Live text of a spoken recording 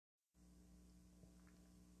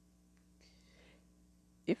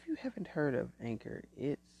If you haven't heard of Anchor,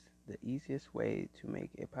 it's the easiest way to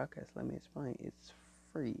make a podcast. Let me explain. It's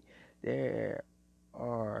free. There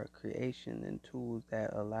are creation and tools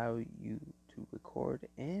that allow you to record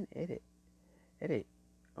and edit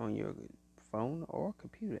on your phone or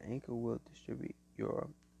computer. Anchor will distribute your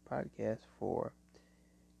podcast for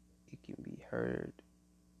it can be heard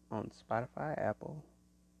on Spotify, Apple,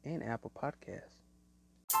 and Apple Podcasts.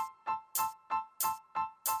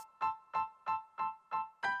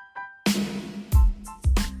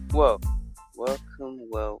 Well, welcome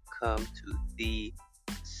to the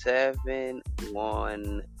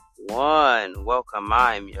 711. Welcome,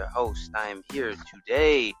 I'm your host. I am here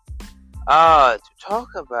today to talk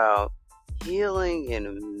about healing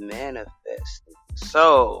and manifesting.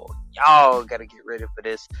 So, y'all gotta get ready for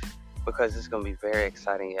this because it's gonna be a very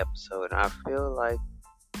exciting episode. And I feel like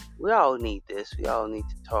we all need this. We all need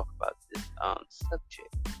to talk about this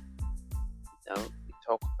subject. We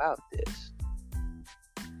talk about this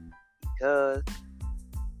because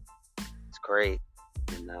it's great.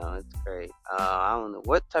 It's great. I don't know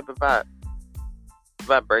what type of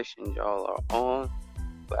vibration y'all are on,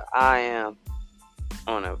 but I am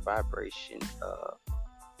on a vibration of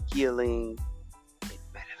healing and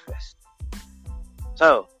manifesting.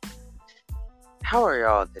 So, how are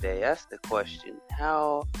y'all today? That's the question.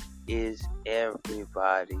 How is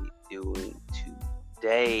everybody doing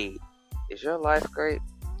today? Is your life great?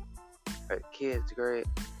 Are the kids great?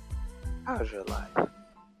 How's your life?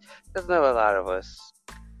 Because I know a lot of us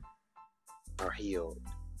are healed,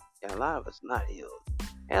 and a lot of us not healed,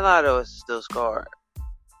 and a lot of us still scarred.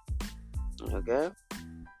 Okay?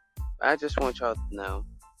 I just want y'all to know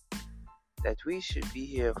that we should be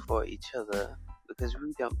here for each other, because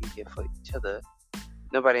we don't be here for each other,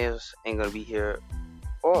 nobody else ain't gonna be here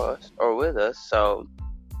for us or with us. So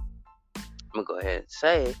I'm gonna go ahead and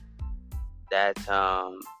say that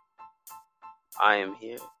I am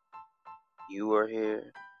here, you are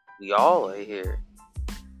here, we all are here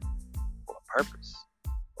for a purpose,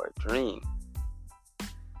 for a dream,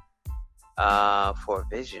 for a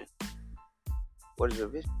vision. What is your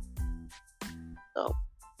vision? So,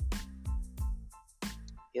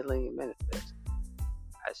 healing and manifesting.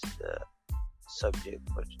 That's the subject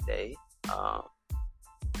for today.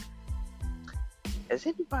 Has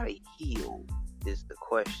anybody healed? Is the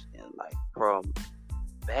question. Like, from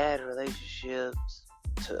bad relationships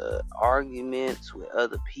to arguments with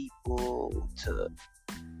other people to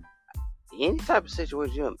any type of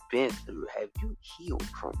situation you have been through. Have you healed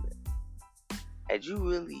from it? Had you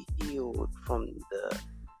really healed from the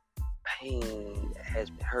pain that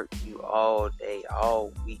has been hurting you all day,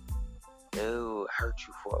 all week? It hurt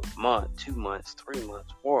you for a month, 2 months, 3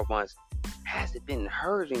 months, 4 months. Has it been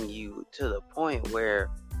hurting you to the point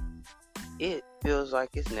where it feels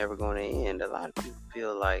like it's never going to end? A lot of people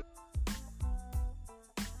feel like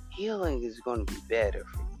healing is going to be better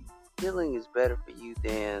for you. Healing is better for you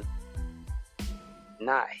than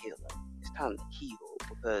not healing. It's time to heal,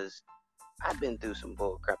 because I've been through some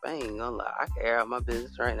bull crap. I ain't gonna lie. I can air out my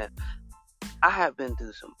business right now. I have been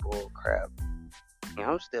through some bull crap, and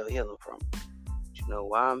I'm still healing from it. You know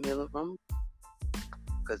why I'm healing from it?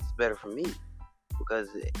 Because it's better for me. Because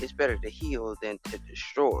it's better to heal than to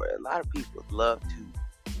destroy. A lot of people love to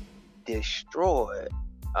destroy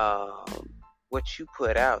what you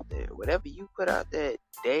put out there. Whatever you put out there,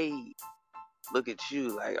 they look at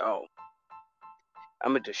you like, oh,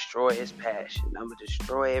 I'm going to destroy his passion. I'm going to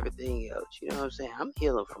destroy everything else. You know what I'm saying? I'm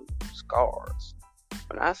healing from scars.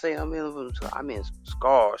 When I say I'm healing from scars, I mean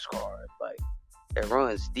scars. Like, it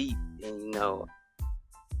runs deep. And,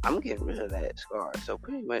 I'm getting rid of that scar. So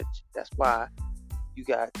pretty much that's why you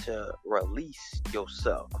got to release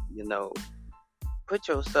yourself. Put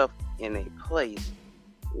yourself in a place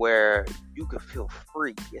where you can feel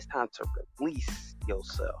free. It's time to release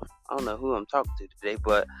yourself. I don't know who I'm talking to today,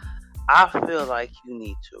 but I feel like you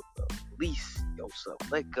need to release yourself.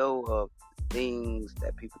 Let go of things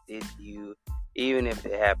that people did to you, even if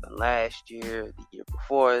it happened last year, the year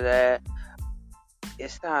before that.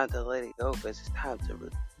 It's time to let it go, because it's time to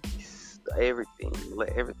release everything.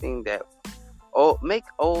 Let everything that make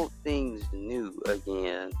old things new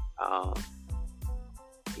again.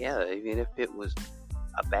 Even if it was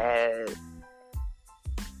a bad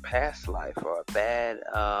past life, or a bad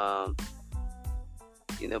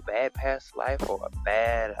bad past life, or a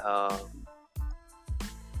bad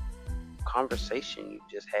conversation you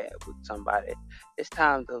just had with somebody. It's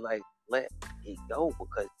time to let it go,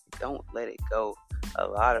 because if you don't let it go, a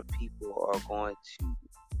lot of people are going to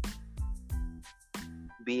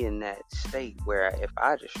be in that state where if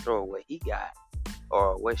I destroy what he got,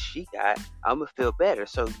 or what she got, I'm gonna feel better.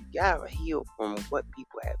 So you gotta heal from what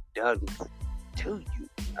people have done to you.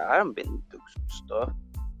 I've been through some stuff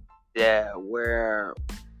that where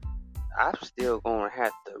I'm still gonna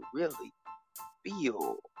have to really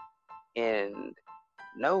feel and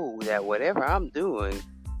know that whatever I'm doing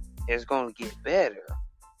is gonna get better,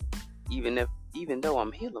 even though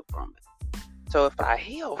I'm healing from it. So if I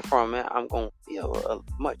heal from it, I'm gonna feel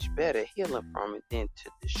a much better healing from it than to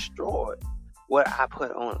destroy what I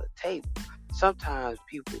put on the table. Sometimes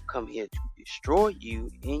people come here to destroy you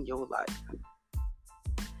in your life.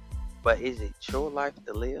 But is it your life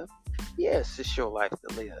to live? Yes, it's your life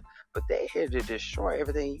to live. But they're here to destroy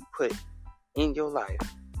everything you put in your life.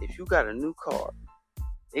 If you got a new car,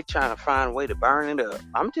 they trying to find a way to burn it up.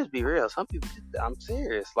 I'm just be real. Some people, I'm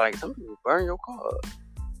serious. Like, some people burn your car up.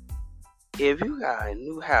 If you got a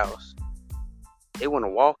new house, they want to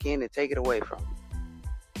walk in and take it away from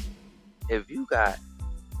you. If you got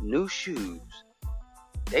new shoes,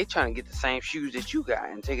 they trying to get the same shoes that you got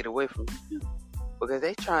and take it away from you too. Because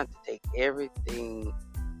they trying to take everything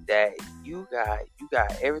that you got. You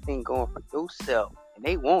got everything going for yourself. And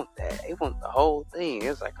they want that. They want the whole thing.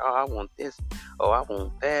 It's like, oh, I want this. Oh, I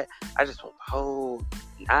want that. I just want the whole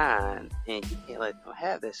nine. And you can't let them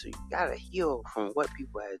have that. So you got to heal from what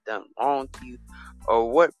people have done wrong to you or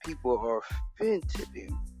what people are fin to do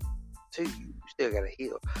to you. You still got to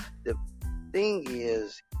heal. The thing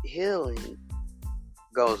is, healing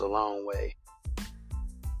goes a long way.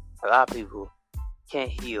 A lot of people can't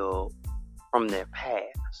heal from their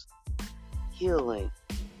past. Healing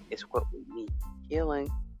is what we need. Healing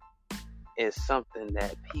is something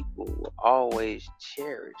that people will always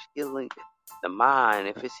cherish. Healing the mind.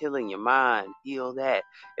 If it's healing your mind, heal that.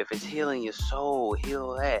 If it's healing your soul,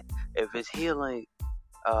 heal that. If it's healing,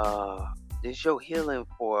 it's your healing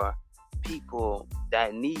for people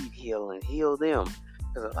that need healing, heal them.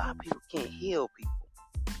 Because a lot of people can't heal people.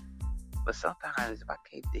 But sometimes if I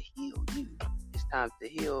came to heal you, it's time to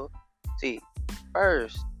heal. See,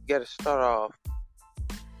 first, you got to start off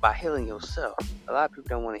by healing yourself. A lot of people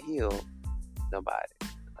don't want to heal nobody.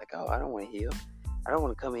 Like, oh, I don't want to heal. I don't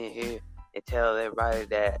want to come in here and tell everybody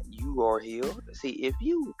that you are healed. See, if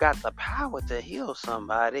you got the power to heal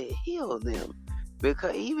somebody, heal them.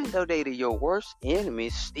 Because even though they're your worst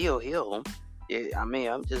enemies, still heal them. Yeah, I mean,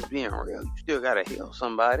 I'm just being real. You still got to heal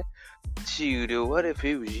somebody. Shoot, what if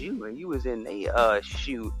it was you and you was in their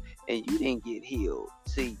shoe and you didn't get healed?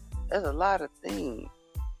 See, there's a lot of things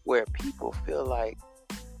where people feel like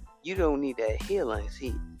you don't need that healing.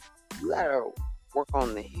 See, you gotta work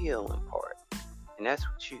on the healing part, and that's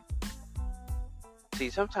what you. See,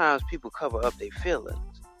 sometimes people cover up their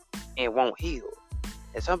feelings and won't heal,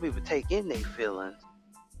 and some people take in their feelings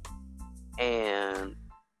and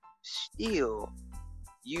still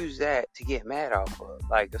use that to get mad off of.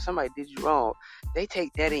 Like, if somebody did you wrong, they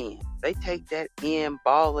take that in,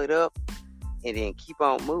 ball it up, and then keep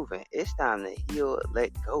on moving. It's time to heal,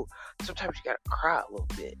 let go. Sometimes you gotta cry a little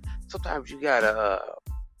bit. Sometimes you gotta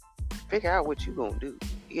figure out what you're gonna do.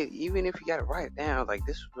 Even if you gotta write it down, like,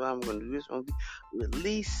 this is what I'm gonna do, this is what I'm gonna do.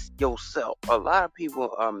 Release yourself. A lot of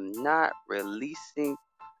people are not releasing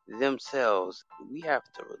themselves. We have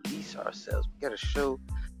to release ourselves. We gotta show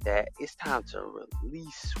that it's time to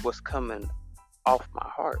release what's coming off my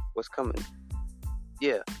heart. What's coming.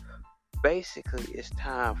 Yeah. Basically, it's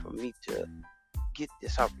time for me to get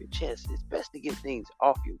this off your chest. It's best to get things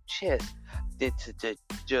off your chest than to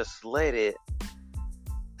just let it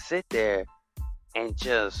sit there and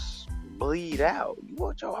just bleed out. You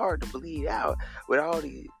want your heart to bleed out with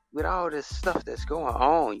all this stuff that's going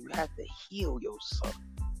on. You have to heal yourself.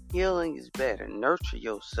 Healing is better. Nurture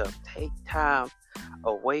yourself. Take time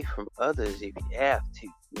away from others if you have to.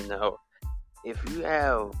 You know, if you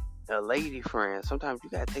have a lady friend, sometimes you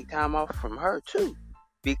gotta take time off from her too,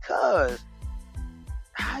 because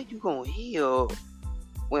how you gonna heal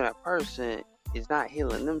when a person is not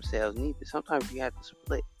healing themselves neither? Sometimes you have to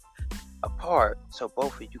split apart so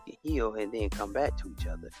both of you can heal and then come back to each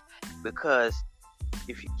other. Because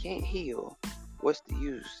if you can't heal, what's the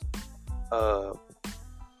use of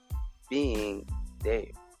being there?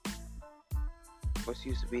 What's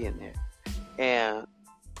the use of being there? And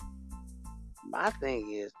my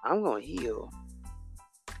thing is, I'm gonna heal,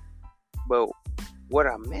 but what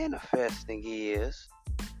I'm manifesting is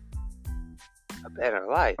a better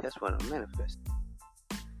life. That's what I'm manifesting.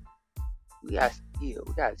 We got to heal.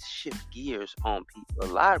 We got to shift gears on people.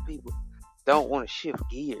 A lot of people don't want to shift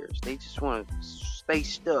gears. They just want to stay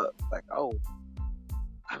stuck. Like, oh,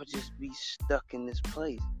 I would just be stuck in this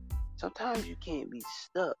place. Sometimes you can't be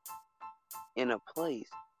stuck in a place.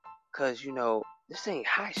 Because, this ain't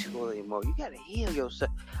high school anymore. You got to heal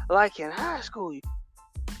yourself. Like in high school,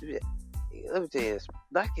 let me tell you this.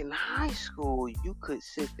 Like in high school, you could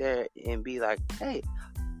sit there and be like, hey,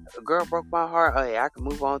 a girl broke my heart. Oh, yeah, I can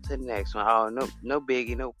move on to the next one. Oh, no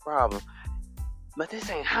biggie, no problem. But this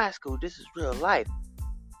ain't high school. This is real life.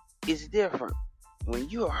 It's different. When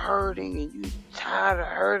you're hurting and you tired of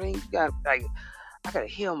hurting, you got like, I gotta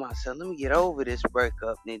heal myself. Let me get over this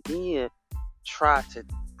breakup, and then try to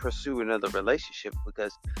pursue another relationship,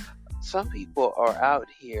 because some people are out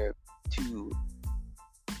here to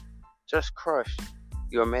just crush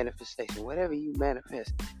your manifestation. Whatever you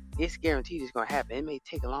manifest, it's guaranteed it's going to happen. It may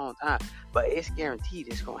take a long time, but it's guaranteed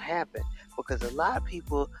it's going to happen, because a lot of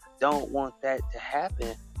people don't want that to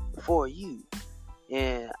happen for you.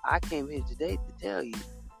 And I came here today to tell you,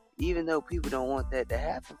 even though people don't want that to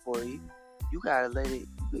happen for you, you got to let it,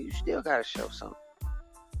 you still got to show something.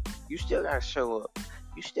 You still got to show up.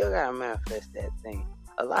 You still got to manifest that thing.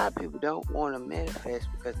 A lot of people don't want to manifest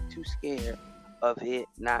because they're too scared of it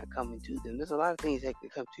not coming to them. There's a lot of things that can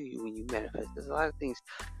come to you when you manifest. There's a lot of things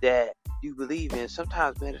that you believe in.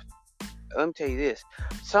 Sometimes, let me tell you this.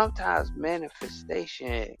 Sometimes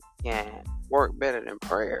manifestation can work better than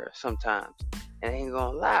prayer sometimes. And I ain't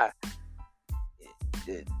gonna lie.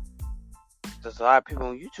 There's a lot of people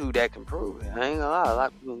on YouTube that can prove it. I ain't gonna lie. A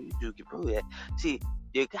lot of people on YouTube can prove that. See,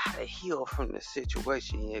 you gotta heal from the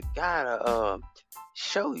situation. You gotta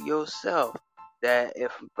show yourself that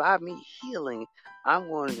if by me healing, I'm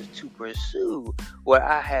going to pursue what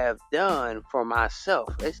I have done for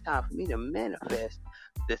myself. It's time for me to manifest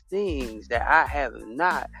the things that I have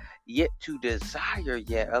not yet to desire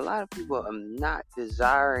yet. A lot of people are not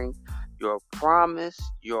desiring your promise,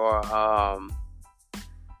 your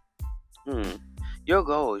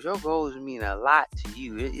goals. Your goals mean a lot to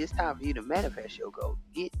you. It's time for you to manifest your goals.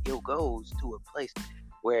 Get your goals to a place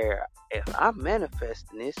where if I'm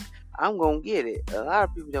manifesting this, I'm going to get it. A lot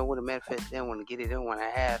of people don't want to manifest. They don't want to get it. They don't want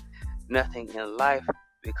to have nothing in life,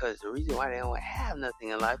 because the reason why they don't have nothing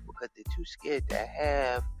in life, because they're too scared to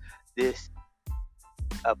have this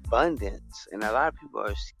abundance. And a lot of people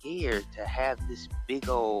are scared to have this big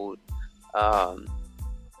old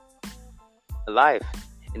life.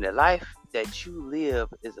 And the life that you live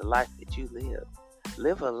is a life that you live.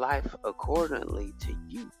 Live a life accordingly to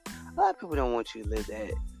you. A lot of people don't want you to live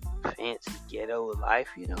that fancy ghetto life,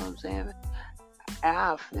 you know what I'm saying? And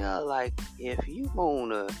I feel like if you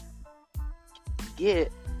wanna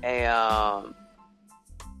get a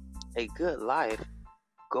good life,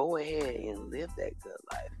 go ahead and live that good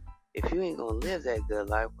life. If you ain't gonna live that good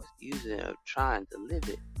life, what's the use of trying to live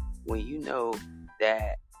it when you know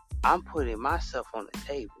that I'm putting myself on the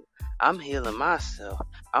table? I'm healing myself.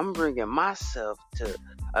 I'm bringing myself to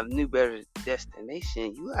a new, better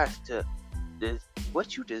destination. You have to,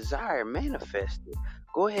 what you desire, manifest it.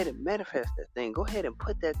 Go ahead and manifest that thing. Go ahead and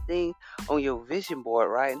put that thing on your vision board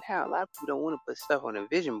right now. A lot of people don't want to put stuff on a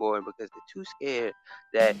vision board because they're too scared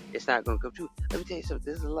that it's not going to come true. Let me tell you something.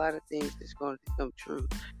 There's a lot of things that's going to come true.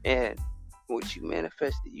 And what you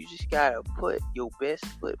manifested, you just got to put your best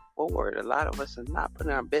foot forward. A lot of us are not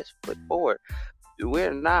putting our best foot forward.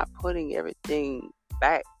 We're not putting everything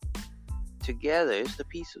back together. It's the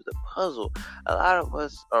piece of the puzzle. A lot of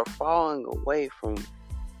us are falling away from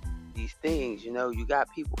these things. You got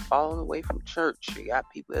people falling away from church. You got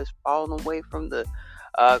people that's falling away from the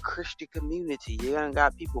Christian community. You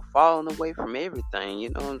got people falling away from everything. You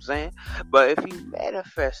know what I'm saying? But if you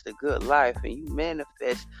manifest a good life and you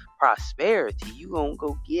manifest prosperity, you gonna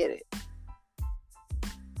go get it.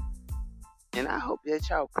 And I hope that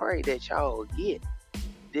y'all pray that y'all will get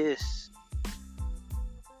this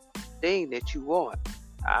thing that you want.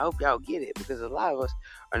 I hope y'all get it, because a lot of us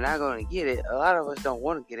are not going to get it. A lot of us don't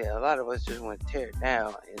want to get it. A lot of us just want to tear it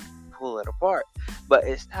down and pull it apart. But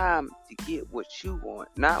it's time to get what you want,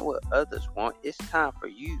 not what others want. It's time for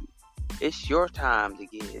you. It's your time to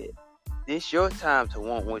get it. It's your time to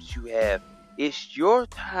want what you have. It's your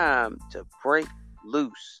time to break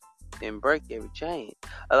loose and break every chain.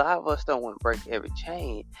 A lot of us don't want to break every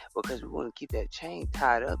chain because we want to keep that chain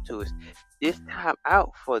tied up to us. It's time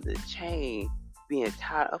out for the chain being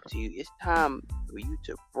tied up to you. It's time for you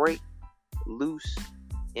to break loose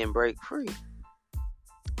and break free.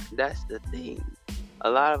 That's the thing. A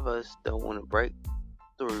lot of us don't want to break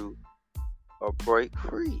through or break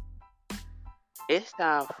free. It's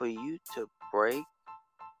time for you to break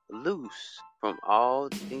loose from all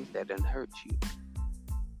the things that done hurt you.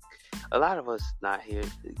 A lot of us not here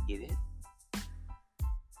to get it.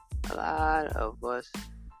 A lot of us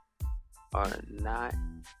are not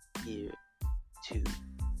here to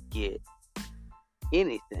get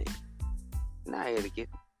anything. We're not here to get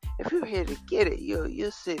it. If you're here to get it,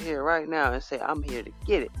 you'll sit here right now and say, I'm here to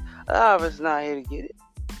get it. A lot of us not here to get it.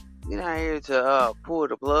 We're not here to pull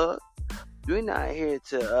the plug. We're not here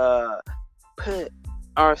to put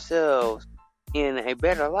ourselves in a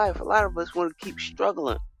better life. A lot of us want to keep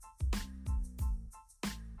struggling.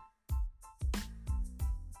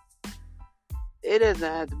 It doesn't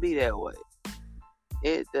have to be that way.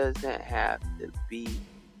 It doesn't have to be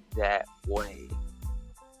that way.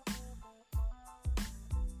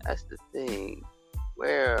 That's the thing.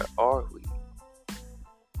 Where are we?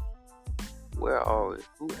 Where are we?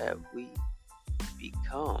 Who have we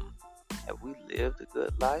become? Have we lived a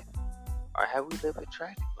good life? Or have we lived a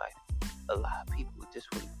tragic life? A lot of people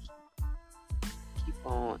just want to keep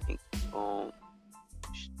on and keep on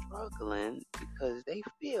struggling because they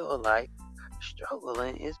feel like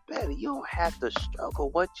struggling is better. You don't have to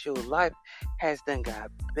struggle. What your life has done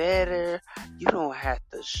got better. You don't have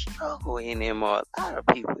to struggle anymore. A lot of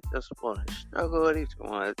people just want to struggle. They just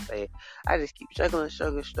want to say, I just keep struggling.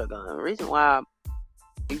 The reason why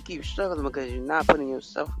you keep struggling because you're not putting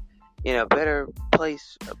yourself in a better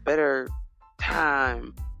place, a better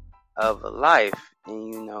time of life.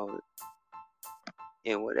 And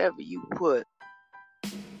and whatever you put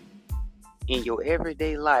in your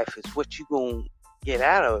everyday life is what you gonna get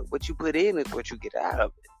out of it. What you put in is what you get out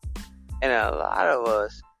of it. And a lot of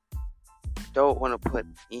us don't want to put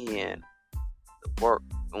in the work.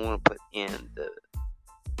 Don't want to put in the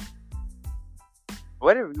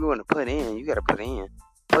whatever you want to put in. You got to put in.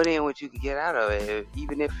 Put in what you can get out of it.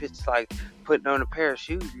 Even if it's like putting on a pair of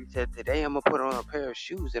shoes. You said today I'm gonna put on a pair of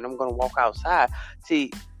shoes and I'm gonna walk outside.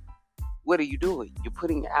 See, what are you doing? You're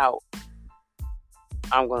putting out.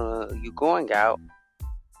 You're going out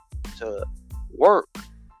to work.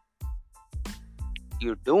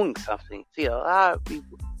 You're doing something. See, a lot of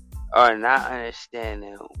people are not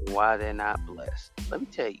understanding why they're not blessed. Let me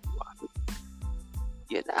tell you why.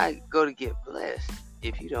 You're not going to get blessed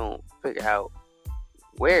if you don't figure out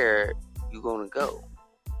where you're going to go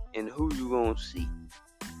and who you're going to see.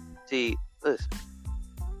 See, listen.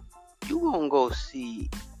 You're going to go see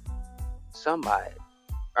somebody.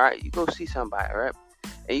 Alright, you go see somebody, right?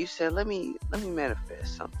 And you said, let me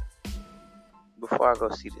manifest something before I go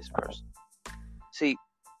see this person. See,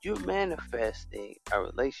 you're manifesting a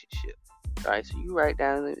relationship, right? So you write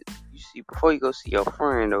down, you see, before you go see your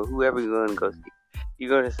friend or whoever you're going to go see,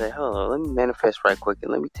 you're going to say, hold on, let me manifest right quick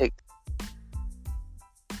and let me take.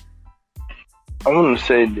 I want to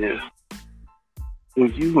say this.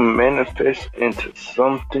 When you manifest into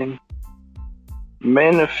something,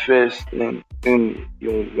 manifesting in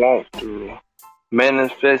your walkthrough,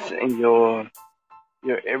 manifest in your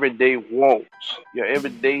everyday walks, your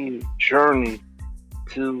everyday journey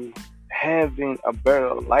to having a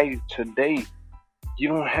better life today. You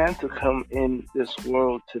don't have to come in this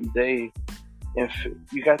world today and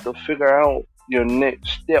you got to figure out your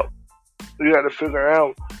next step. You got to figure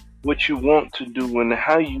out what you want to do and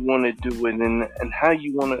how you want to do it and how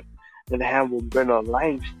you want to have a better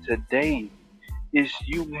life today. Is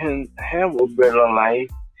you can have a better life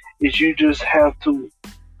is you just have to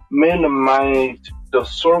minimize the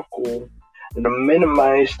circle and to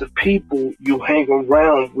minimize the people you hang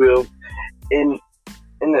around with, and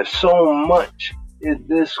there's so much is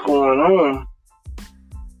this going on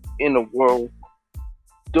in the world.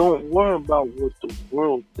 Don't worry about what the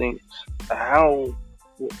world thinks,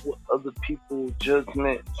 what other people's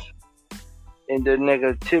judgments and their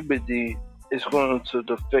negativity is going to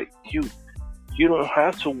affect you. You don't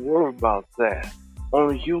have to worry about that.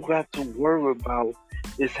 Only you got to worry about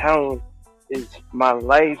is how is my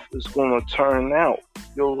life is going to turn out.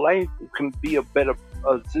 Your life can be a better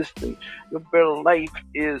existence. Your better life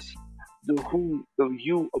is who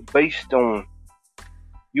you are based on.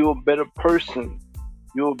 You're a better person.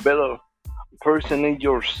 You're a better person in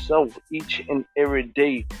yourself each and every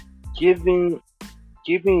day. Giving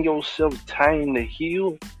yourself time to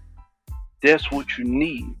heal, that's what you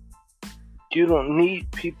need. You don't need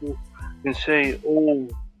people and say, oh,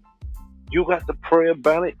 you got to pray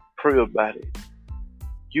about it.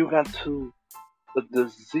 You got to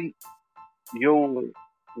disease your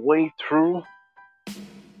way through,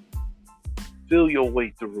 feel your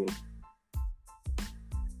way through,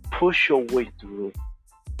 push your way through.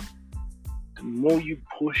 The more you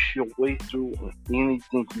push your way through on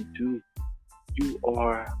anything you do, you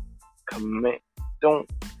are commit. Don't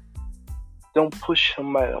push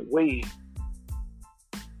somebody away.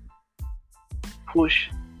 Push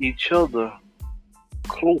each other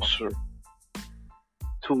closer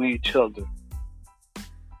to each other.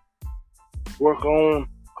 Work on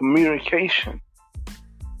communication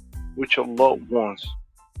with your loved ones.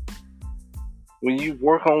 When you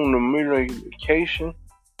work on the medication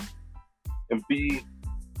and be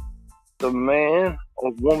the man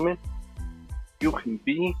or woman you can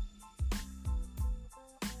be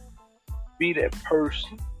that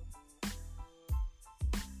person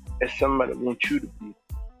that somebody wants you to be.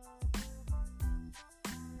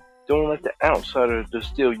 Don't let the outsider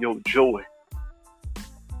distill your joy.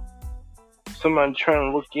 Somebody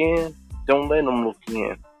trying to look in, don't let them look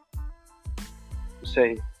in.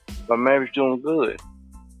 Say, my marriage doing good.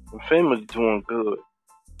 My family's doing good.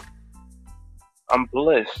 I'm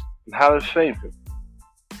blessed and highly favored.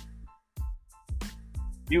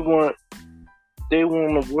 They want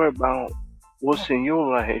to worry about what's in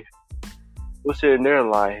your life, what's in their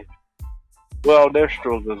life, what all their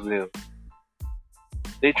struggles is.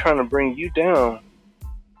 They trying to bring you down,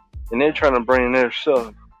 and they're trying to bring their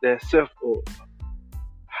self up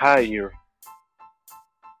higher.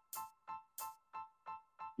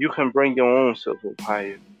 You can bring your own self up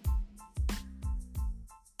higher.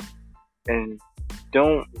 And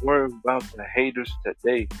don't worry about the haters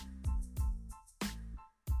today.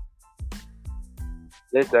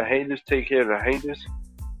 Let the haters take care of the haters,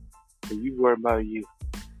 and you worry about you.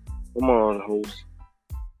 Come on, host.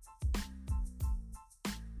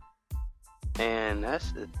 And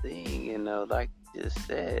that's the thing, like you just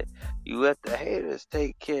said, you let the haters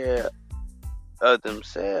take care of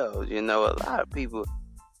themselves. A lot of people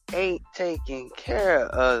ain't taking care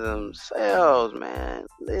of themselves, man.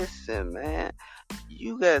 Listen, man,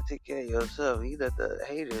 you gotta take care of yourself. You let the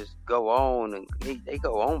haters go on, and they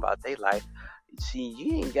go on about their life. See,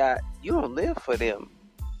 you don't live for them.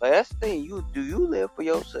 But that's the thing, do you live for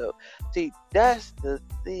yourself? See, that's the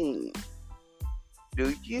thing.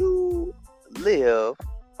 Do you live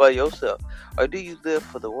for yourself? Or do you live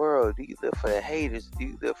for the world? Do you live for the haters? Do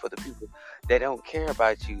you live for the people that don't care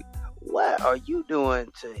about you? What are you doing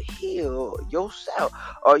to heal yourself?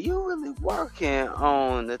 Are you really working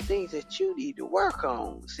on the things that you need to work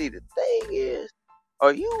on? See, the thing is,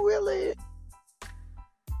 are you really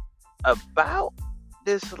about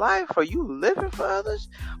this life? Are you living for others?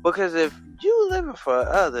 Because if you living for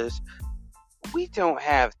others, we don't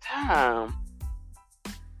have time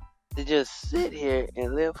to just sit here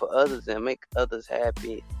and live for others and make others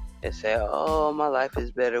happy and say, oh, my life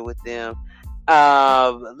is better with them.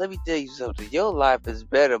 Let me tell you something. Your life is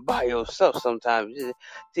better by yourself sometimes.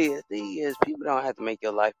 See, the thing is, people don't have to make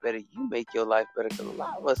your life better. You make your life better, because a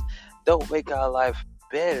lot of us don't make our life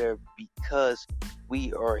better because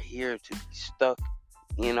we are here to be stuck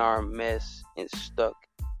in our mess and stuck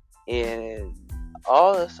in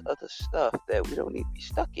all this other stuff that we don't need to be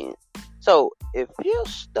stuck in. So if you're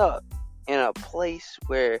stuck in a place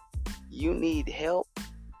where you need help,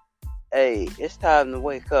 hey, it's time to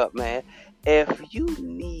wake up, man. If you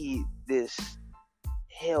need this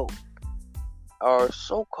help, or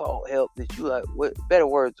so-called help that you like, better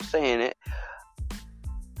words of saying it,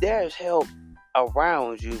 there's help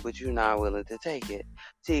around you, but you're not willing to take it.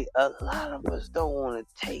 See, a lot of us don't want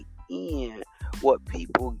to take in what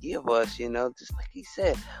people give us, just like he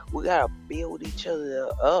said, we gotta build each other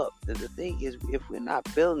up. The thing is, if we're not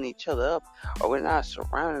building each other up, or we're not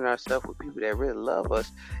surrounding ourselves with people that really love us,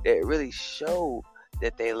 that really show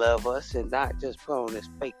that they love us, and not just put on this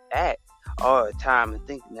fake act all the time and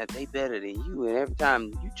thinking that they better than you, and every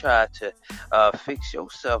time you try to fix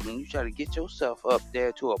yourself and you try to get yourself up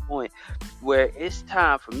there to a point where it's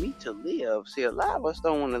time for me to live. See, a lot of us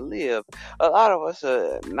don't want to live. A lot of us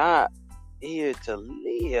are not here to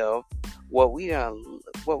live what we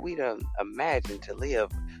done imagined to live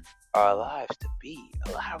our lives to be.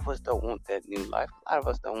 A lot of us don't want that new life. A lot of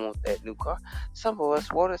us don't want that new car. Some of us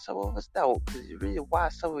want it, some of us don't. Because the reason why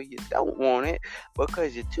some of you don't want it,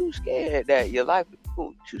 because you're too scared that your life is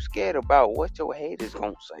too scared about what your haters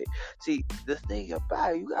gonna say. See, the thing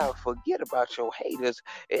about it, you gotta forget about your haters.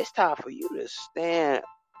 It's time for you to stand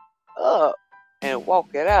up and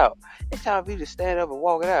walk it out. It's time for you to stand up and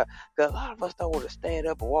walk it out. Because a lot of us don't want to stand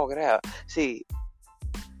up and walk it out. See,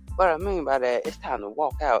 what I mean by that, it's time to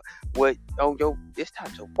walk out. It's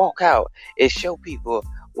time to walk out and show people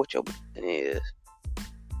what your is.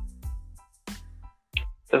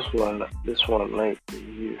 That's what I like to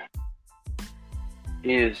hear.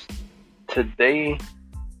 Is today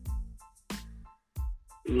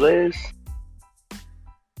less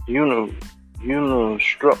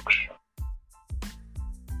structure.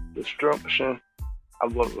 The structure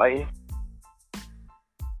of a life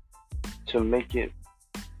to make it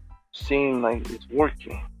seem like it's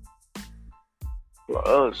working for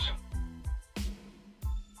us.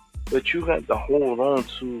 But you got to hold on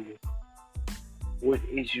to what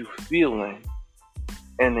is you feeling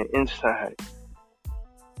and the inside.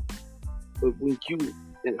 But when you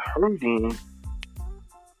is hurting,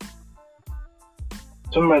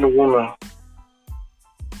 somebody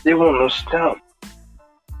they wanna stop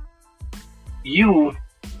you,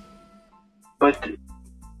 but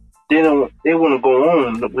they wanna go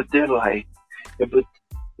on with their life. But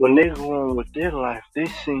when they go on with their life, they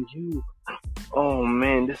send you, oh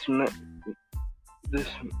man, this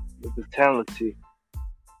mentality.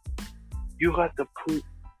 You got to put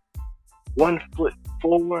 1 foot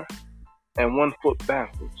forward and 1 foot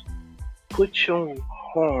backwards. Put your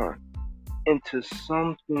heart into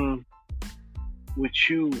something which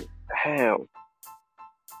you have.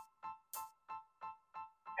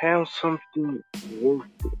 Have something worth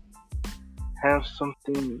it. Have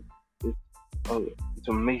something that's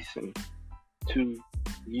amazing to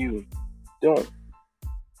you. Don't.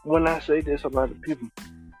 When I say this about the people,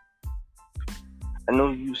 I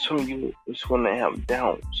know some of you is going to have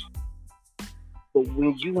doubts. But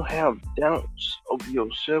when you have doubts of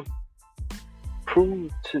yourself,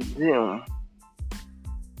 prove to them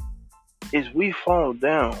is we fall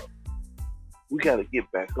down, we got to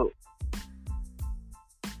get back up.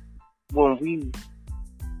 When we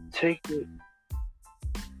take it,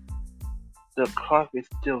 the clock is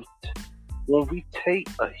still. When we take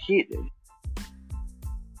a hitting,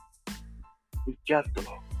 we got to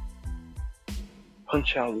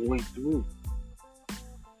punch our way through.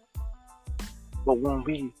 But when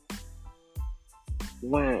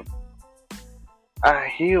I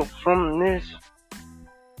heal from this,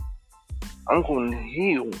 I'm going to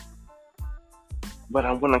heal. But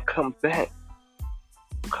I'm going to come back.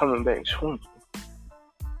 I'm coming back swinging.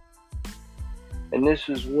 And this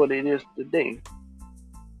is what it is today.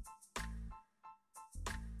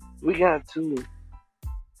 We got to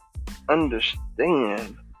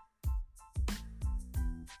understand,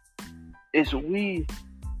 is we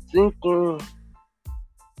thinking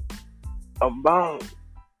about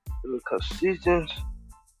the decisions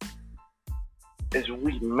is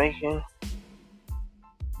we making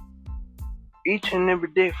each and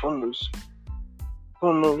every day from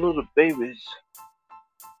the little babies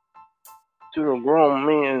to the grown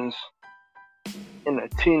men and the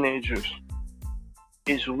teenagers,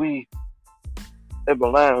 is we that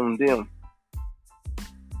rely on them,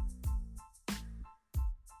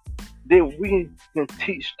 that we can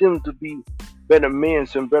teach them to be better men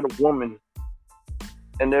and better women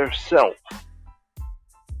and their self.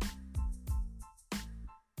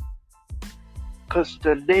 Because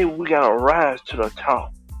today we gotta rise to the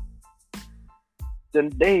top.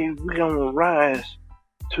 Today we gonna rise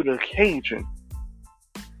to the occasion.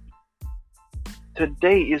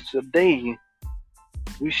 Today is the day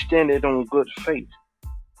we standing on good faith.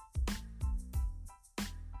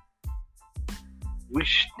 We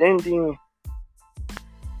standing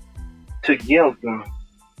together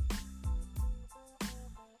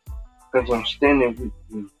because I'm standing with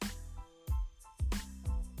you.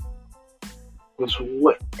 Because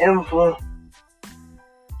whatever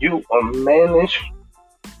you are managed,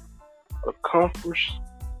 accomplish,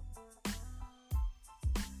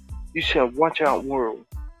 you shall watch out, world.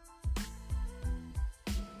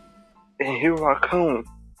 And here I come.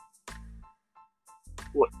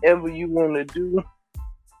 Whatever you want to do,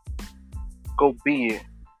 go be it.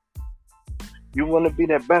 You want to be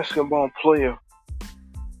that basketball player,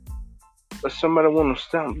 but somebody want to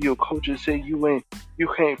stop you. A coach and say you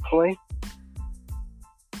can't play.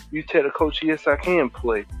 You tell the coach, yes, I can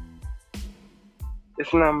play.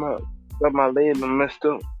 It's not my leg messed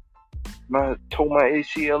up. Tore my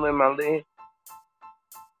ACL in my leg.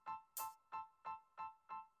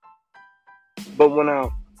 But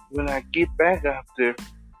when I get back out there,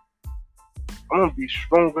 I'm gonna be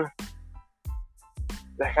stronger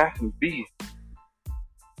like I can be.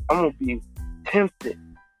 I'm gonna be tempted.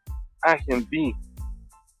 I can be.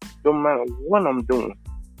 No matter what I'm doing.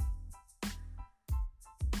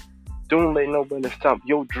 Don't let nobody stop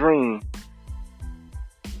your dream.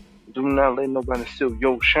 Do not let nobody steal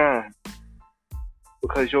your shine.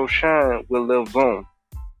 Because your shine will live on.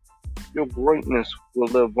 Your greatness will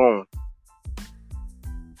live on.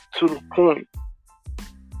 To the point,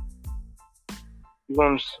 you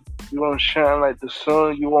want to shine like the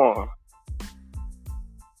sun you are.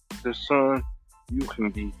 The sun you can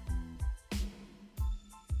be.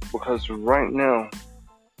 Because right now,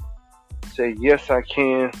 say, yes, I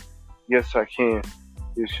can. Yes, I can.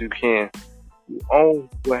 Yes, you can. You all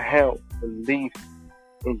will have belief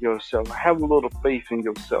in yourself. Have a little faith in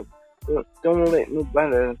yourself. Don't let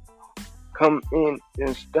nobody come in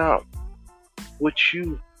and stop what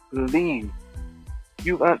you believe.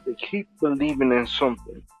 You got to keep believing in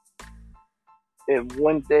something. And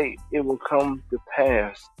one day it will come to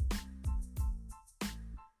pass.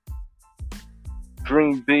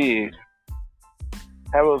 Dream big.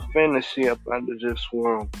 Have a fantasy up under this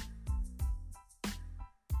world.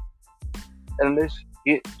 And let's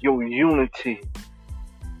get your unity.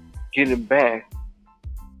 Get it back.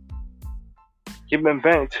 Give it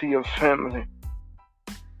back to your family.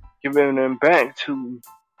 Give it back to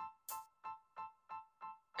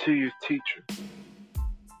your teacher.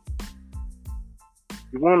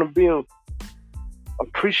 You want to build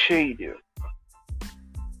appreciative.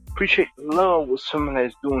 Appreciate love what someone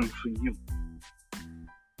is doing for you.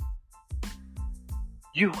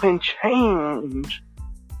 You can change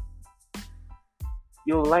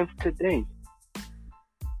your life today.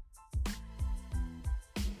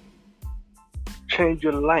 Change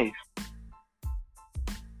your life.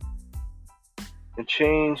 And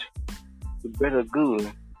change the better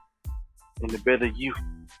good and the better you.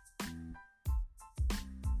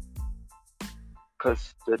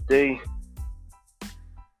 Because today,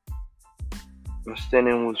 I'm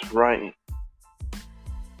standing was right.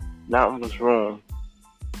 Not was wrong.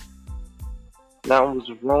 Not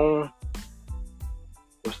was wrong.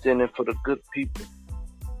 I'm standing for the good people.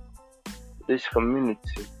 This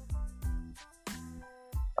community.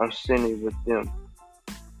 I'm standing with them.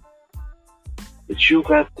 But you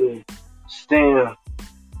got to stand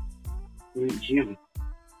with you.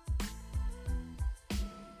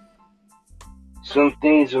 Some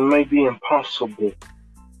things may be impossible,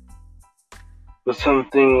 but some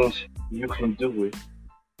things you can do it.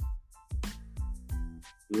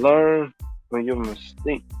 Learn from your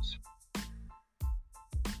mistakes.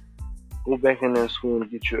 Go back in that school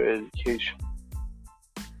and get your education.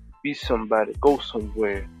 Be somebody. Go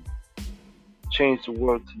somewhere. Change the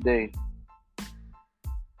world today.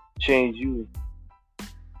 Change you.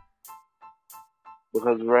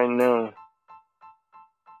 Because right now,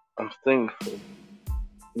 I'm thankful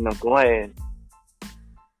and I'm glad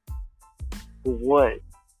for what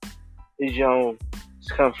is y'all's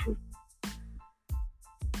conference.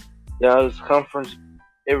 Y'all's conference,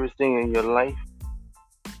 everything in your life.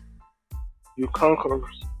 You conquer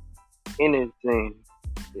anything,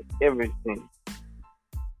 everything.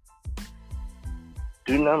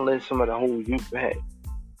 Do not let somebody hold you back.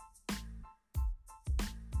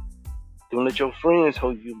 Don't let your friends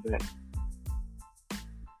hold you back.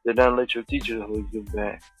 Do not let your teachers hold you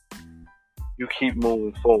back. You keep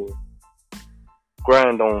moving forward.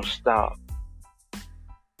 Grind don't stop.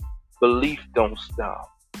 Belief don't stop.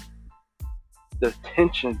 The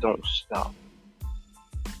tension don't stop.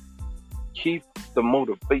 Keep the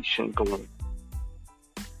motivation going.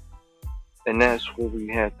 And that's what we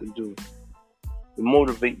have to do. To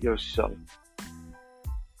motivate yourself.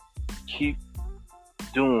 Keep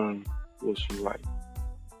doing what's right.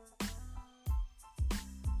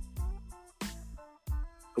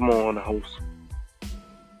 Come on, host.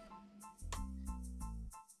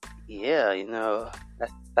 Yeah,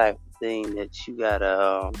 that's the type of thing that you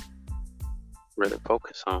gotta really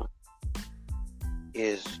focus on.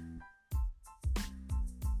 Is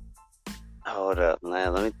hold up,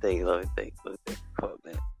 man. Let me think for a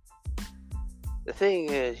minute. The thing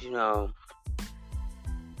is,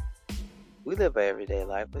 we live an everyday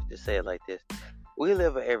life. Let's just say it like this: we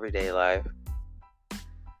live an everyday life,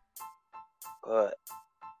 but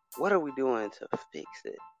what are we doing to fix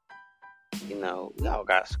it? We all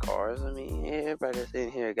got scars. I mean, everybody that's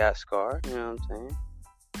in here got scars. You know what I'm saying?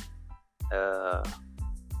 We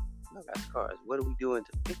all got scars. What are we doing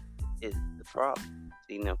to fix it is the problem.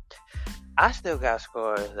 I still got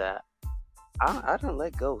scars that I don't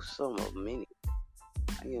let go of some of many.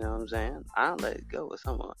 You know what I'm saying? I don't let go of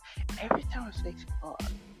some of them. Every time I say scar,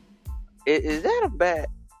 is that a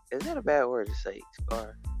bad word to say,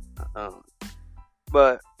 scar?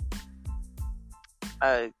 But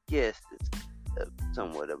I guess it's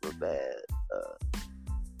somewhat of a bad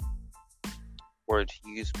word to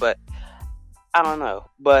use, but I don't know.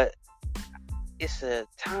 But it's a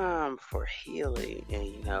time for healing,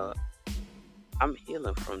 and I'm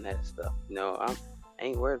healing from that stuff. I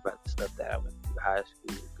ain't worried about the stuff that I went through high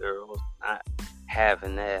school, girls not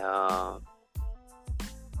having that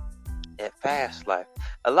fast life.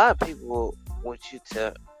 A lot of people want you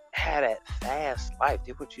to have that fast life.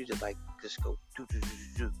 They want you to just go do.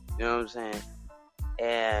 You know what I'm saying?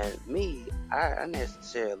 And me, I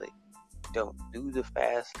necessarily don't do the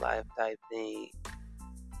fast life type thing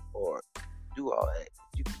or do all that.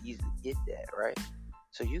 You can easily get that, right?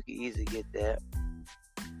 So you can easily get that.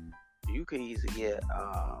 You can easily get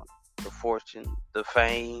the fortune, the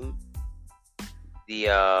fame, the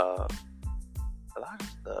a lot of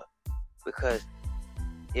stuff. Because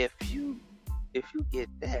if you get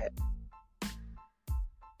that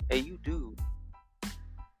and you do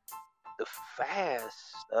the fast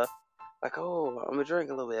stuff, like, oh, I'm gonna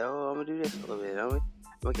drink a little bit, oh, I'm gonna do this a little bit, I'm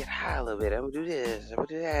gonna get high a little bit, I'm gonna do this, I'm gonna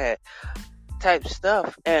do that, type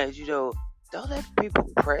stuff. And don't let people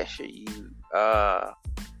pressure you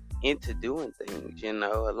into doing things.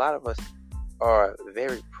 A lot of us are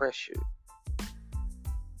very pressured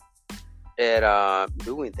at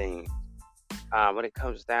doing things. When it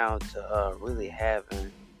comes down to really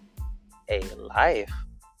having a life,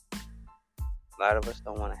 a lot of us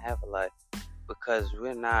don't want to have a life because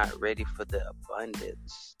we're not ready for the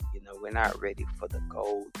abundance. We're not ready for the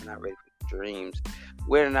gold. We're not ready for the dreams.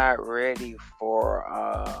 We're not ready for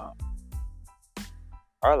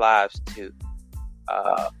our lives to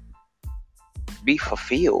be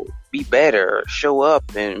fulfilled, be better, show up,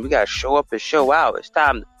 and we gotta show up and show out. It's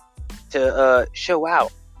time to show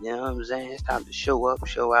out. You know what I'm saying? It's time to show up,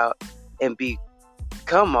 show out, and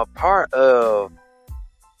become a part of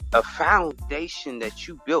a foundation that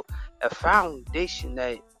you built, a foundation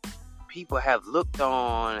that people have looked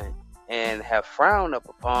on and have frowned up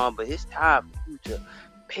upon. But it's time for you to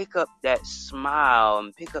pick up that smile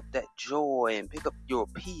and pick up that joy and pick up your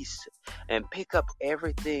peace and pick up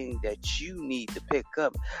everything that you need to pick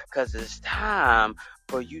up, because it's time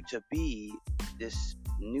for you to be this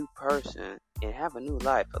new person and have a new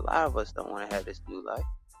life. A lot of us don't want to have this new life,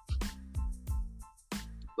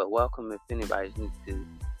 but welcome if anybody's new to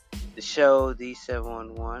the show,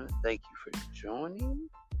 D711. Thank you for joining.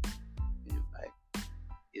 Anybody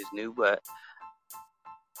is new, but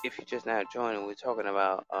if you're just now joining, we're talking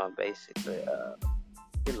about basically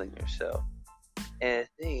healing yourself. And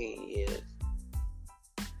the thing is,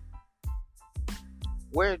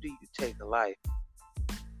 where do you take a life?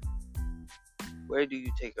 Where do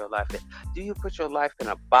you take your life in? Do you put your life in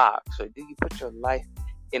a box, or do you put your life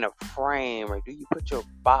in a frame, or do you put your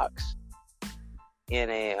box in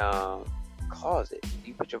a closet?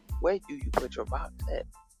 Where do you put your box at?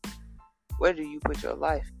 Where do you put your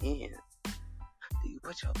life in? Do you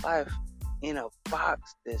put your life in a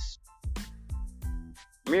box that's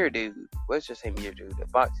mirror dude? Let's just say mirror dude. A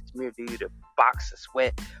box is mirror dude, a box of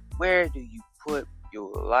sweat. Where do you put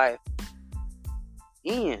your life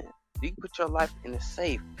in? Do you put your life in a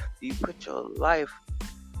safe? Do you put your life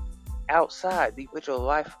outside? Do you put your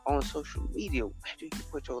life on social media? Where do you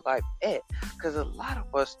put your life at? Because a lot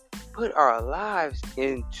of us put our lives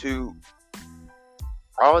into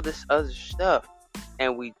all this other stuff,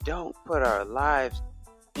 and we don't put our lives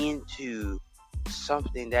into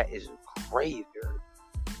something that is greater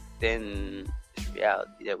than this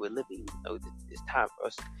reality that we're living. It's time for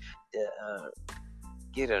us to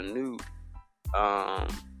get a new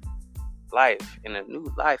life, and a new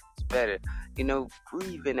life is better.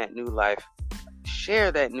 Breathe in that new life,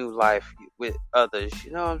 share that new life with others.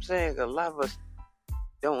 You know what I'm saying? A lot of us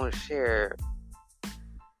don't want to share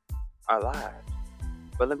our lives,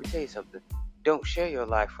 but let me tell you something. Don't share your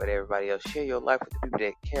life with everybody else. Share your life with the people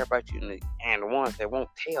that care about you and the ones that won't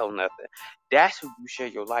tell nothing. That's who you share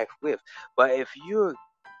your life with. But if you're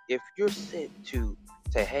sent to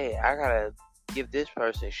say, hey, I gotta give this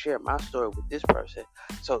person, share my story with this person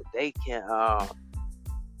so they can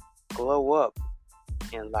glow up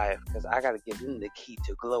in life, because I gotta give them the key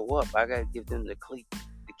to glow up. I gotta give them the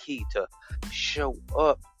key to show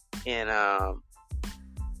up and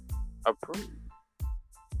approve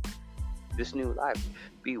this new life,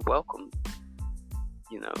 be welcomed.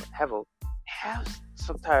 Have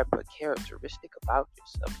some type of characteristic about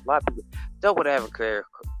yourself. A lot of people don't want to have a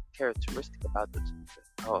characteristic about themselves.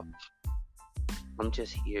 Oh, I'm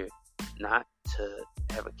just here not to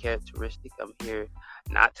have a characteristic. I'm here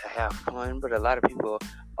not to have fun. But a lot of people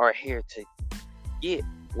are here to get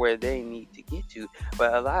where they need to get to.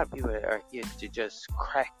 But a lot of people are here to just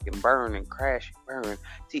crack and burn and crash and burn.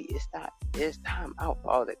 See, it's time out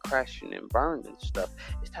for all that crashing and burning stuff.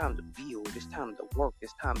 It's time to build. It's time to work.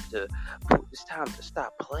 It's time to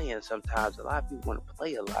stop playing sometimes. A lot of people want to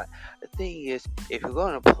play a lot. The thing is, if you're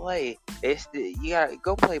going to play, you got to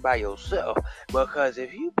go play by yourself. Because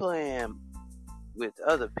if you playing with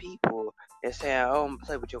other people and saying, oh, I'm going to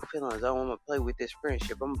play with your feelings, oh, I'm going to play with this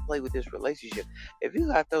friendship, I'm going to play with this relationship. If you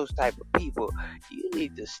got those type of people, you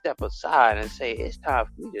need to step aside and say, it's time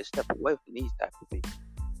for me to step away from these type of people.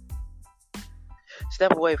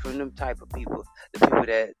 Step away from them type of people. The people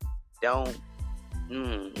that don't,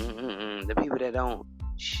 the people that don't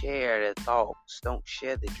share their thoughts, don't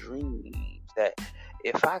share the dreams. That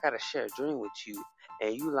if I got to share a dream with you,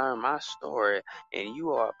 and you learn my story, and you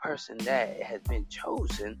are a person that has been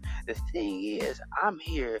chosen, the thing is, I'm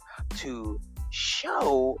here to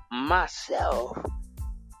show myself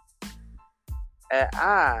that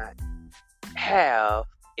I have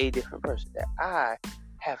a different person, that I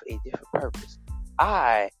have a different purpose.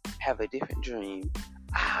 I have a different dream.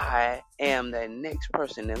 I am the next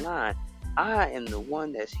person in line. I am the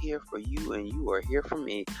one that's here for you and you are here for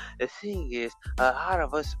me. The thing is, a lot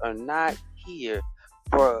of us are not here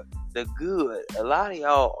for the good. A lot of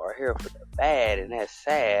y'all are here for the bad, and that's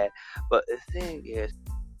sad. But the thing is,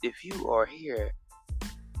 if you are here,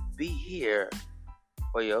 be here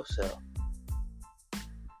for yourself.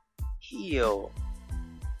 Heal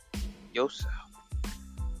yourself.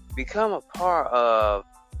 Become a part of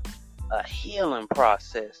a healing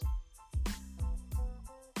process.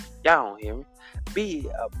 Y'all don't hear me. Be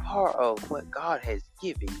a part of what God has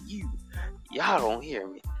given you. Y'all don't hear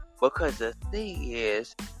me. Because the thing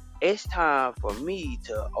is, it's time for me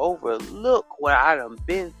to overlook what I done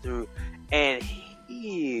been through and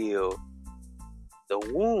heal the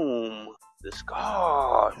wound, the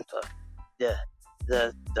scars, the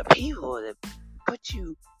people that put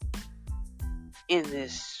you in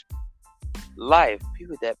this life,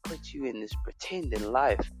 people that put you in this pretending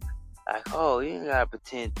life. Like, oh, you ain't gotta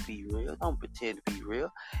pretend to be real. Don't pretend to be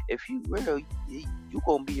real. If you real, you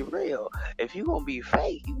gonna be real. If you gonna be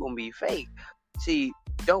fake, you gonna be fake. See,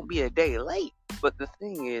 don't be a day late. But the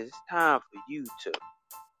thing is, it's time for you to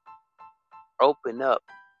open up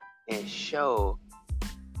and show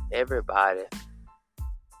everybody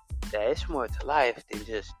that it's more to life than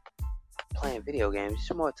just playing video games.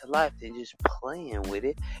 It's more to life than just playing with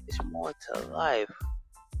it. It's more to life.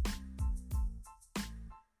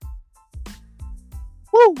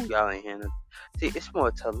 Woo! Y'all ain't hearing it. See, it's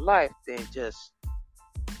more to life than just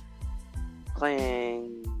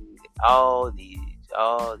playing all these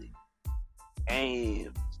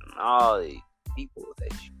games and all these people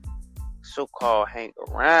that you so-called hang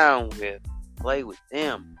around with, play with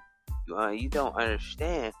them. You don't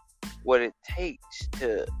understand what it takes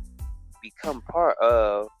to become part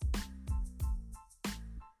of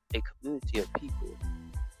a community of people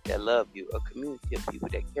that love you, a community of people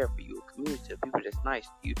that care for you, a community of people that's nice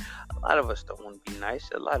to you. A lot of us don't want to be nice.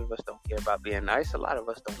 A lot of us don't care about being nice. A lot of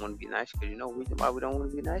us don't want to be nice because you know the reason why we don't want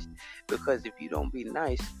to be nice? Because if you don't be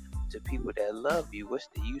nice to people that love you, what's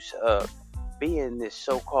the use of being this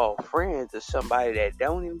so-called friend to somebody that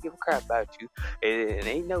don't even give a crap about you, and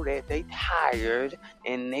they know that they tired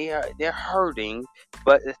and they're hurting.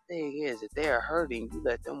 But the thing is, if they're hurting, you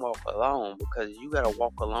let them walk alone, because you gotta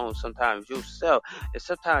walk alone sometimes yourself. And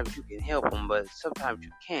sometimes you can help them, but sometimes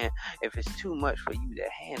you can't. If it's too much for you to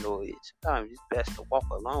handle it, sometimes it's best to walk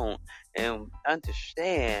alone and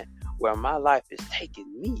understand where my life is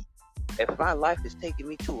taking me. If my life is taking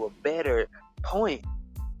me to a better point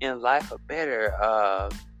in life, a better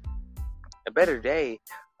day,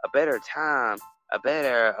 a better time, a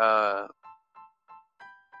better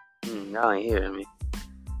y'all ain't hearing me.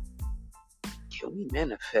 Can we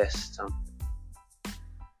manifest something?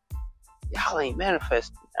 Y'all ain't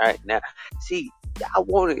manifesting right now. See, y'all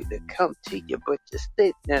want it to come to you, but you're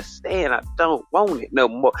sitting there saying, I don't want it no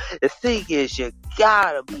more. The thing is, you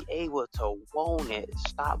gotta be able to want it.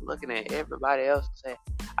 Stop looking at everybody else and say,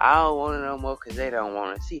 I don't want it no more because they don't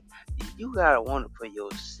want it. See, you gotta want it for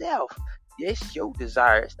yourself. It's your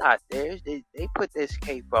desire. It's not theirs. They put this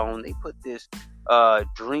cape on. They put this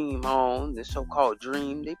dream on. This so-called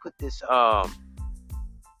dream. They put this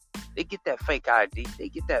they get that fake ID. They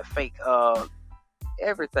get that fake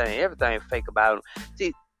everything fake about them.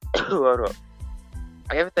 See, hold up.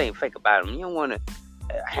 Everything fake about them. You don't want to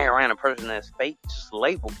hang around a person that's fake. Just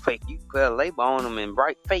label fake. You put a label on them and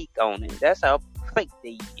write fake on it. That's how fake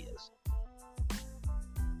they is.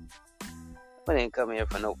 Nobody didn't come here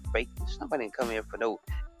for no fakeness. Nobody didn't come here for no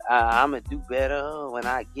I'm going to do better when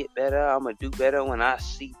I get better. I'm going to do better when I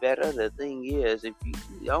see better. The thing is,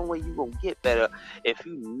 the only way you're going to get better, if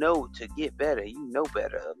you know to get better, you know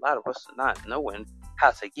better. A lot of us are not knowing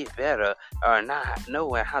how to get better, or not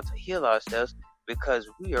knowing how to heal ourselves, because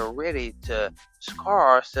we are ready to scar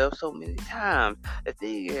ourselves so many times. The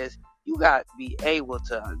thing is, you got to be able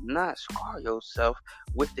to not scar yourself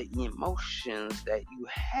with the emotions that you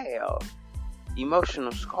have.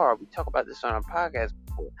 Emotional scar. We talk about this on our podcast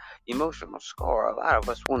before. Emotional scar. A lot of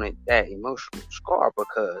us wanted that emotional scar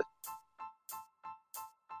because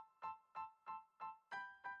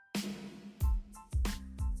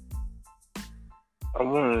I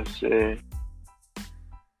want to say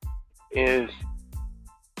is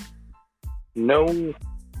know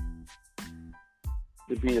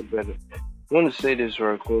to be a better. I want to say this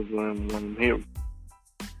right quick when I'm here.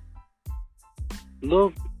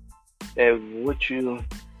 Look at what you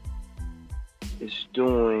is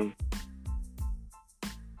doing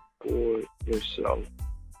for yourself.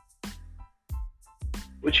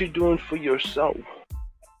 What you doing for yourself.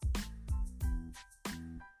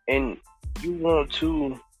 and you want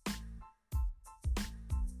to,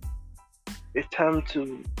 it's time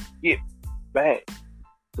to get back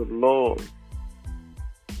to the Lord,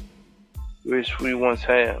 which we once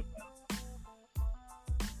had.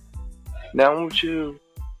 Now I want you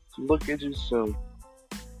to look at yourself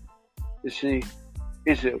to see,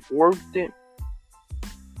 is it worth it?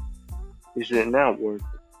 Is it not worth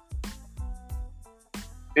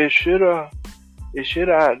it? Should I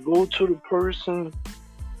go to the person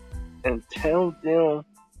and tell them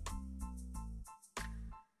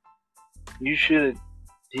you should have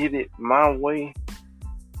did it my way?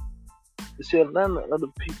 You see, a lot of other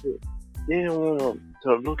people, they don't want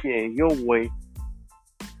to look at it your way.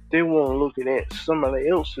 They want to look at it somebody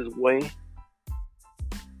else's way.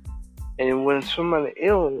 And when somebody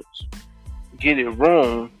else get it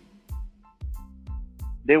wrong,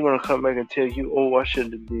 they want to come back and tell you, oh, I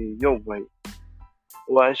should have did it your way.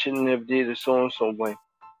 Or I shouldn't have did it so and so way.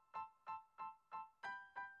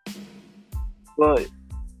 But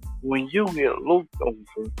when you get looked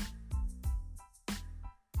over,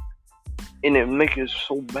 and it makes it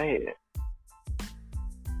so bad,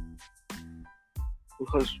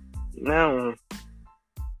 because now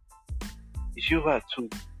you have to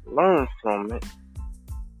learn from it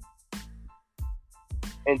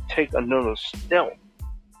and take another step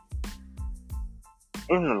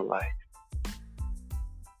in life.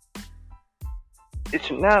 It's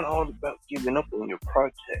not all about giving up on your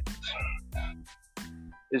projects.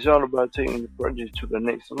 It's all about taking the project to the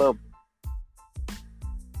next level.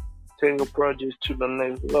 Taking a project to the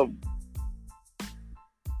next level.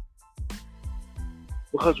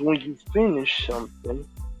 Because when you finish something,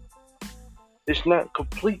 it's not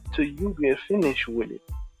complete till you get finished with it.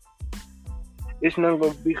 It's not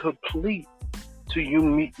going to be complete till you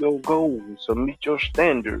meet your goals or meet your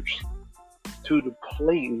standards to the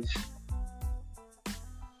place,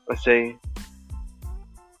 let's say,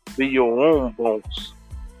 be your own boss.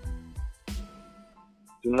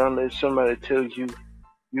 Do not let somebody tell you,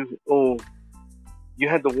 you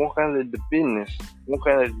have to walk out of the business, walk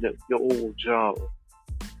out of your old job,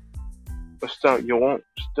 or start your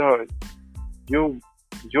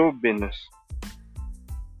business,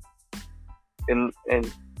 and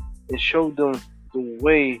show them the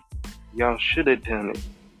way y'all should have done it.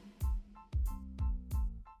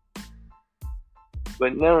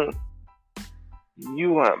 But now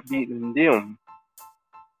you aren't beating them.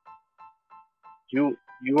 You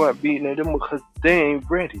aren't beating them because they ain't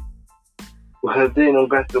ready. Because they don't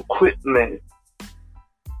got the equipment.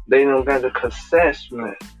 They don't got the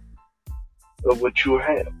assessment of what you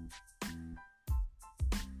have.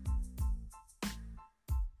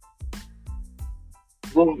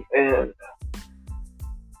 Look, and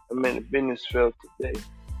the business fell today.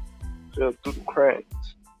 Fell through the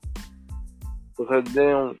cracks. Because they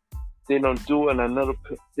don't do it,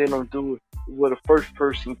 they don't do it what the first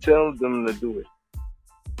person tells them to do it.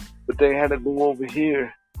 But they had to go over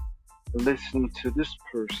here and listen to this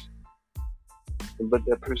person. But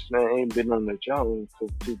that person ain't been on the job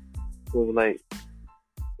for like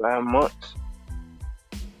 5 months.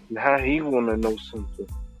 And how he wanna know something?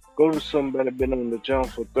 Go to somebody been on the job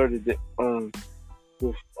for 30 days.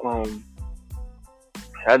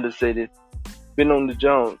 How to say this? Been on the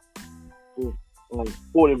job for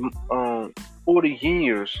 40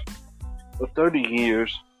 years or 30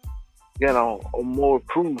 years. Got a more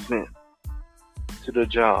improvement to the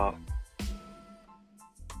job.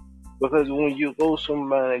 Because when you go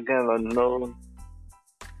somebody got another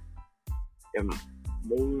and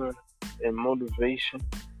more and motivation,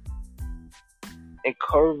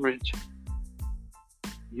 encourage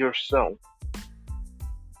yourself.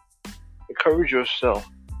 Encourage yourself.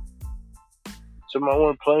 Somebody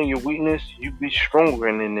want to play on your weakness, you be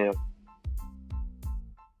stronger than them.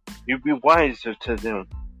 You be wiser to them.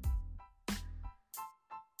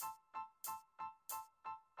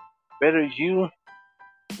 Better you.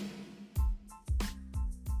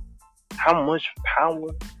 How much power,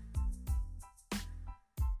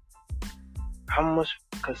 how much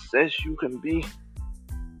success you can be.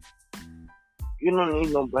 You don't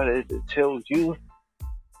need nobody to tell you.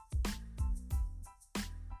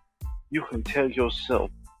 You can tell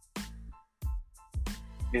yourself,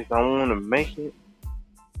 if I want to make it,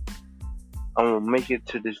 I'm going to make it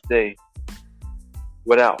to this day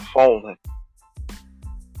without falling,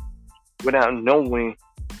 without knowing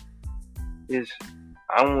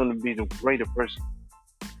I want to be the greater person.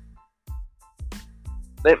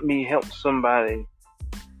 Let me help somebody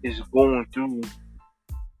is going through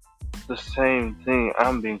the same thing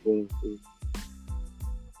I've been going through.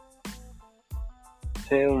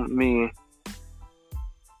 Tell me,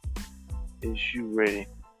 is you ready?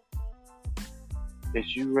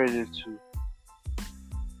 Is you ready to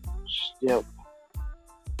step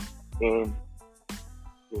in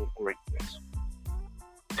your greatness?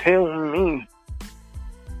 Tell me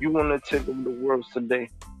you want to take over the world today.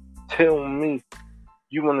 Tell me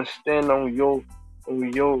you want to stand on your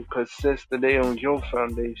success today, on your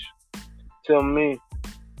foundation. Tell me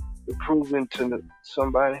you're proving to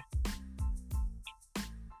somebody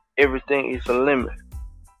everything is a limit,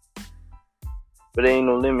 but there ain't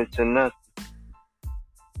no limit to nothing.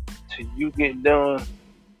 Till you get done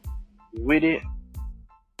with it,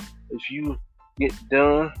 if you get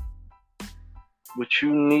done what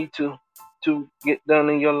you need to get done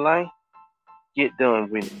in your life, get done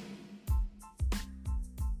with it.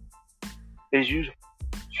 Is you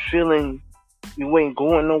feeling you ain't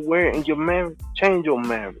going nowhere in your marriage? Change your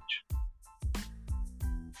marriage.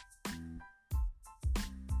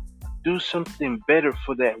 Do something better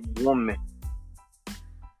for that woman.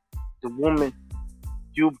 The woman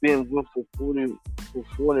you've been with for 40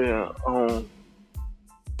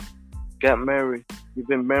 got married. You've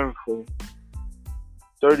been married for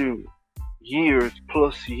 30 years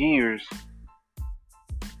plus years.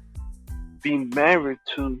 Be married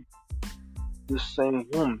to the same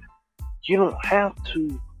woman. You don't have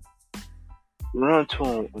to run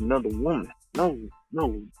to another woman. No.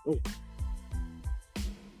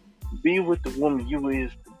 Be with the woman you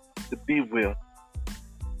is to be with.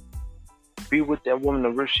 Be with that woman the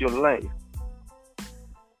rest of your life.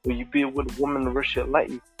 When you be with a woman the rest of your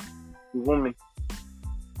life, the woman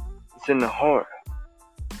is in the heart.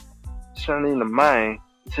 It's not in the mind,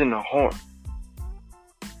 it's in the heart.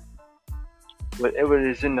 Whatever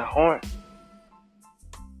is in the heart,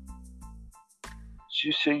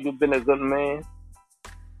 you say you've been a good man,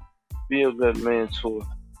 be a good man to her.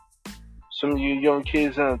 Some of you young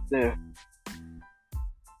kids out there,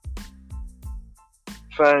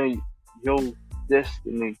 find your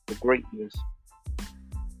destiny to greatness.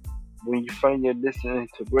 When you find your destiny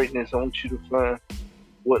to greatness, I want you to find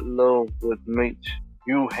what love would make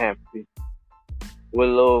you happy. What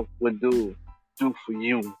love would do for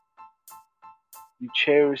you. You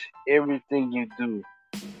cherish everything you do.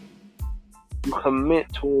 You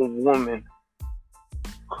commit to a woman.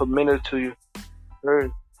 Committed to her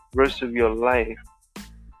rest of your life.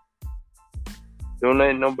 Don't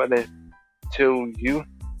let nobody tell you.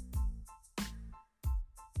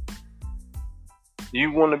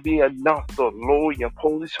 You want to be a doctor, lawyer,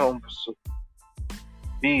 police officer.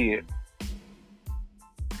 Be it.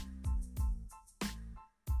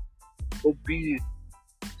 Or be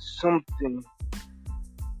something.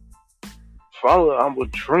 Follow our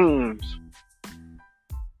dreams.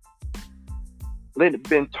 Let it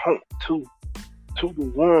be taught to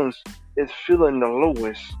the ones that's feeling the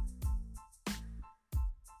lowest.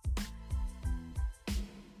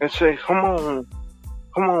 And say, come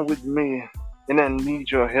on with me, and I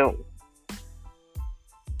need your help.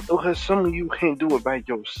 Because some of you can't do it by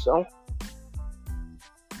yourself.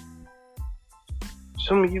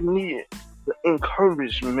 Some of you need the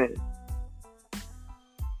encouragement.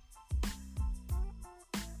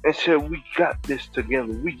 And say, we got this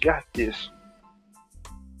together. We got this.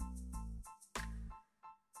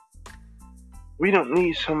 We don't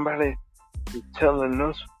need somebody telling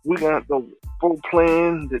us. We got the full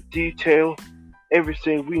plan, the detail,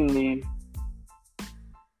 everything we need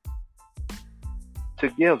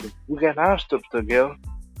together. We got our stuff together,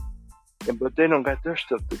 but they don't got their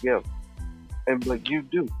stuff together. But you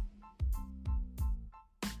do.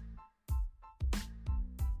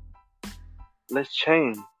 Let's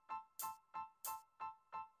change.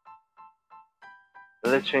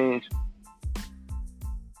 Let's change.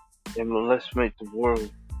 And let's make the world,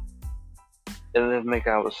 and let's make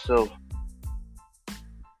ourselves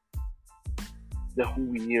the who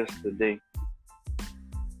we is today.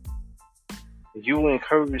 If you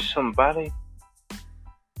encourage somebody,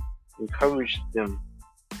 encourage them.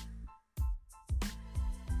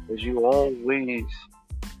 As you always,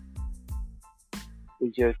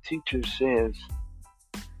 when your teacher says,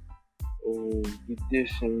 oh, you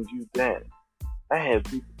this and you that. I have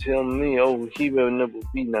people tell me, oh, he will never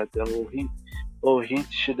be nothing. He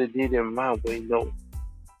should have did it my way. No.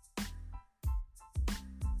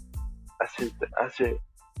 I said,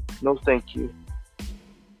 no thank you.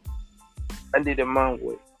 I did it my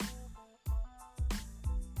way.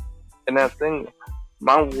 And I think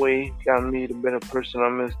my way got me the better person I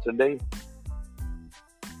am today.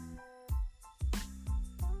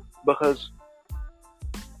 Because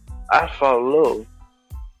I found love.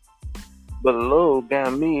 But love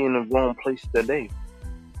got me in the wrong place today.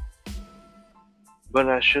 But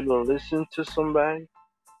I should have listened to somebody.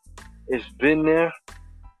 It's been there.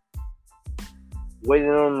 waiting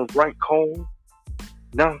on the right call,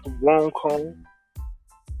 not the wrong call.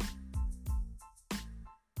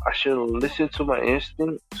 I should have listened to my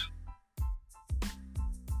instincts.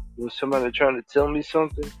 Was somebody trying to tell me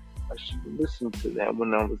something? I should have listened to that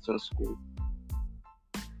when I was in school.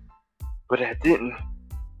 But I didn't.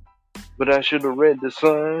 But I should have read the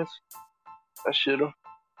signs. I should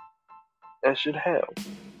have.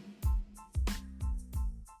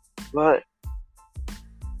 But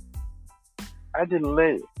I didn't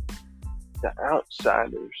let the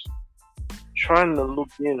outsiders trying to look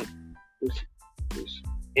in was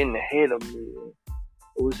in the head of me.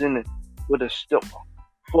 It was in with a step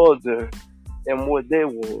further than what there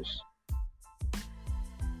was.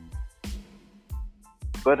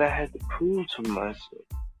 But I had to prove to myself.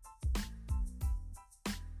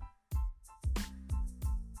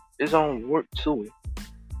 There's only work to it.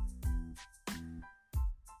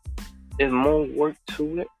 There's more work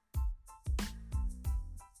to it.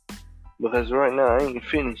 Because right now I ain't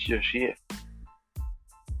finished just yet.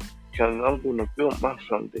 Because I'm going to build my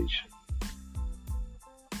foundation.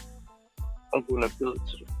 I'm going to build it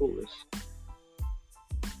to the fullest.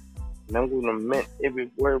 And I'm going to meant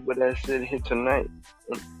every word what I said here tonight,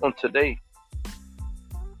 on today.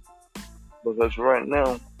 Because right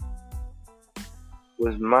now,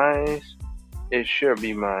 what's mine, it should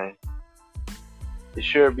be mine. It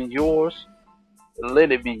should be yours.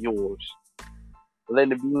 Let it be yours.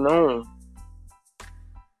 Let it be known.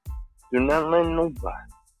 Do not let nobody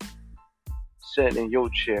sit in your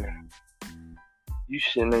chair. You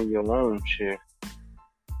sit in your own chair.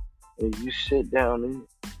 And you sit down in it.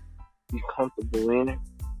 Be comfortable in it.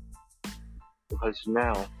 Because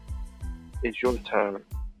now it's your turn.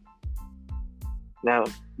 Now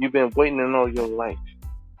you've been waiting all your life.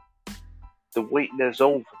 The wait that's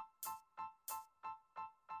over.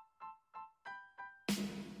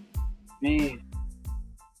 Be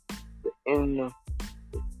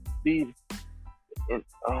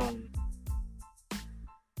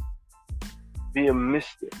a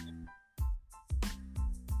mystic.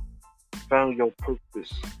 Found your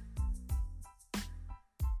purpose.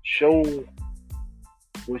 Show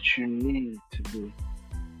what you need to do.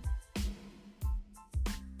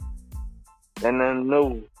 And I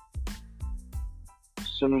know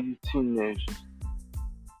some of you teenagers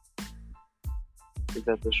is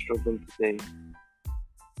at the struggle today.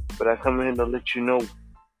 But I come here to let you know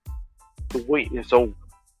the wait is over.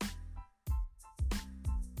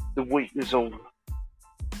 The wait is over.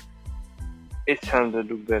 It's time to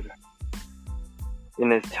do better.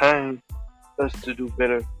 And it's time for us to do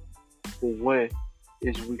better for what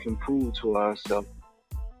is we can prove to ourselves.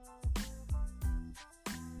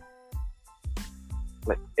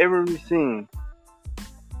 Like everything,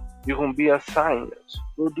 you're going to be a science.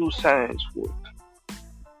 We'll do science work.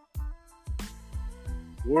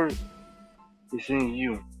 Work is in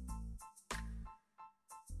you.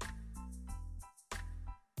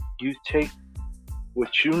 You take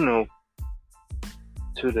what you know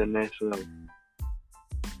to the next level.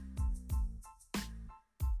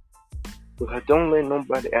 Because don't let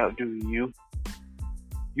nobody outdo you.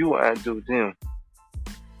 You outdo them.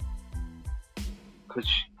 Because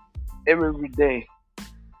every day,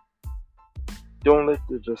 don't let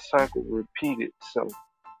the cycle repeat itself.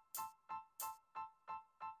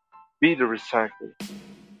 Be the recycle.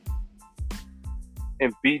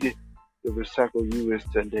 And be the recycle you is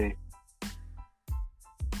today.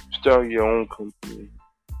 Start your own company.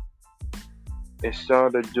 And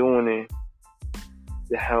start doing it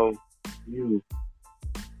to how you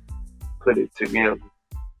put it together.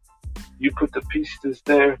 You put the pieces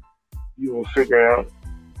there, you will figure out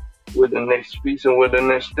where the next piece and where the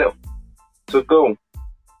next step to go.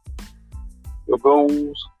 Your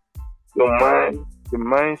goals, your mind, your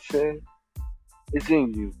mindset is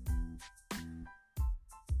in you.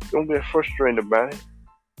 Don't get frustrated about it.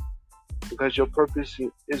 Because your purpose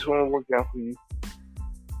is going to work out for you.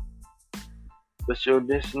 But your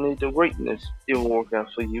destiny to greatness, it will work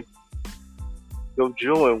out for you. Your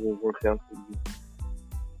joy will work out for you.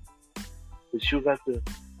 But you got to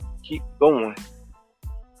keep going.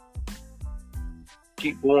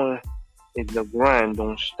 Keep going, and the grind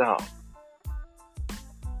don't stop.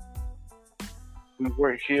 We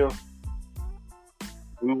work here.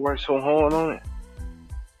 We work so hard on it.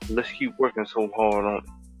 Let's keep working so hard on it.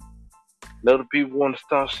 Let other people want to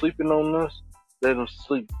start sleeping on us. Let them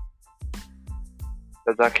sleep.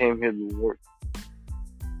 Because I came here to work.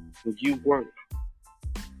 When you work,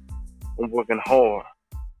 I'm working hard.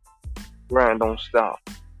 Grind don't stop.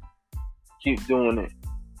 Keep doing it.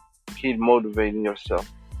 Keep motivating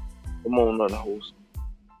yourself. Come on, another host.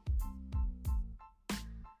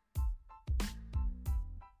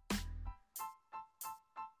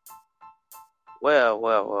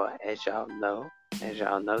 Well, as y'all know,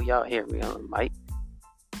 y'all hear me on the mic.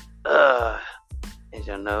 Uh, as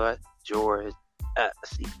y'all know, George,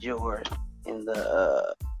 see George in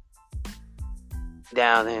the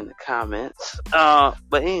down in the comments.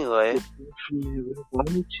 But anyway,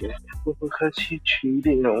 because he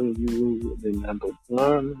cheated on you with another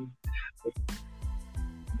one.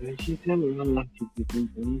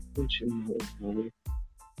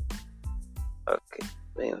 Okay,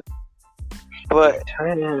 man. But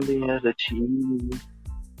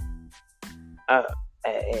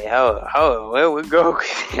hey, hold on, where we go?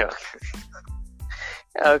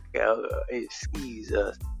 Okay, excuse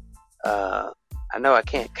us. I know I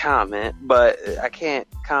can't comment, but I can't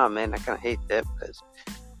comment. I kind of hate that because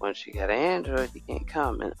once you got an Android, you can't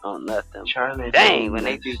comment on nothing. Dang, when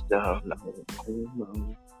they do stuff,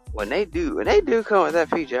 when they do come with that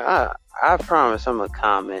feature, I promise I'm gonna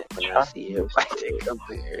comment when I see it. Like they come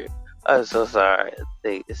here. I'm so sorry. I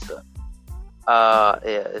think it sucks. Yeah,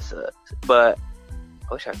 it sucks. But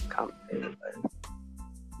I wish I could comment everybody.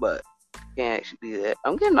 But can't actually do that.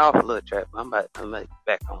 I'm getting off a little track. I'm back on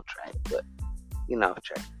track, but getting off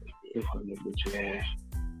track.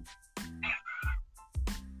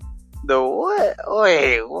 The what?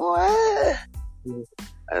 Wait, what?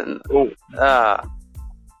 And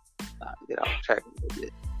get off track a little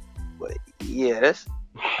bit. But yeah,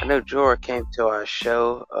 I know Jora came to our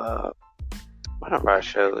show, one of our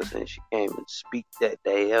shows, and she came and speak that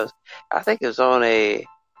day. I think it was on a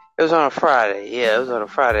Friday. Yeah, it was on a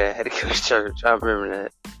Friday. I had to go to church. I remember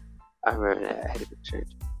that. I had to go to church.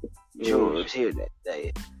 Jora was here that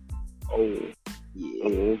day. Oh. Yeah.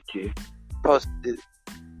 Oh, okay. Supposed to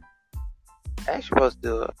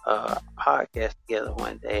do a podcast together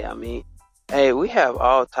one day. I mean, hey, we have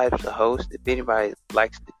all types of hosts. If anybody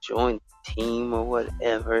likes to join the team or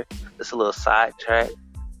whatever, it's a little sidetrack.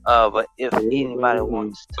 But if anybody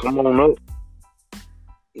wants to come on up,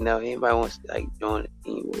 anybody wants to join the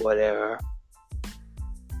team or whatever,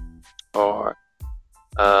 or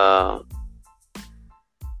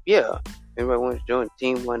yeah, anybody wants to join the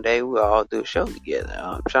team one day, we'll all do a show together.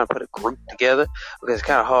 I'm trying to put a group together because it's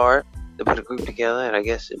kind of hard to put a group together, and I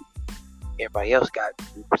guess everybody else got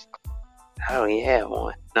groups. I don't even have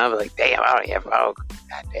one. And I'm like, damn, I don't even have one.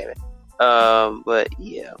 God damn it. But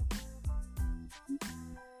yeah.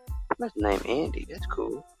 What's the name? Andy. That's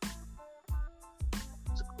cool.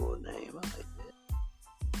 That's a cool name. I like that.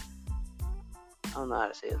 I don't know how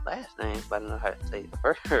to say his last name, but I know how to say the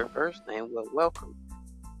first name. Well, welcome.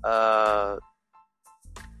 Oh,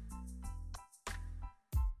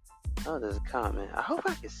 there's a comment. I hope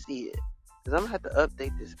I can see it, because I'm gonna have to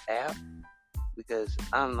update this app, because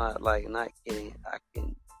I'm not kidding. I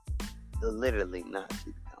can literally not see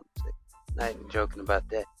the comment. Not even joking about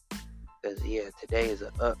that, because yeah, today is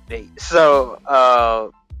an update, so I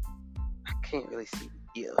can't really see the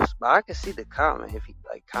gifts, but I can see the comment. If you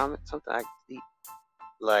comment something, I can see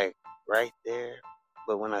right there,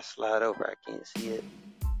 but when I slide over, I can't see it.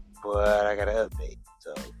 But I gotta update.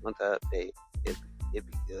 So once I update, it'd be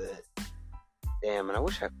good. Damn, and I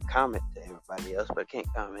wish I could comment to everybody else, but I can't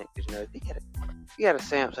comment because if you got a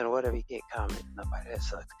Samsung or whatever, you can't comment. Nobody, that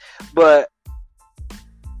sucks. But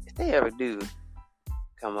if they ever do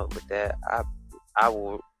come up with that, I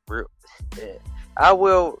will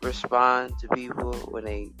respond to people when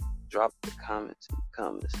they drop the comments in the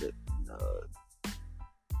comments.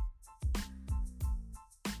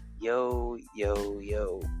 Yo,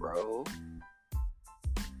 bro.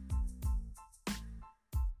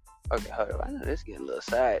 Okay, hold on. I know this is getting a little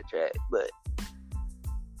sidetracked, but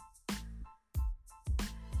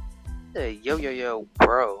yo,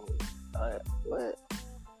 bro. What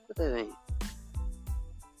that mean?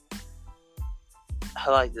 I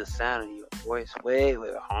like the sound of your voice. Wait,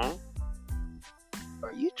 huh?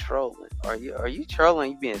 Are you trolling? Are you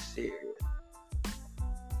trolling? You being serious?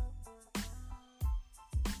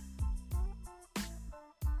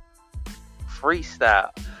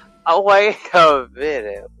 Freestyle. Oh, wait a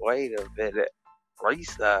minute.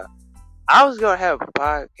 Freestyle. I was going to have a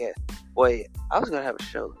podcast. I was going to have a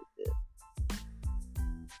show like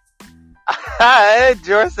this.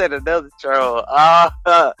 George said another troll. Oh,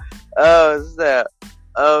 snap.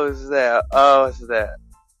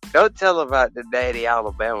 Don't tell about the daddy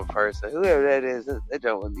Alabama person. Whoever that is, that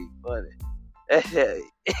joke would be funny.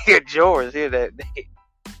 George here that day.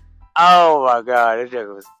 Oh, my God. That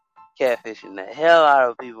joke was catfishing the hell out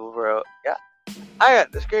of people, bro. I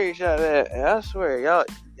got the screenshot of that, and I swear, y'all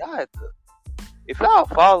have to, if y'all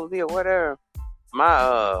follow me or whatever,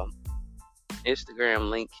 my Instagram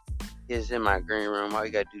link is in my green room. All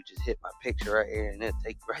you gotta do is just hit my picture right here, and it'll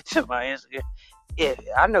take you right to my Instagram. if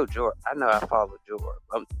I know George, I know I follow George.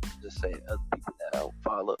 I'm just saying other people that I don't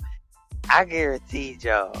follow. I guarantee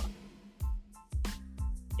y'all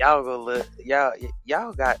go look.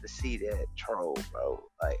 Y'all got to see that troll, bro.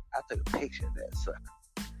 Like I took a picture of that sucker.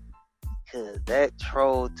 Because that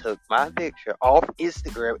troll took my picture off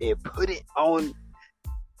Instagram and put it on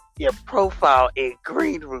your profile in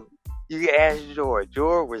Green Room. You can ask George.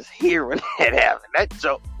 George was here when that happened. That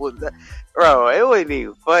joke was, bro, it wasn't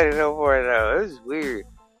even funny no more, though. It was weird.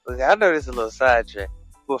 Look, I know this is a little sidetrack.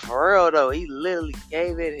 But for real, though, he literally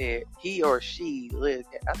gave it here. He or she, I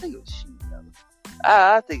think it was she, though.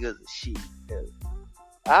 I think it was a she, though.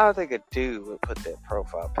 I don't think a dude would put that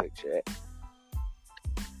profile picture at.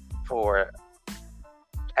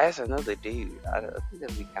 As another dude, I think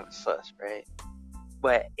that'd be kind of sus, right?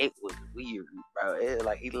 But it was weird, bro. It,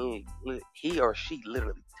 like he or she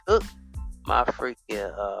literally took my freaking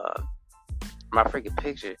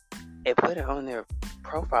picture and put it on their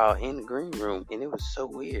profile in the Green Room, and it was so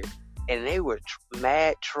weird. And they were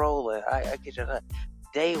mad trolling. I get you that.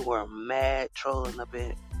 They were mad trolling up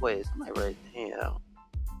in. Wait, somebody raised their hand.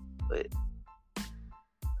 But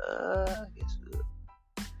I guess.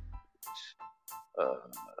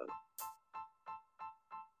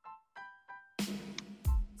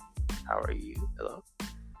 How are you? Hello?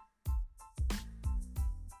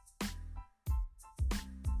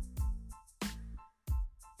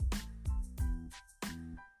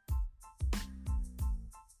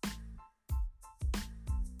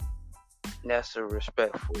 That's a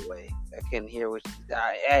respectful way. I couldn't hear what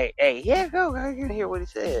hey, yeah, go. I couldn't hear what he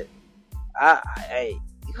said. Hey,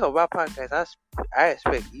 you come my podcast. I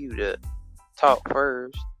expect you to talk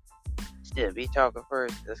first. Instead of me talking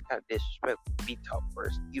first, that's kind of disrespectful. Me talk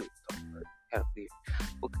first, you talk first. Kind of weird.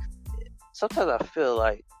 Sometimes I feel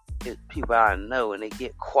like it's people I know and they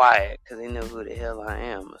get quiet because they know who the hell I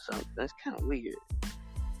am or something. It's kind of weird.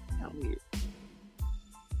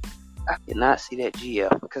 I cannot see that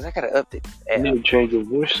GF because I gotta update the app. You need to change your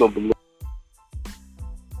voice up a little.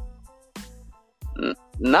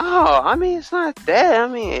 No, I mean it's not that. I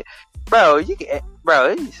mean, bro,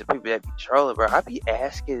 there's some people that be trolling, bro. I be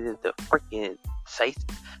asking them to freaking say.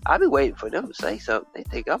 I be waiting for them to say something. They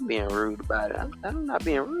think I'm being rude about it. I'm not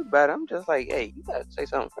being rude about it. I'm just like, hey, you gotta say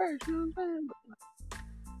something first. You know what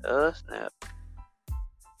I'm saying? Snap.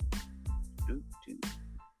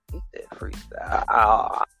 Get that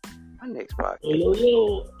freestyle. My next podcast.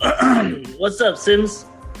 Yo. What's up, Sims?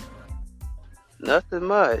 Nothing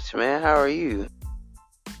much, man. How are you?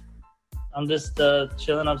 I'm just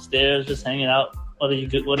chilling upstairs, just hanging out. What are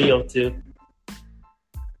you up to?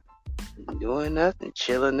 Doing nothing,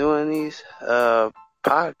 chilling, doing these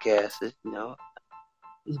podcasts, you know.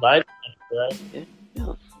 It's vibing, right?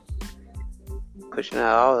 Yeah. Pushing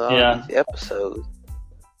out all these episodes.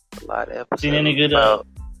 A lot of episodes. Seen any good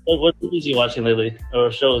what movies you watching lately?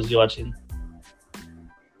 Or shows you watching?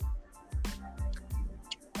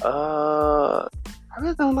 I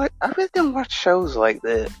really don't watch shows like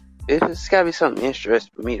that. It's gotta be something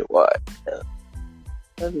interesting for me to watch.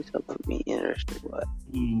 Gotta be something for me interesting to watch.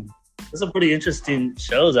 There's some pretty interesting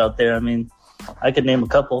shows out there. I mean, I could name a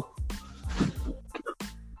couple.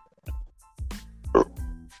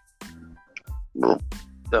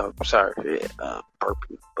 I'm sorry for that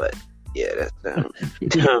burping, but yeah, that's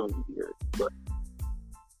weird. But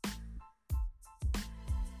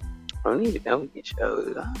I don't even know any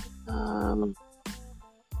shows.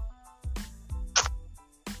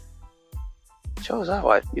 Shows I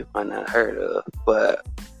watch you might not heard of, but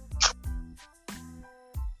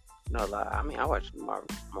no lie. I mean, I watch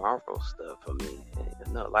Marvel stuff. I mean, I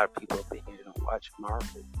know a lot of people up in here don't watch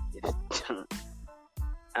Marvel.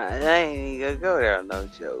 I ain't even gonna go there on no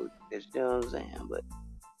show. You know what I'm saying? But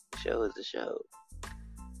the show is the show.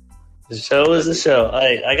 The show is the show.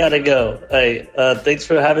 I gotta go. Thanks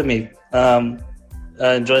for having me.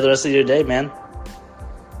 Enjoy the rest of your day, man.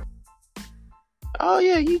 Oh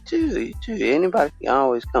yeah, you too. Anybody can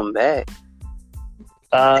always come back.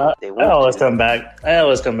 I always come back.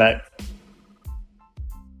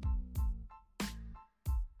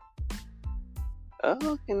 Oh,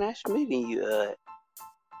 okay, nice meeting you,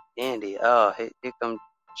 Andy. Oh, here comes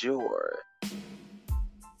Jor.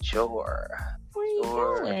 Where you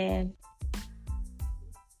going?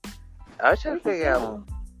 I was trying to figure out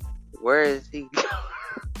where is he going.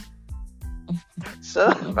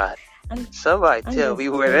 Somebody tell me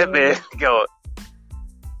where that man's going.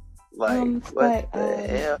 Like, what the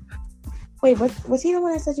hell? Wait, was he the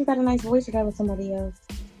one that said you got a nice voice, or that was somebody else?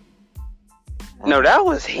 No, that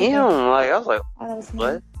was him. Like, I was like, that was him.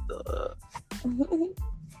 What the?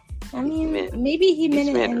 I mean, maybe he meant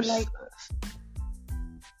it in like.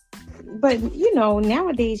 But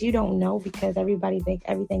nowadays you don't know because everybody thinks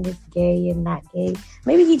everything is gay and not gay.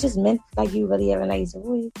 Maybe he just meant like you really have a nice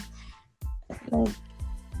voice, like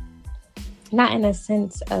not in a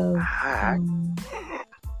sense of, not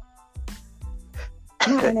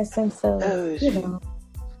in a sense of,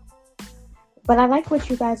 But I like what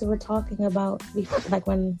you guys were talking about before, like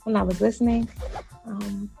when I was listening.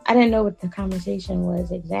 I didn't know what the conversation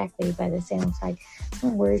was exactly, but it sounds like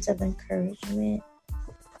some words of encouragement.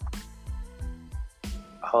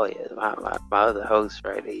 Oh yeah, my other host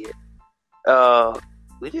right here.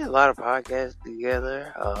 We did a lot of podcasts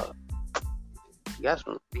together. We got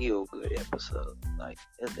some feel good episodes. Like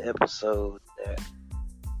this episode that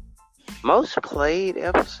most played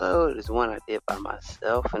episode is one I did by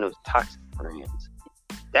myself, and it was Toxic Friends.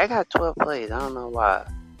 That got 12 plays. I don't know why.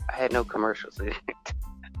 I had no commercials in it.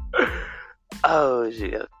 Oh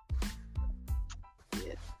shit.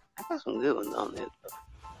 Yeah, I got some good ones on there though.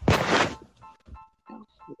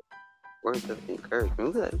 Words of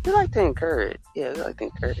encouragement. We like to encourage. Yeah, we like to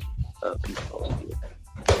encourage people.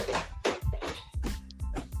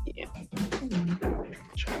 Yeah.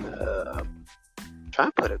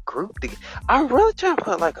 Trying to put a group together. I'm really trying to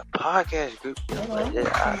put like a podcast group together. Like this.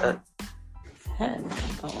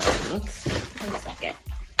 One second.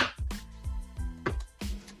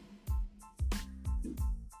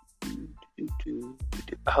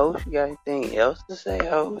 Host, you got anything else to say,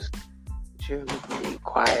 host? You're being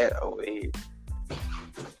quiet over here.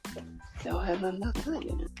 Don't have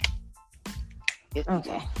nothing.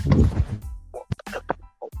 Okay.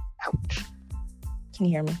 Ouch. Can you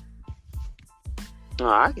hear me? No,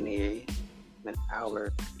 I can hear you. An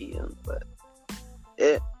hour PM, but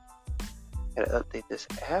yeah. Gotta update this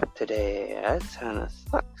app today. That kind of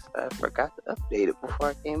sucks. I forgot to update it before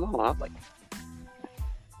I came on. I was like,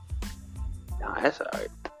 nah, that's alright.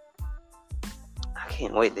 I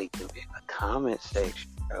can't wait to give it a comment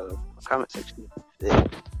section, bro. A comment section.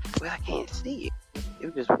 But I can't see it. It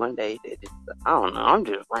was just one day that I don't know. I'm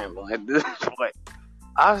just rambling at this point.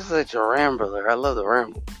 I'm such a rambler. I love to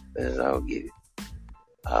ramble. That's how I get it.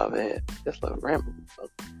 Oh man, just love rambling.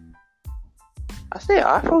 I say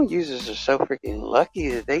iPhone users are so freaking lucky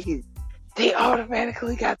that they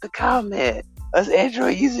automatically got the comment. Us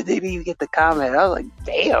Android users didn't even get the comment. I was like,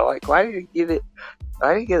 damn, like why did you give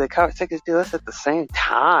the comment seconds to us at the same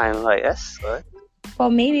time? Like that sucks. Well,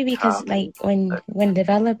 maybe because like when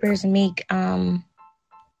developers make when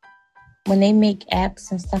they make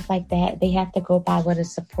apps and stuff like that, they have to go by what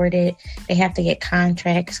is supported. They have to get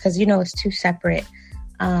contracts because it's two separate.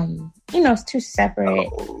 It's two separate.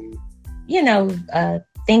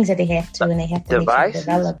 Things that they have to, and they have to devices?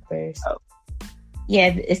 Make sure developers. Oh.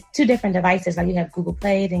 Yeah, it's two different devices. Like you have Google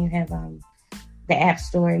Play, then you have the App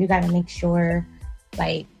Store. You got to make sure,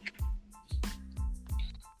 that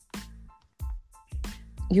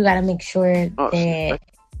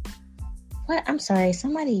What? I'm sorry.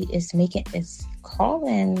 Somebody is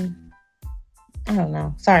calling. I don't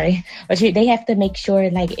know. Sorry, but they have to make sure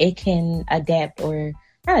it can adapt or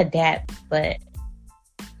not adapt, but.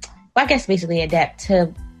 Well, I guess basically adapt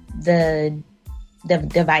to the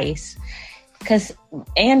device, because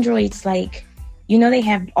Androids they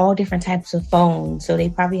have all different types of phones, so they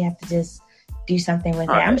probably have to just do something with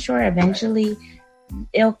it. I'm sure eventually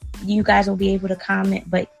you guys will be able to comment,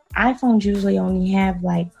 but iPhones usually only have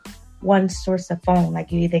one source of phone.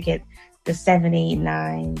 You either get the 7, 8,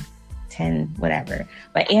 9, 10, whatever.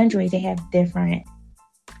 But Androids, they have different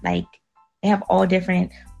they have all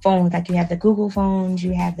different phones. You have the Google phones,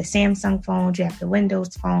 you have the Samsung phones, you have the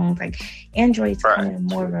Windows phones. Android's kind of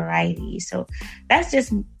more variety. So that's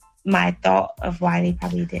just my thought of why they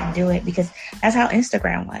probably didn't do it, because that's how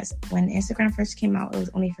Instagram was. When Instagram first came out, it was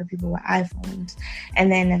only for people with iPhones.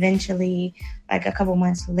 And then eventually, a couple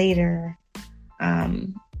months later,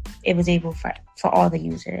 it was able for all the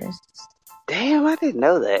users. Damn, I didn't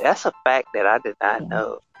know that. That's a fact that I did not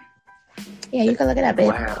know. Yeah, you can look it up.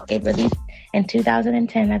 Wow. It released in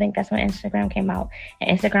 2010. I think that's when Instagram came out.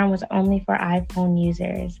 And Instagram was only for iPhone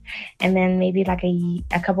users. And then maybe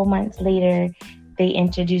a couple months later, they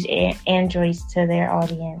introduced Androids to their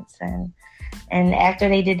audience. And after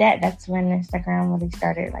they did that, that's when Instagram really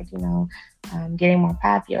started, getting more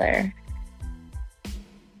popular.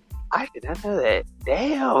 I did not know that.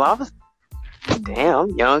 Damn, I'm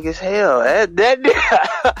young as hell. God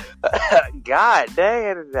dang,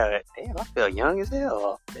 I didn't know that. Damn, I feel young as hell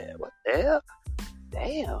off that. What the hell?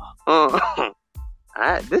 Damn.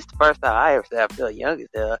 This is the first time I ever said I feel young as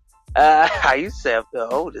hell. I used to say I feel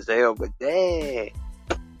old as hell, but dang.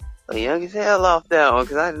 I'm young as hell off that one,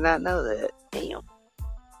 because I did not know that. Damn.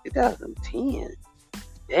 2010.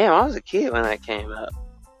 Damn, I was a kid when that came out.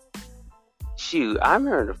 shoot, I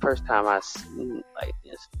remember the first time I seen like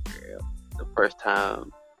Instagram. The first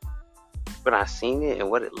time when I seen it and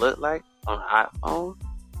what it looked like on an iPhone,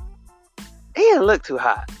 it didn't look too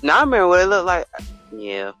hot. Now I remember what it looked like.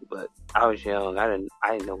 Yeah, but I was young. I didn't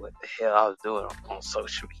know what the hell I was doing on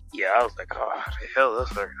social media. I was like, oh, how the hell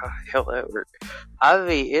this work? How the hell that work? I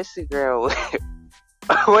mean, Instagram,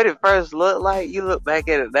 what it first looked like, you look back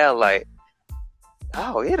at it now like,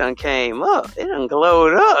 oh, it done came up. It done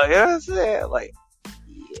glowed up. You know what I'm saying? Like,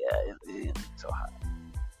 yeah, it ain't so hot.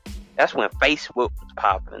 That's when Facebook was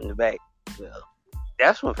popping in the back. Well,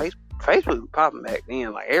 that's when Facebook was popping back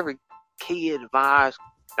then. Like, every kid in my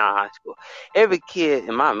high school, every kid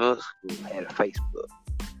in my middle school had a Facebook.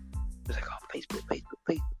 It was like, oh, Facebook,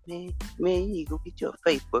 man, you go get your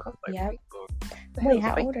Facebook. I was like, Yep. Facebook. Wait,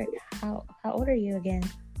 how old are you again?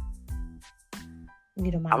 You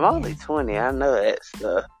don't mind I'm me only asking. 20. I know that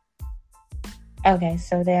stuff. Okay,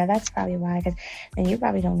 so that's probably why. Because then you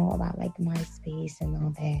probably don't know about like MySpace and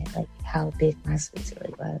all that, like how big MySpace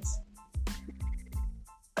really was.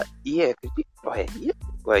 Yeah, because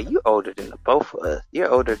you older than the both of us. You're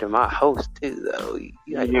older than my host too, though. You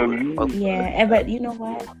older than both of us. Yeah, but you know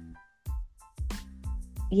what?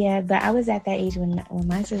 Yeah, but I was at that age when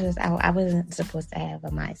my sister was out. I wasn't supposed to have a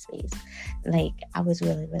MySpace. Like, I was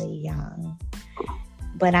really, really young.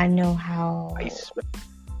 But I know how...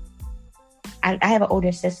 I have an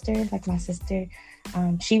older sister. Like, my sister,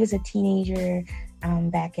 she was a teenager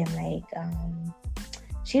back in, like...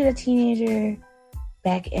 she was a teenager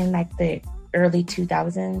back in, like, the early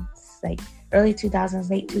 2000s. Like, early 2000s,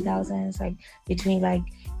 late 2000s. Like, between, like,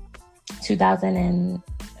 2000 and...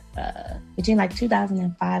 between like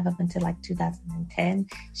 2005 up until like 2010,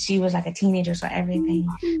 she was like a teenager, so everything,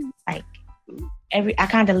 like I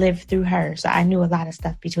kind of lived through her, so I knew a lot of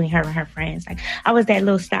stuff between her and her friends. Like, I was that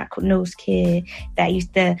little snot-nosed kid that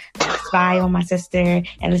used to spy on my sister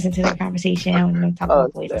and listen to their conversation when they talk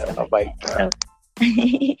about boys and stuff like that. So,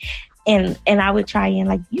 and I would try and,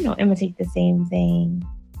 like, you know, imitate the same thing.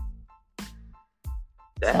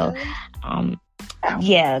 So,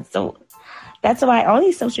 yeah, so that's why all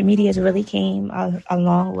these social medias really came a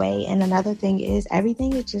long way. And another thing is,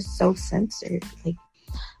 everything is just so censored. Like,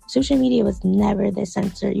 social media was never this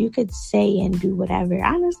censored. You could say and do whatever.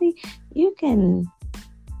 Honestly, you could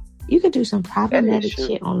do some problematic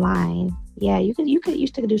shit online. Yeah, you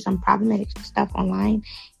used to do some problematic stuff online,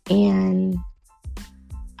 and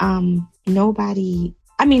nobody.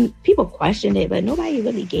 I mean, people questioned it, but nobody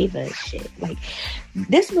really gave a shit. Like,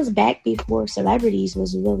 this was back before celebrities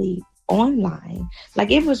was really online.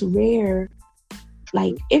 Like, it was rare.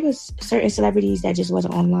 Like, it was certain celebrities that just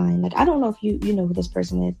wasn't online. Like, I don't know if you know who this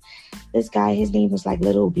person is. This guy, his name was like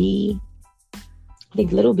Little B,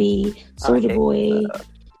 Big Little B, Soulja Boy.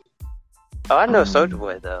 I know Soulja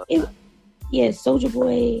Boy though. Soulja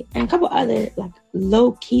Boy and a couple other like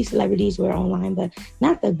low key celebrities were online, but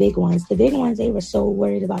not the big ones. The big ones, they were so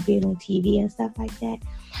worried about being on TV and stuff like that.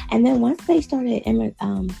 And then once they started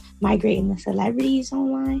migrating the celebrities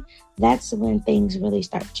online, that's when things really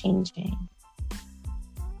start changing.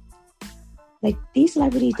 Like, these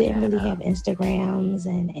celebrities didn't really have Instagrams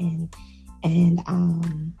they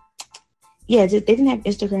didn't have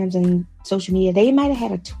Instagrams and social media. They might have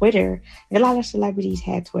had a Twitter. A lot of celebrities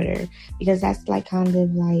had Twitter because that's like kind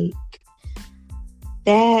of like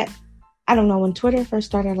that. I don't know, when Twitter first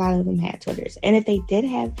started, a lot of them had Twitters. And if they did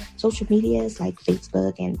have social medias like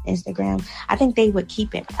Facebook and Instagram, I think they would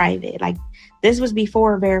keep it private. Like, this was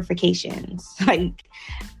before verifications. Like,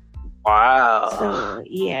 wow. So,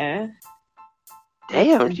 yeah.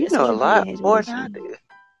 Damn, you know a lot more than I do.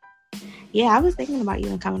 Yeah, I was thinking about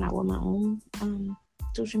even coming out with my own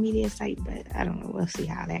social media site, but I don't know. We'll see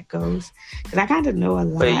how that goes. Because I kind of know a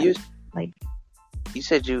lot. But you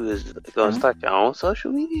said you was going to start your own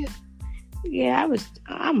social media? Yeah,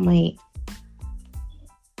 I might.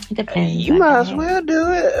 It depends. You might as well do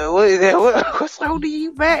it. What's holding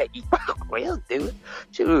you back? You might as well do it.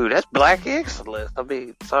 Shoot, that's black excellence. I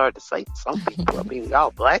mean, sorry to say to some people. I mean,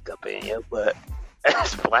 y'all black up in here, but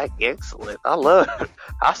that's black excellence.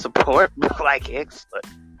 I support black excellence.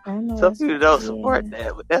 Some people don't support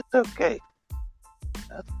that, but that's okay.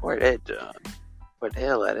 I support that job. For the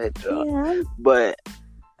hell out of that job. Yeah. But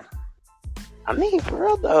I mean, for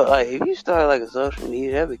real though, like, if you start like a social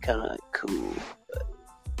media, that'd be kind of cool. But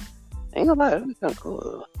ain't gonna lie, that'd be kind of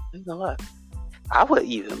cool. Ain't gonna lie. I would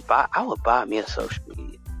buy me a social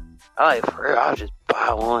media. For real, I would just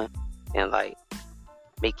buy one and like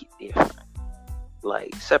make it different.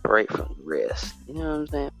 Like, separate from the rest. You know what I'm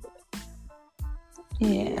saying?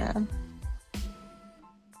 Yeah.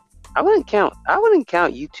 I wouldn't count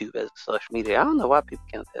YouTube as a social media. I don't know why people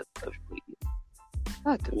count that as social media.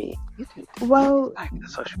 Not to me. YouTube. Well, Like the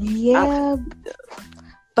social media. yeah,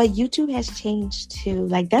 but YouTube has changed too.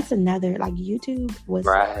 Like that's another. Like YouTube was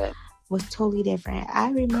totally different.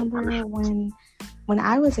 I remember when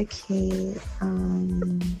I was a kid.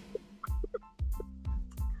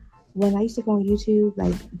 When I used to go on YouTube,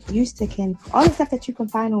 like all the stuff that you can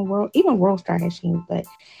find on WorldStar has changed, but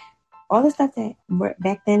all the stuff that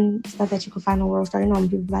back then, stuff that you could find on WorldStar,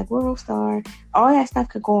 people like WorldStar, all that stuff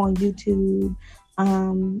could go on YouTube.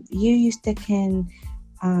 You used to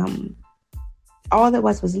all that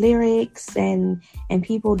was lyrics and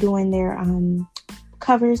people doing their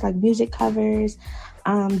covers, like music covers,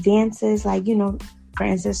 dances, like for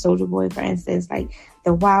instance, Soulja Boy, for instance, like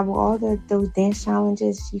the Wobble, all those dance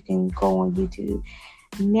challenges, you can go on YouTube.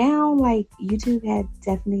 Now, like YouTube had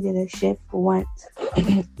definitely did a shift once,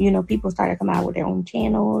 people started coming out with their own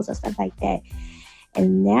channels and stuff like that.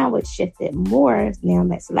 And now it's shifted more now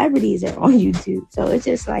that celebrities are on YouTube. So it's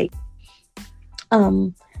just like,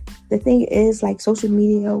 the thing is, like, social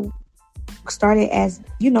media started as,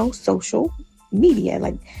 social media,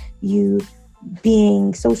 like you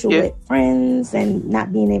being social with friends and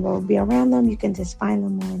not being able to be around them. You can just find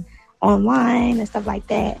them online and stuff like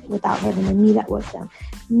that without having to meet up with them.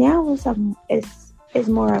 Now it's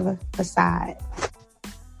more of a facade.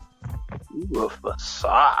 Ooh, a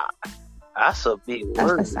facade. That's a big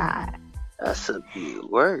word. A facade. That's a big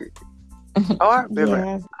word. Oh,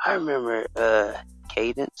 I remember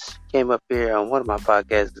Cadence came up here on one of my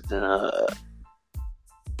podcasts and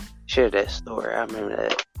shared that story. I remember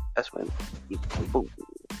that. That's when the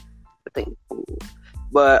thing.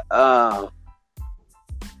 But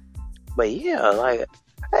yeah, like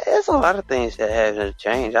there's a lot of things that haven't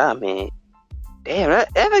changed. I mean, damn,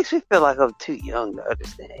 that makes me feel like I'm too young to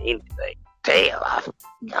understand anything. Damn,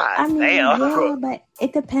 yeah, but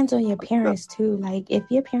it depends on your parents too. Like if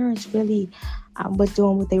your parents really was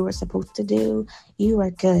doing what they were supposed to do, you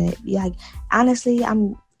were good. Like honestly,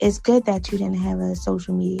 it's good that you didn't have a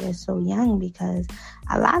social media so young, because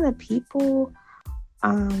a lot of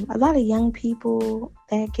young people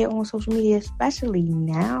that get on social media, especially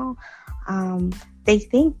now, they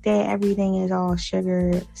think that everything is all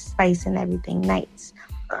sugar, spice, and everything nice.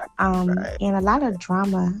 And a lot of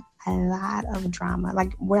drama.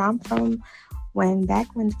 Like where I'm from,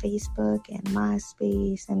 back when Facebook and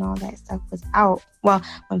MySpace and all that stuff was out. Well,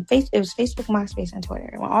 it was Facebook, MySpace, and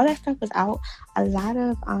Twitter. When all that stuff was out, a lot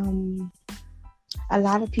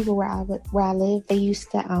of people where I live, they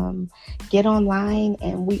used to get online,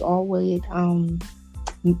 and we all would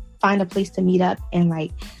find a place to meet up and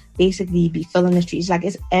like basically be filling the streets. Like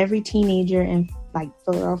it's every teenager in like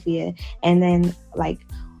Philadelphia, and then like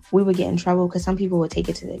we would get in trouble because some people would take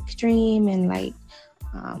it to the extreme and like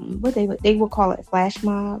they would call it flash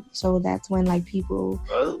mob. So that's when like people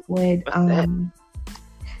would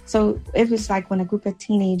so it was like when a group of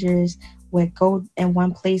teenagers would go in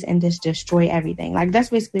one place and just destroy everything. Like that's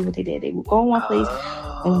basically what they did. They would go in one place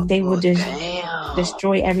and they would just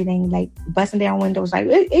destroy everything, like busting down windows. Like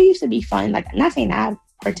it used to be fun. Like I'm not saying I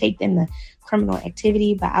partaked in the criminal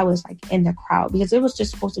activity, but I was like in the crowd because it was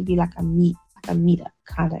just supposed to be like a meetup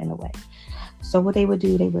kind of in a way. So what they would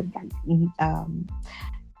do, they would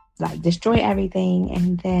like destroy everything,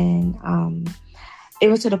 and then it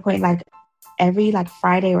was to the point like every like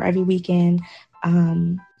Friday or every weekend,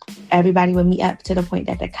 everybody would meet up to the point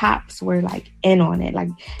that the cops were like in on it. Like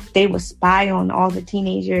they would spy on all the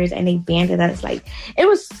teenagers and they banded us. Like it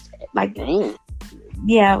was like,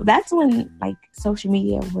 yeah, that's when like social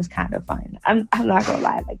media was kind of fun. I'm not gonna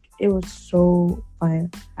lie, like it was so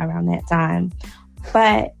fun around that time.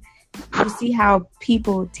 But you see how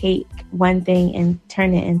people take one thing and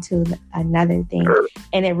turn it into another thing,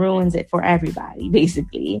 and it ruins it for everybody,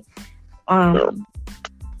 basically.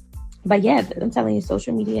 But yeah, I'm telling you,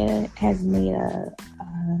 social media has made a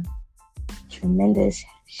tremendous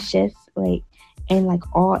shift, like in like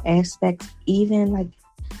all aspects, even like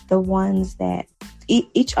the ones that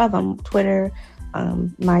each of them, Twitter,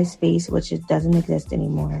 MySpace, which it doesn't exist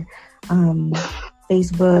anymore,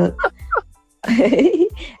 Facebook,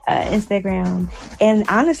 Instagram, and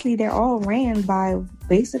honestly, they're all ran by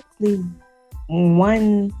basically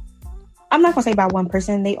one. I'm not gonna say by one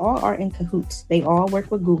person. They all are in cahoots. They all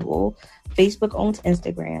work with Google. Facebook owns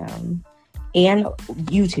Instagram and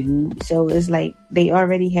YouTube, so it's like they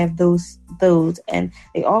already have those, and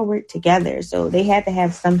they all work together. So they had to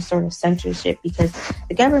have some sort of censorship because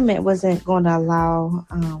the government wasn't going to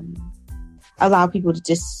allow people to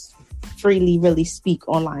just freely really speak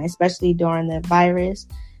online, especially during the virus.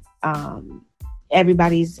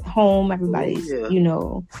 Everybody's home, everybody's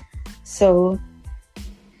so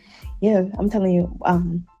yeah, I'm telling you,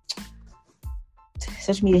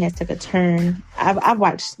 social media has took a turn. I've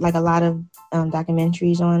watched like a lot of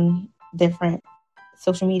documentaries on different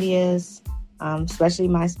social medias, especially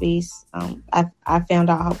MySpace. I found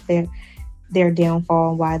out how their downfall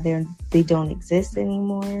and why they don't exist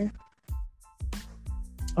anymore.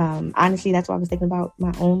 Honestly, that's why I was thinking about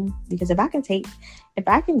my own, because if I can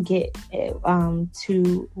get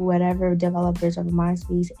to whatever developers of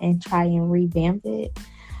MySpace and try and revamp it,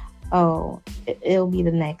 it'll be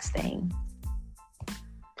the next thing.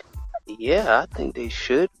 Yeah, I think they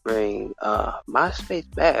should bring MySpace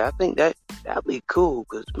back. I think that'd be cool,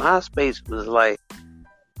 because MySpace was like,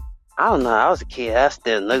 I don't know, I was a kid, I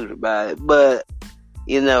still knew about it, but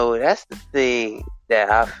that's the thing that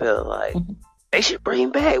I feel like they should bring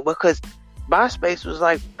back, because MySpace was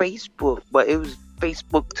like Facebook, but it was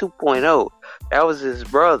Facebook 2.0. That was his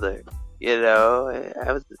brother, that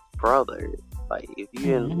was his brother. Like, if you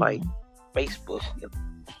didn't like Facebook,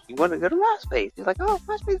 you want to go to MySpace. You're like, oh,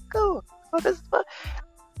 MySpace is cool. Oh, this is fun.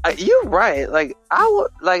 You're right. Like,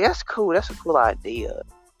 that's cool. That's a cool idea.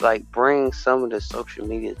 Like, bring some of the social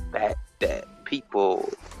media back that people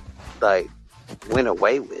like went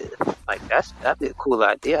away with. Like, that'd be a cool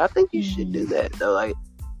idea. I think you should do that though. Like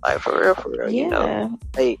for real. Yeah.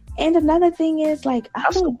 Hey, and another thing is, like, I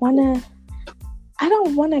don't want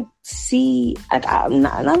to see. Like, I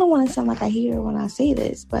don't want to sound like I hear when I say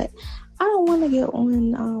this, but I don't want to get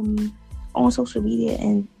on social media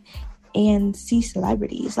and see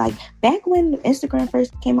celebrities. Like, back when Instagram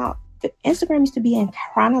first came out, Instagram used to be in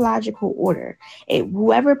chronological order.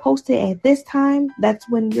 Whoever posted at this time, that's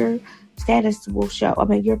when your status will show. I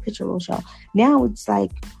mean, your picture will show. Now it's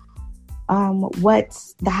like,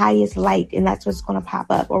 what's the highest like, and that's what's going to pop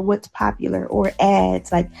up, or what's popular, or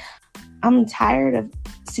ads. Like, I'm tired of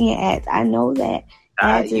seeing ads. I know that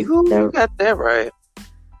ads you got that right.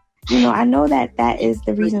 I know that is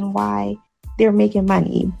the reason why they're making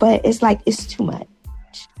money, but it's like, it's too much.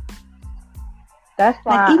 That's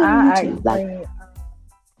why YouTube,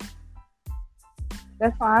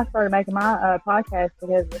 that's why I started making my podcast,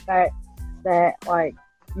 because of the fact that, like,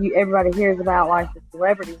 everybody hears about, like, the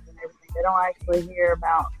celebrities and everything. They don't actually hear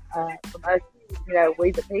about promotion,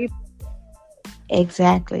 we the people.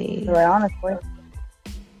 Exactly. So, honestly.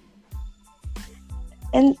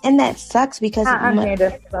 And that sucks, because I'm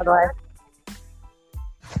Candace, by the way.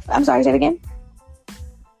 I'm sorry, say it again.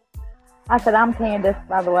 I said I'm Candace,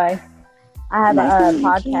 by the way. I have a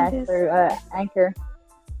podcast through Anchor.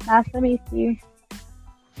 Nice to meet you.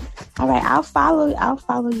 All right, I'll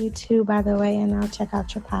follow you too, by the way, and I'll check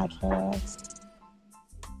out your podcast.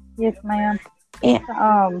 Yes, ma'am. Yeah.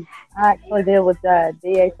 I actually deal with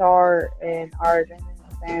DHR and our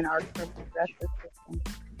criminal justice system.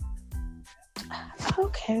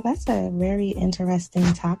 Okay, that's a very interesting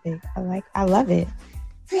topic. I love it.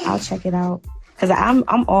 I'll check it out, because I'm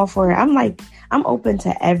all for it. I'm open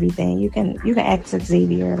to everything. You can ask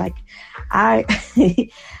Xavier. Like,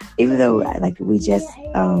 even though, like, we just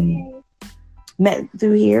met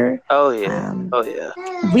through here. Oh yeah.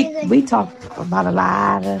 We talked about a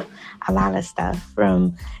lot of stuff,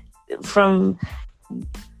 from the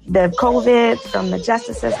COVID, from the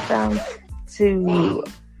justice system, to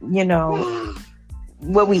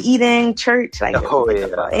what we eat in church. Like,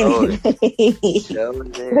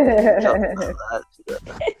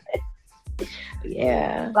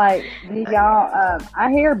 yeah. Like, y'all, I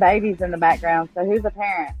hear babies in the background. So who's a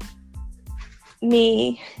parent?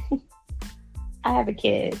 Me. I have a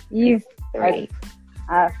kid. You? 3.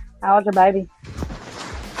 How old's your baby?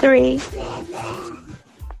 3.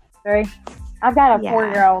 3. I've got a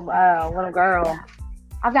 4-year-old little girl.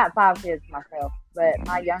 I've got 5 kids myself, but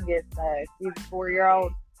my youngest, she's a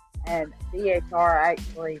 4-year-old, and DHR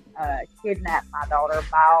actually kidnapped my daughter.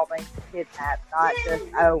 By all means, kidnapped, not just,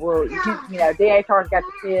 DHR's got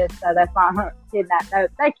the kids, so that's not her kidnapped. No,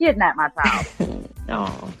 they kidnapped my child.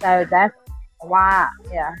 Oh. So that's why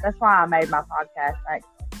I made my podcast,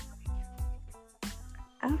 actually.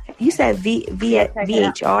 Okay. You said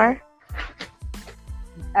VHR?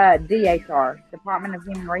 DHR, Department of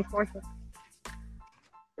Human Resources.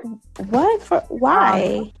 What?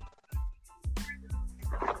 Why?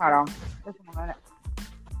 Hold on. Just a minute.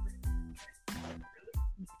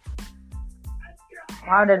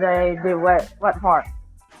 Why did they do what? What part?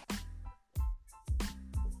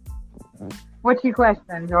 What's your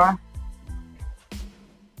question, Joy?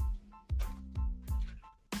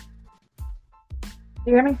 Do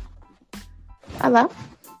you hear me? Hello?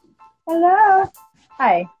 Hello?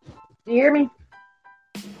 Hey, do you hear me?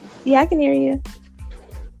 Yeah, I can hear you.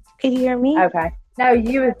 Can you hear me? Okay. No, I can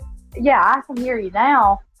hear you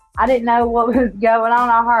now, I didn't know what was going on.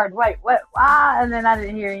 I heard, wait, what, why? And then I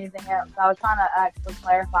didn't hear anything else. So I was trying to actually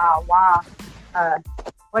clarify why,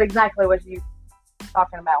 what exactly was you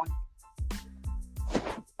talking about?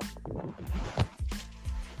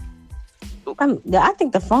 I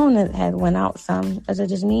think the phone had went out some. Is it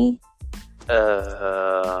just me?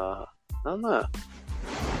 I don't know.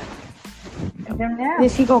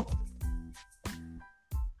 Did she go?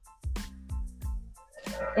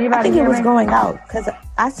 Anybody I think hear it was me? going out because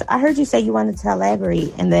I heard you say you wanted to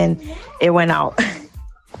elaborate and then it went out.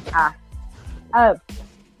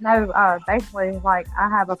 No, basically, like, I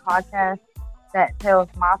have a podcast that tells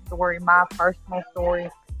my story, my personal story,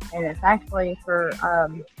 and it's actually for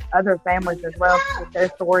other families as well to get their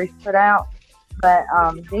stories put out. But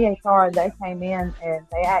DHR, they came in and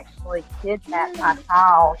they actually kidnapped my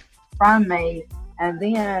child from me and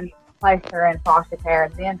then placed her in foster care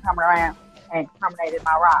and then come around and terminated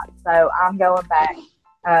my rights. So I'm going back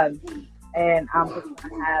and I'm just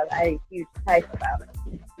going to have a huge case about it.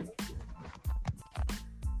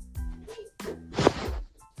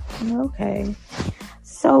 Okay.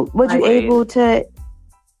 So was you able to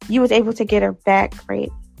get her back,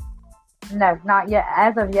 right? No, not yet.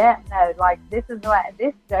 As of yet, no. Like, this just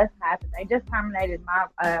happened. They just terminated my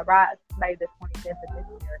rights May the 25th of this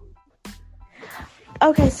year.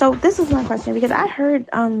 Okay, so this is my question because I heard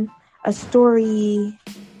a story.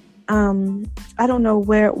 I don't know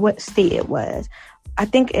what state it was. I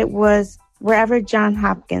think it was wherever Johns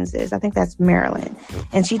Hopkins is. I think that's Maryland.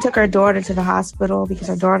 And she took her daughter to the hospital because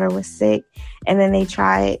her daughter was sick. And then they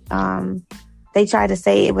tried to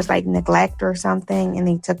say it was like neglect or something, and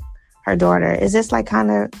they took her daughter. Is this like kind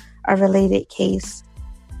of a related case?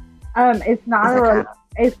 It's not a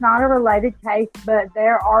related case, but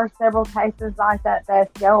there are several cases like that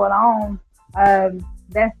that's going on.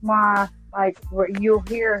 That's why, like, where you'll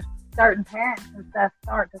hear certain parents and stuff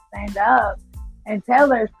start to stand up and tell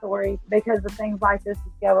their story because of things like this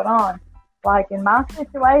is going on. Like, in my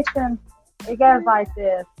situation, it goes like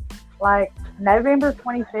this. Like, November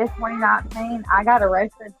 25th, 2019, I got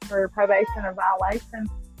arrested for probation or violation.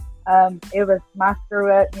 It was my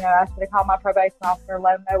screw up. You know, I should have called my probation officer and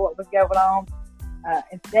let him know what was going on.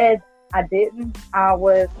 Instead, I didn't. I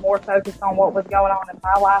was more focused on what was going on in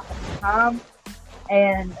my life at the time.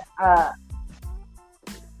 And I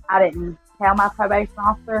didn't tell my probation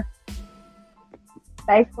officer.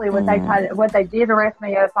 Basically, what they did arrest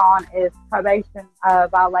me up on is probation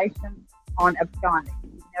violation on absconding.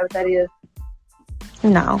 You know what that is?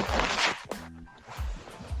 No.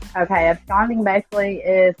 Okay, absconding basically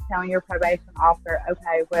is telling your probation officer,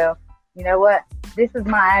 okay, well, you know what? This is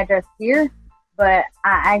my address here, but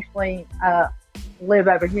I actually live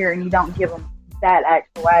over here, and you don't give them that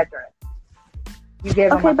actual address. You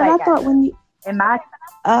give them a fake address. Okay, but I thought when you...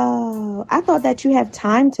 I thought that you have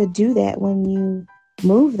time to do that when you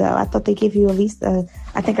move, though. I thought they give you at least a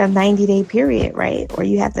 90-day period, right? Or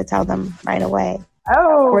you have to tell them right away.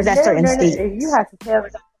 Oh, or is that certain states? You have to tell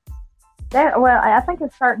them that. Well, I think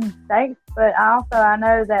it's certain states, but I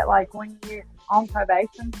know that, like, when you're on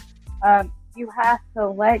probation, you have to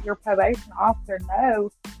let your probation officer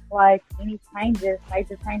know, like, any changes,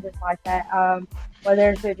 major changes like that,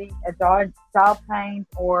 whether it could be a job change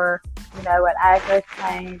or, you know, an address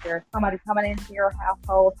change or somebody coming into your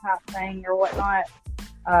household type thing or whatnot.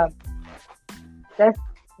 That's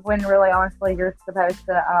when really, honestly, you're supposed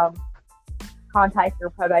to contact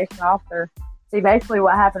your probation officer. See, basically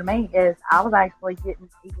what happened to me is I was actually getting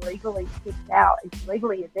illegally kicked out,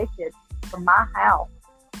 illegally evicted from my house.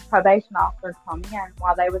 Probation officers come in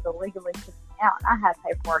while they was illegally kicking me out. I had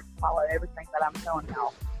paperwork to follow everything that I'm telling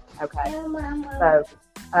y'all. Okay. So,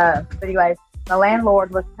 but anyways, the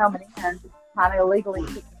landlord was coming in trying to illegally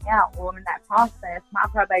kick me out. Well, in that process, my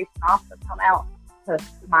probation officer come out to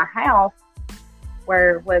my house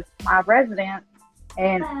where was my residence,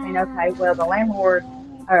 and okay, well, the landlord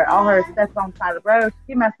or all her stuff's on the side of the road.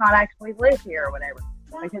 She must not actually live here or whatever,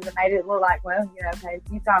 because it made it look like, well, okay, if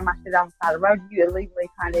you found my shit on the side of the road, you illegally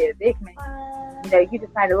trying to evict me. You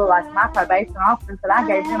just made it look like my probation officer said I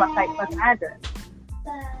gave him a fake fucking address.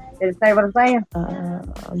 Did it say what I'm saying?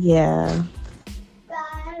 Yeah.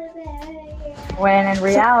 When in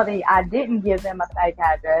reality, I didn't give them a fake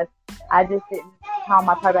address. I just didn't call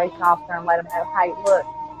my probation officer and let them know, hey, look,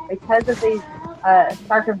 because of these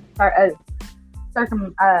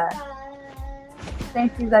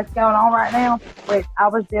circumstances that's going on right now, which I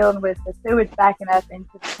was dealing with the sewage backing up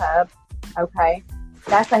into the tub. Okay,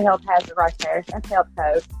 that's a health hazard right there. That's health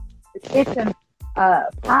code. The kitchen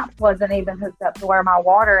pipe wasn't even hooked up to where my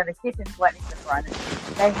water in the kitchen wasn't even running.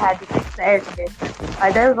 They had to fix the air conditioning.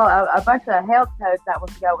 Like, there was a bunch of health codes that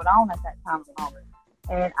was going on at that time of the moment.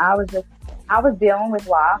 and I was dealing with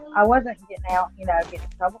life. I wasn't getting out, getting in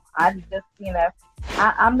trouble. I just,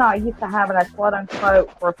 I'm not used to having a quote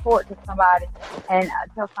unquote report to somebody and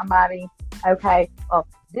tell somebody, okay, well,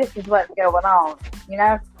 this is what's going on,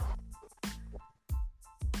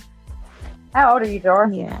 How old are you,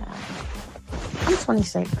 George? Yeah. I'm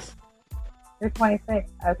 26. You're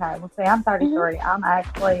 26? Okay. Well, see, I'm 33. Mm-hmm. I'm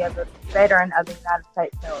actually a veteran of the United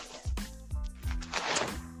States military.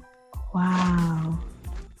 Wow.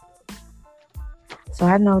 So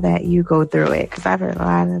I know that you go through it because I've heard a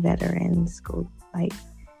lot of veterans go, like,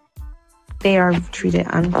 they are treated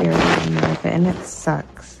unfairly in America, and it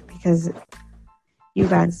sucks because you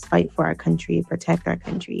guys fight for our country, protect our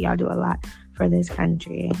country. Y'all do a lot for this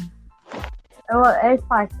country. Well, it's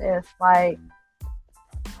like this. Like,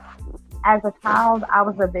 as a child, I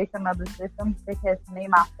was a victim of the system because me,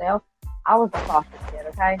 myself, I was a foster kid,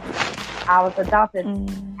 okay? I was adopted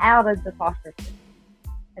out of the foster system.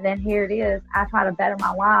 And then here it is. I try to better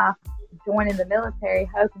my life, joining the military,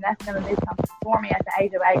 hoping that's going to do something for me at the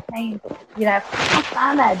age of 18. I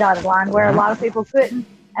signed that dotted line where a lot of people couldn't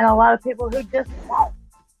and a lot of people who just won't.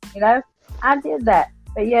 I did that.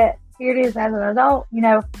 But yet, here it is as an adult,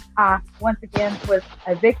 I once again was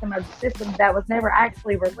a victim of the system that was never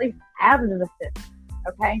actually released out of the system,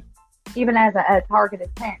 okay? Even as a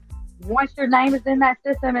targeted parent. Once your name is in that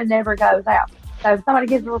system, it never goes out. So if somebody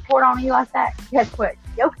gives a report on you like that, guess what?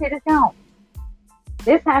 Your kid is gone.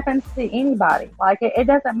 This happens to anybody. Like, it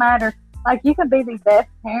doesn't matter. Like, you can be the best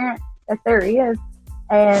parent that there is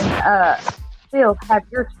and still have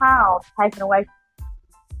your child taken away.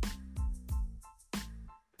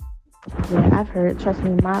 Yeah, I've heard. Trust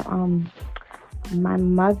me, my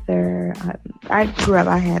mother. I grew up.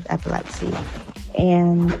 I had epilepsy,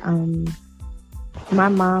 and my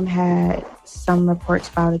mom had some reports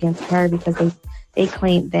filed against her because they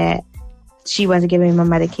claimed that she wasn't giving my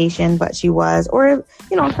medication, but she was. Or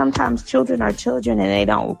sometimes children are children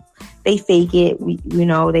and they fake it.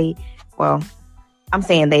 I'm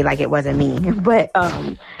saying they like it wasn't me, but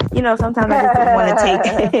sometimes I just didn't want to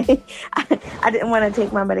take. I didn't want to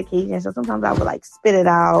take my medication, so sometimes I would like spit it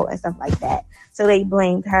out and stuff like that. So they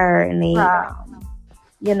blamed her, and they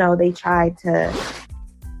tried to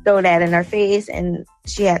throw that in her face, and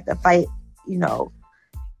she had to fight,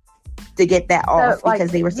 to get that off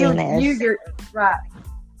because they were saying that. You're right.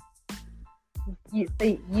 You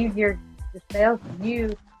see, yourself,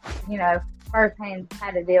 firsthand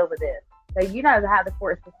had to deal with this. So you know how the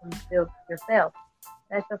court system deals with yourself.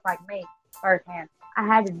 That's just like me, firsthand. I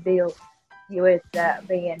had to deal with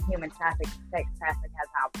being human trafficked, sex trafficked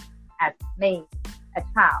as me, a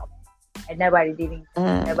child. And nobody did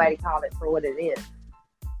anything. Nobody called it for what it is.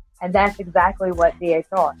 And that's exactly what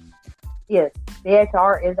DHR is.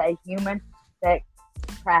 DHR is a human sex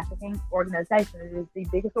trafficking organization. It is the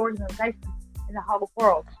biggest organization in the whole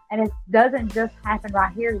world. And it doesn't just happen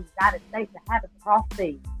right here in the United States. It happens across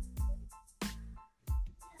seas.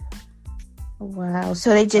 Wow.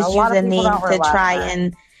 So they just use a name to try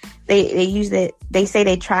and they use it. They say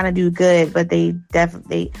they're trying to do good, but they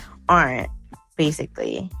definitely aren't,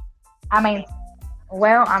 basically. Think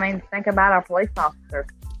about our police officers.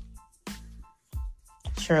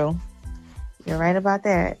 True. You're right about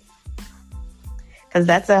that. Because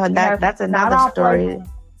that's another story.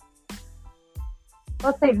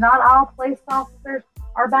 Let's see, not all police officers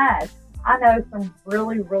are bad. I know some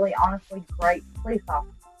really, really honestly great police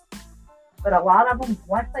officers. But a lot of them,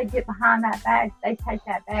 once they get behind that badge, they take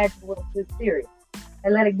that badge a little too serious. They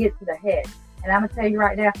let it get to their head. And I'm going to tell you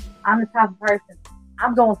right now, I'm the type of person,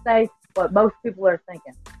 I'm going to say what most people are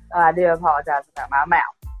thinking. So I do apologize about my mouth.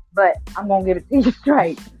 But I'm going to give it to you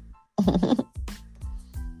straight.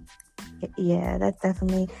 Yeah, that's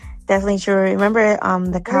definitely true. Remember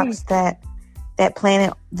the cops that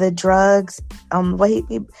planted the drugs?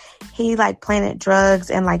 He like planted drugs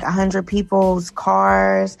in like 100 people's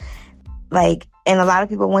cars. Like, and a lot of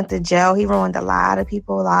people went to jail. He ruined a lot of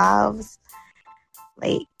people's lives.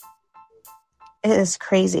 Like, it is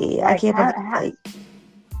crazy. Like, I can't believe,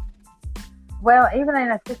 well, even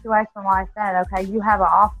in a situation like that, okay, you have an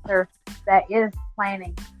officer that is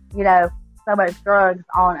planning, so much drugs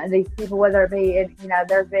on these people, whether it be in,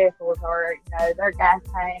 their vehicles or, their gas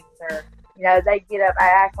tanks or, they get up, they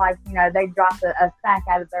act like, they dropped a sack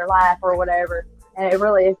out of their lap or whatever. And it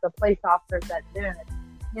really is the police officers that's doing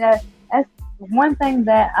it. That's one thing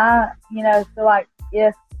that I, feel like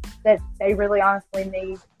that they really honestly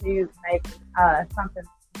need to make something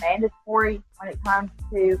mandatory when it comes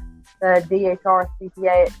to the DHR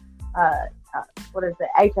CPA, what is it,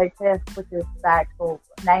 HHS, which is the actual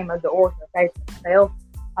name of the organization itself.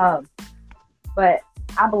 But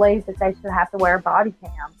I believe that they should have to wear a body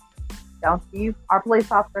cam. Don't you? Our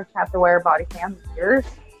police officers have to wear a body cam. Yours?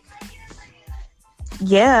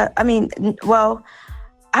 Yeah, I mean, well,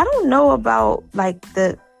 I don't know about like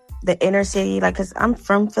the inner city, like, cause I'm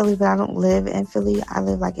from Philly, but I don't live in Philly. I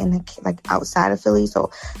live like outside of Philly.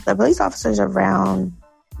 So the police officers around,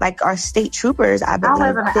 like our state troopers, I believe, I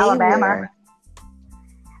live in Alabama.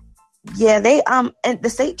 They and the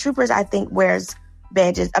state troopers, I think, wears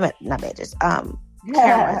badges. I mean, not badges.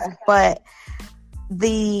 Cameras, but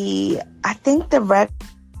I think the red.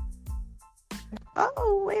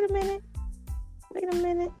 Oh, wait a minute.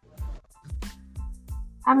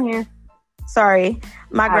 I'm here. Sorry,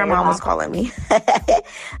 my grandma was calling me.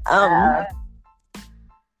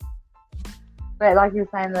 But like you're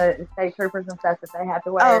saying, the state troopers and stuff, that they have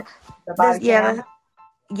to wear the body cam.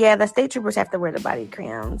 Yeah, the state troopers have to wear the body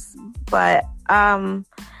cams. But I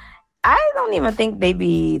don't even think they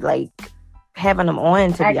be like having them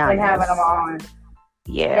on, to be honest. Having them on.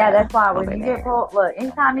 Yeah, that's why when you get pulled, look,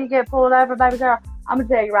 anytime you get pulled over, baby girl, I'm gonna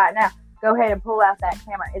tell you right now, go ahead and pull out that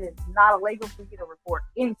camera. It is not illegal for you to report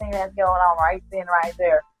anything that's going on right then, right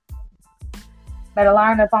there. Better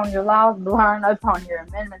learn up on your laws, learn up on your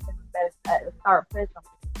amendments, and you better start pushing them.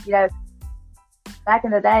 You know, back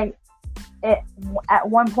in the day, at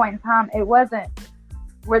one point in time, it wasn't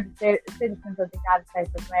we're the citizens of the United States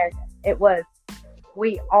of America. It was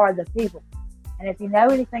we are the people. And if you know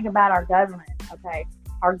anything about our government, okay,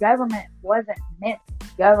 our government wasn't meant to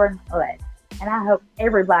govern us. And I hope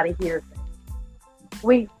everybody hears this.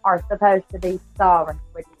 We are supposed to be sovereign,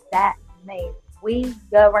 which that means we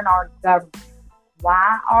govern our government.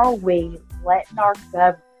 Why are we letting our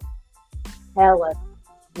government tell us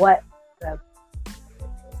what the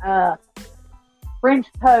French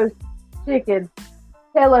toast chicken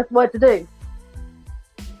tell us what to do?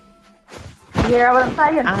 You hear what I'm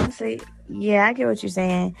saying? Honestly, yeah, I get what you're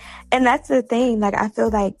saying. And that's the thing. Like, I feel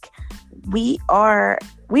like we are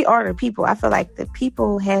the people. I feel like the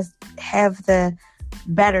people have the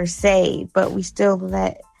better say, but we still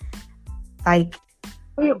let like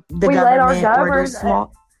the government or the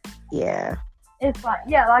small. Yeah. It's like,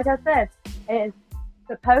 like I said, it's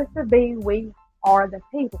supposed to be we are the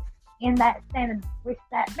people in that sentence, which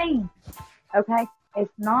that means, okay,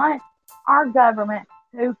 it's not our government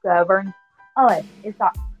who governs us. It's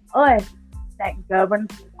us that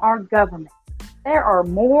governs our government. There are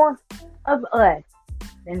more of us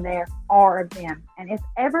than there are of them. And if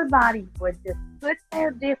everybody would just put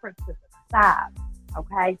their differences aside,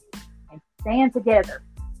 okay, and stand together,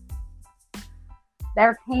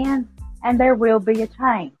 there can and there will be a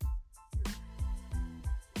change.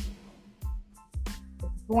 The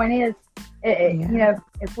point is, you know,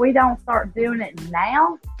 if we don't start doing it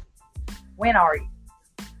now, when are you?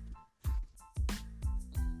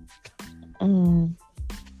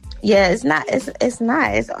 Yeah, it's not. It's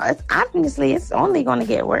obviously it's only going to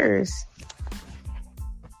get worse.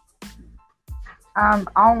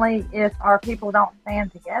 Only if our people don't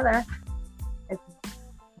stand together. If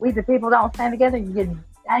we the people don't stand together, you get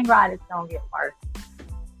dang right, it's going to get worse.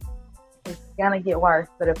 It's going to get worse.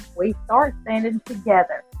 But if we start standing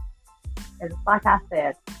together, it's like I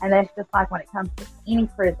said, and that's just like when it comes to any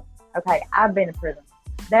prison. Okay, I've been in prison.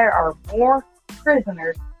 There are more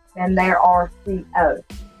prisoners than there are COs.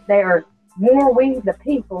 There are more we the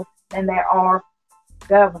people than there are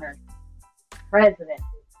governors, presidents,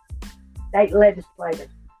 state legislators,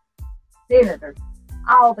 senators,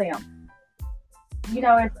 all them. You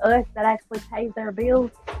know, it's us that actually pays their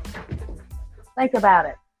bills. Think about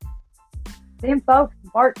it. Them folks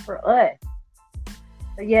work for us,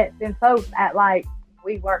 but yet them folks act like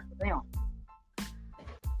we work for them.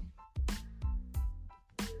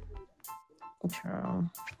 True.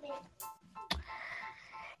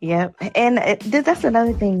 Yep, and that's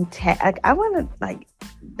another thing. I want to like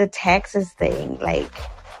the taxes thing. Like,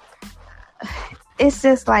 it's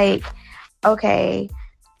just like, okay,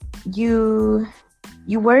 you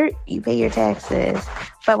work, you pay your taxes,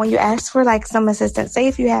 but when you ask for like some assistance, say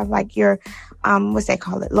if you have like your what's they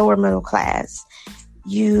call it, lower middle class,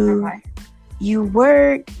 you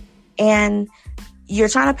work and you're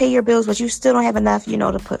trying to pay your bills, but you still don't have enough, you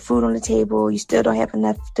know, to put food on the table. You still don't have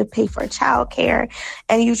enough to pay for childcare,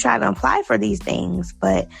 and you try to apply for these things,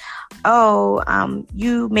 but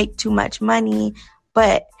you make too much money.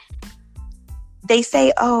 But they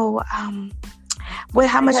say, how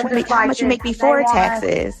much you make before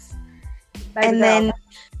taxes, and then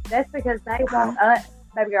that's because they want us,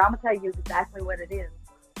 baby girl. I'm gonna tell you exactly what it is.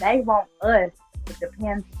 They want us to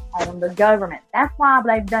depend on the government. That's why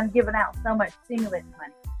they've given out so much stimulus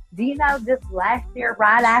money. Do you know just last year,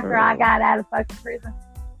 right after I got out of fucking prison,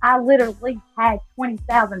 I literally had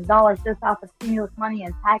 $20,000 just off of stimulus money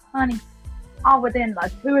and tax money, all within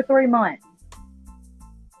like 2 or 3 months,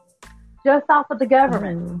 just off of the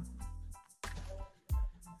government.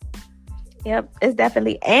 Yep, it's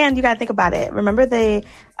definitely, and you got to think about it. Remember the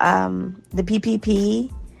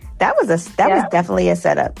PPP? That was definitely a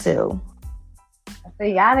setup too.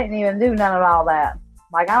 See, I didn't even do none of all that.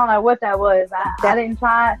 Like, I don't know what that was. I didn't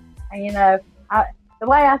try it, and the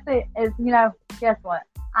way I see it is, guess what?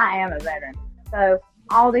 I am a veteran, so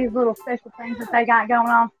all these little special things that they got going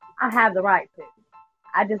on, I have the right to.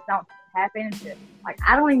 I just don't tap into it. Like,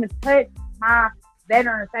 I don't even touch my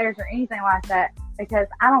veteran affairs or anything like that, because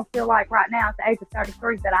I don't feel like right now at the age of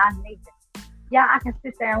 33 that I need it. Yeah, I can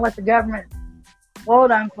sit there and let the government,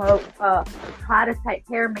 quote unquote, try to take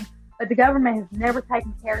care of me, but the government has never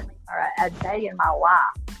taken care of me for a day in my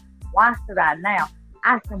life. Why should I now?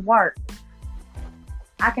 I can work.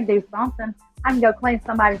 I can do something. I can go clean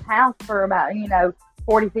somebody's house for about, $40,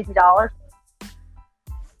 $50.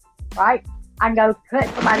 Right? I can go cut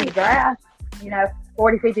somebody's grass, $40,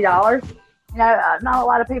 $50. Not a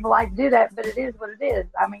lot of people like to do that, but it is what it is.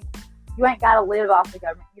 I mean, you ain't got to live off the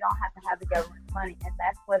government. You don't have to have the government's money, and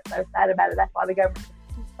that's what's so sad about it. That's why the government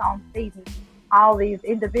keeps on feeding all these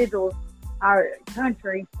individuals, our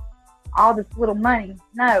country, all this little money.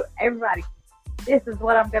 No, everybody. This is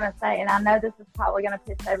what I'm going to say, and I know this is probably going to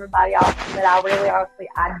piss everybody off, but I really, honestly,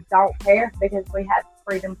 I don't care, because we have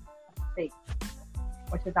freedom of speech,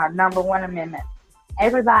 which is our number one amendment.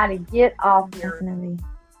 Everybody get off your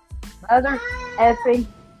mother effing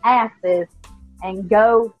asses and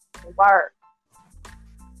go to work.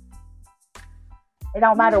 It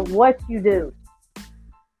don't matter what you do.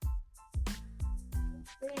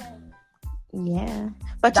 Yeah,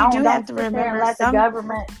 but you do have to remember the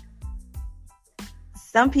government.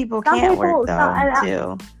 Some people can't work though,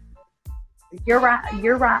 too. You're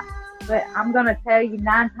right. But I'm going to tell you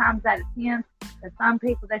 9 times out of 10 that some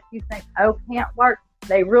people that you think, can't work,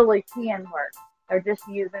 they really can work. They're just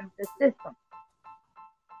using the system.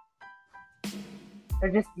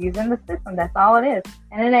 They're just using the system. That's all it is.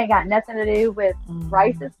 And it ain't got nothing to do with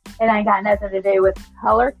races. It ain't got nothing to do with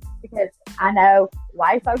color, because I know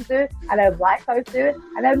white folks do it. I know black folks do it.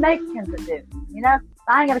 I know Mexicans do it. So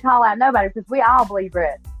I ain't going to call out nobody, because we all bleed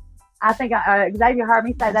red. I think Xavier heard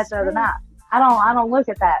me say that the other night. I don't look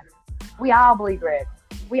at that. We all bleed red.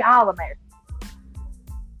 We all Americans.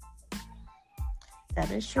 That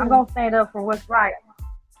is true. I'm going to stand up for what's right,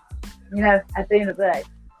 at the end of the day.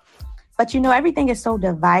 But, everything is so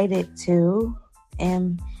divided, too.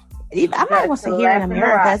 And I'm not going to say here in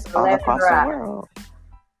America, it's all across the world.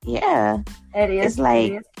 Yeah. It is. It's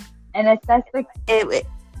like... And it's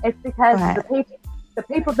because the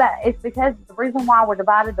people that, it's because the reason why we're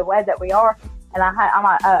divided the way that we are, and I'm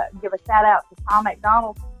going to give a shout out to Tom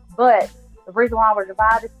McDonald, but the reason why we're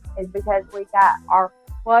divided is because we got our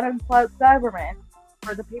quote unquote government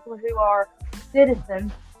for the people who are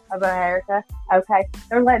citizens of America. Okay,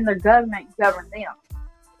 they're letting their government govern them,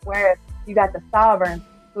 whereas you got the sovereign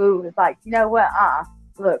who is like, you know what?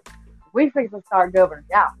 Look, we fix to start governing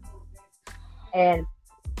y'all, and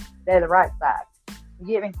they're the right side. You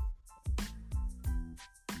get me?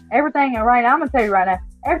 Everything, and right now, I'm gonna tell you right now,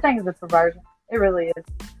 everything is a perversion. It really is,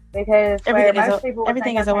 because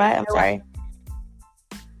everything is a what? I'm sorry.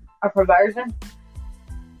 A perversion.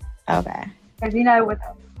 Okay. Because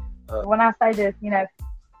when I say this,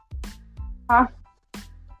 huh?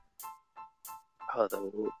 Hold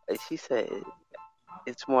on. She said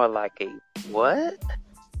it's more like a what?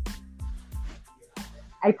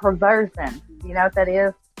 A perversion. You know what that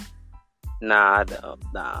is? Nah, I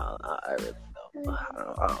don't. Nah, I really don't.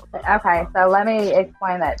 I don't. Okay, so let me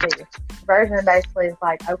explain that to you. Perversion basically is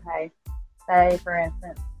like, okay, say for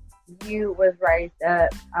instance, you was raised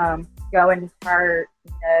up, going to church,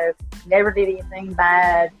 never did anything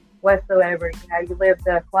bad whatsoever. You lived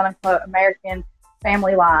the quote unquote American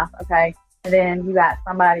family life, okay? And then you got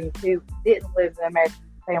somebody who didn't live the American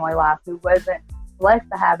family life, who wasn't blessed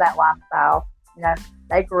to have that lifestyle.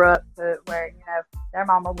 They grew up to where, their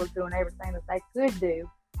mama was doing everything that they could do,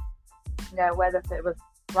 whether if it was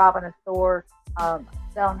robbing a store,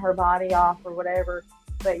 selling her body off or whatever,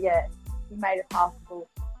 but yet she made it possible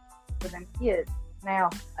for them kids. Now,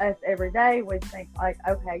 us every day would think like,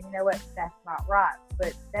 okay, you know what, that's not right,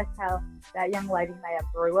 but that's how that young lady may have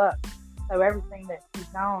grew up. So everything that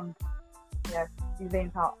she's known, she's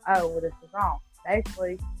being taught, oh, well, this is wrong.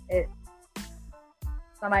 Basically,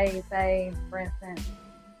 somebody say, for instance,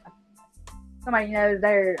 somebody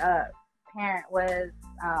their parent was,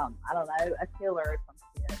 I don't know, a killer or some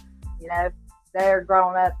shit. They're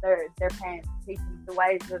growing up, their parents teach them the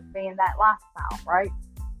ways of being that lifestyle, right?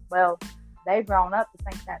 Well, they've grown up to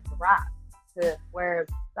think that's right. To where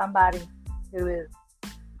somebody who is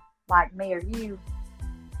like me or you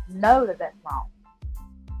know that that's wrong.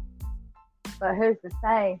 But who's to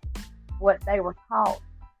say what they were taught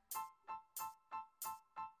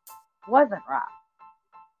wasn't right?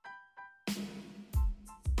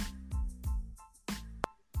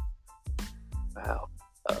 Wow.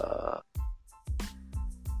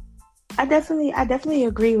 I definitely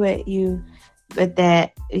agree with you with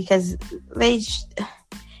that, because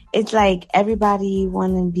it's like everybody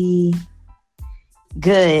want to be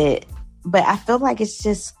good, but I feel like it's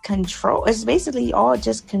just control. It's basically all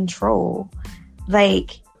just control.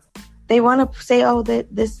 Like, they want to say, oh,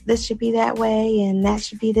 that this should be that way and that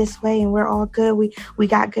should be this way, and we're all good. We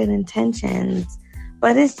got good intentions,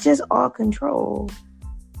 but it's just all control.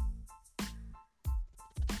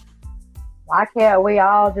 Why can't we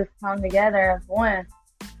all just come together as one?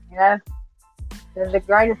 You know, the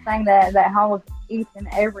greatest thing that holds each and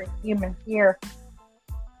every human here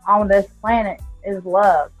on this planet is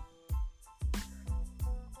love.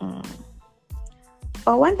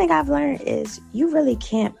 But one thing I've learned is you really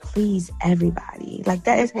can't please everybody. Like,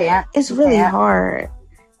 that is, it's really hard.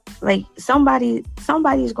 Like, somebody's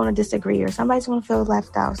going to disagree, or somebody's going to feel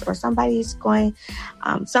left out, or somebody's going,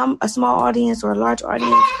 a small audience or a large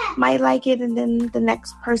audience might like it, and then the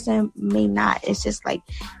next person may not. It's just like,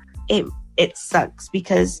 it sucks,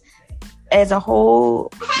 because as a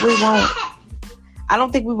whole, I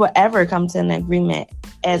don't think we will ever come to an agreement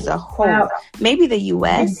as a whole. Well, maybe the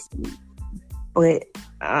U.S., but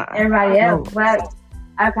everybody else. Well,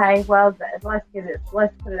 okay. Well, let's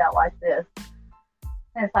put it out like this.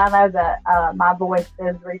 Since I know that my voice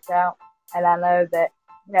does reach out, and I know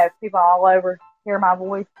that people all over hear my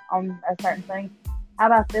voice on a certain thing. How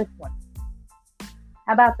about this one?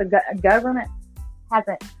 How about the government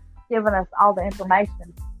hasn't given us all the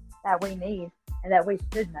information that we need and that we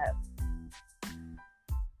should know?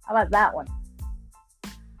 How about that one?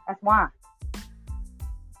 That's why.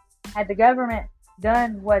 Had the government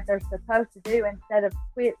done what they're supposed to do instead of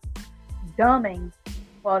quit dumbing,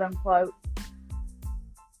 quote unquote,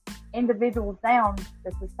 individuals down,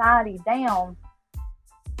 the society down,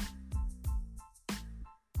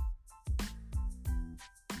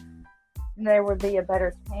 there would be a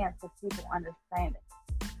better chance of people understanding.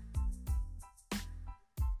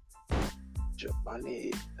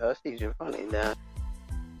 Giovanni, I see Giovanni now.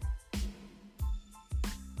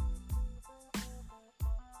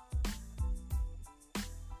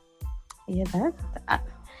 Yeah,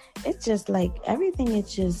 it's just like everything.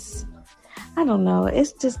 It's just, I don't know.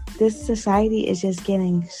 It's just, this society is just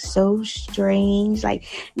getting so strange. Like,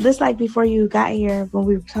 just like before you got here, when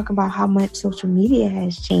we were talking about how much social media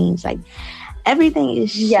has changed, like everything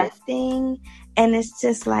is shifting, and it's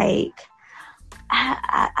just like,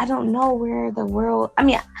 I don't know where the world. I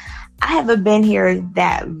mean, I haven't been here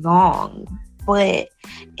that long, but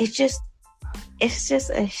it's just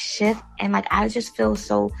a shift, and like I just feel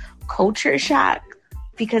so culture shock,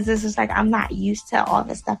 because this is like, I'm not used to all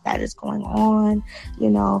the stuff that is going on,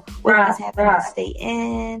 with us having to stay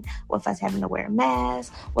in, with us having to wear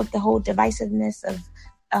masks, with the whole divisiveness of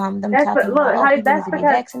them talking about people need to be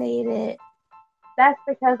vaccinated. That's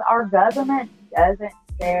because our government doesn't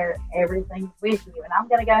share everything with you. And I'm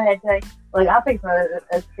going to go ahead and tell you, look, I'll pick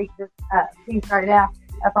a speak this piece right now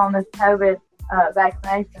up on this COVID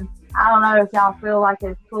vaccination. I don't know if y'all feel like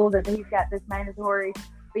it's cool that he's got this mandatory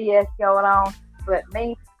BS going on, but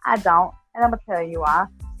me, I don't, and I'm gonna tell you why.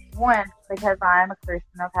 One, because I am a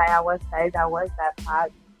Christian. Okay, I was saved, I was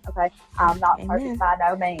baptized. Okay, I'm not perfect by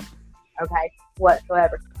no means. Okay,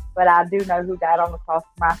 whatsoever, but I do know who died on the cross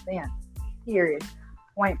for my sins. Period.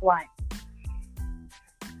 Point blank.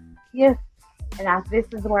 Yes, and this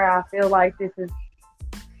is where I feel like this is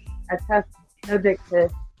a tough subject to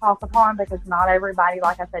talk upon, because not everybody,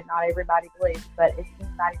 like I said, not everybody believes. But if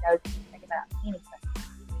anybody knows anything about anything,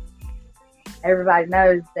 everybody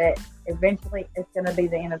knows that eventually it's going to be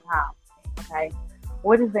the end of time. Okay?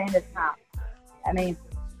 What is the end of time? I mean,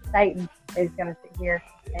 Satan is going to sit here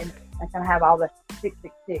and it's going to have all the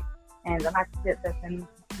 666 and the microchip that's in,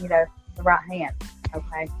 the right hand.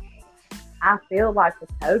 Okay? I feel like the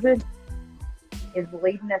COVID is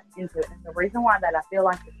leading us into it. And the reason why that I feel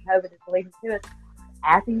like the COVID is leading to it,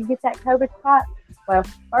 after you get that COVID shot, well,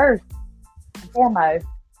 first and foremost,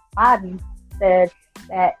 Biden said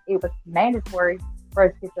that it was mandatory for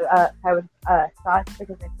us to get the COVID shots,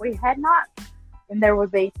 because if we had not, then there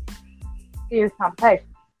would be serious complications.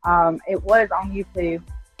 It was on YouTube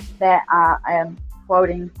that I am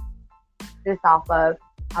quoting this off of.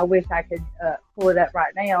 I wish I could pull it up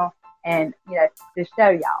right now and, just show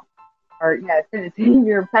y'all. or send it to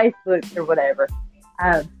your Facebook or whatever.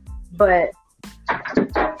 But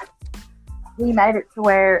he made it to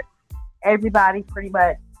where everybody pretty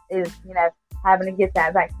much is, having to get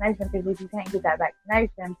that vaccination, because if you can't get that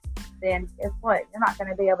vaccination, then guess what? You're not going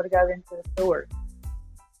to be able to go into the stores.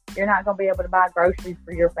 You're not going to be able to buy groceries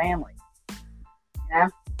for your family.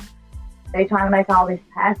 They trying to make all these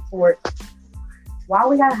passports. Why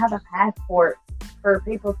we got to have a passport for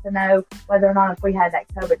people to know whether or not if we had that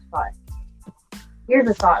COVID shot? Here's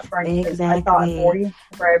a thought for you. Exactly. A thought for you,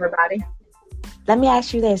 for everybody. Let me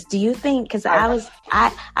ask you this. Do you think, because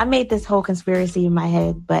I made this whole conspiracy in my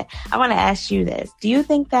head, but I want to ask you this. Do you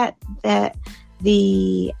think that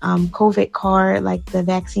the COVID card, like the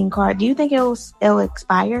vaccine card, do you think it'll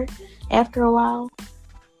expire after a while?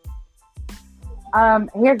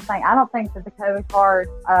 Here's the thing. I don't think that the COVID card,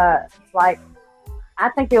 I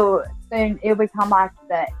think it'll become like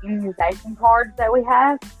the immunization cards that we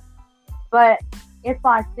have. But it's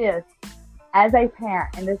like this. As a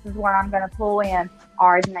parent, and this is where I'm going to pull in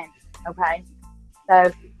our amendment, okay?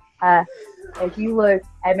 So, if you look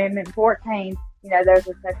at Amendment 14, there's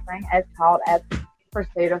a such thing as called as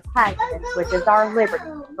pursuit of happiness, which is our liberty,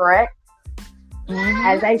 correct? Mm-hmm.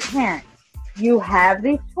 As a parent, you have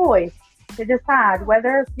the choice to decide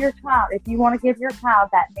whether your child, if you want to give your child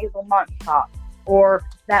that measles mumps shot, or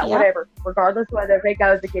that whatever, regardless whether it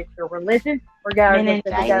goes against your religion, regardless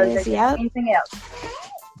if it goes against anything else.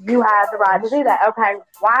 You have the right to do that. Okay,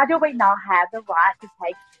 why do we not have the right to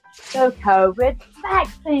take the COVID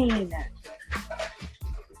vaccine?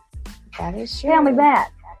 That is true. Tell me that.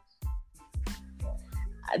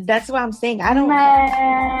 That's what I'm saying. I don't.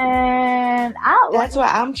 Man, that's what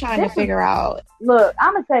I'm trying to figure out. Look,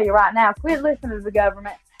 I'm gonna tell you right now. Quit listening to the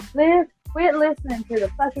government. Quit listening to the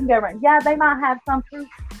fucking government. Yeah, they might have some truth,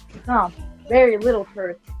 some very little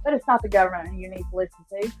truth, but it's not the government you need to listen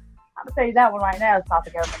to. I'm going to tell you that one right now. It's not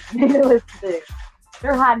the government you need to listen to.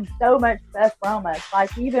 They're hiding so much stuff from us.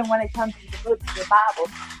 Like, even when it comes to the books of the Bible,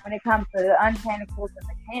 when it comes to the uncannicals and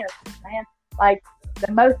the canticles, man, like,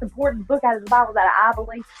 the most important book out of the Bible that I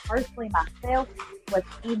believe personally myself was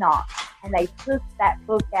Enoch. And they took that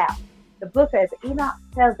book out. The book of Enoch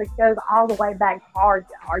tells it goes all the way back to our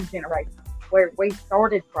generation, where we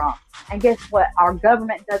started from. And guess what? Our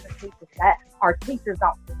government doesn't teach us that. Our teachers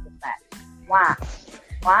don't teach us that. Why?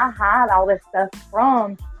 Why hide all this stuff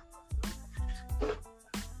from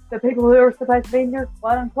the people who are supposed to be in your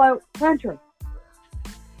quote-unquote country?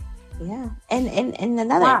 Yeah. And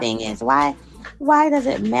another thing is, why does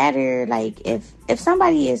it matter, like, if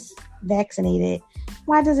somebody is vaccinated,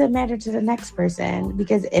 why does it matter to the next person?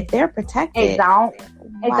 Because if they're protected, it don't.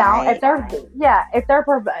 If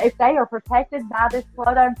they are protected by this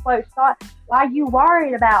quote-unquote shot, why are you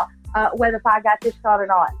worried about whether if I got this shot or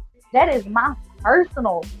not? That is my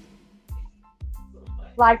personal.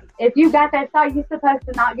 Like, if you got that shot, you're supposed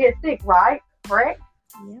to not get sick, right? Correct?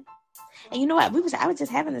 Yeah. And you know what? I was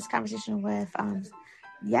just having this conversation with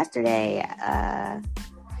yesterday.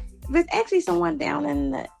 With actually someone down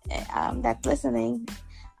in the that's listening.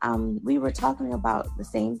 We were talking about the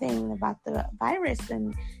same thing about the virus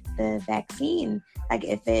and the vaccine. Like,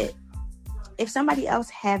 if somebody else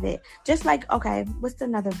have it, just like, okay, what's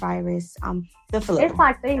another virus? The flu. It's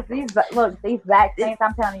like these vaccines,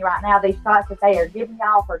 I'm telling you right now, these shots that they are giving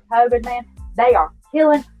y'all for COVID, man, they are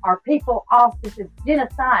killing our people off. This is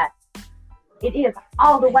genocide. It is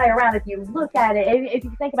all the way around. If you look at it, if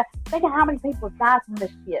you think of how many people have died from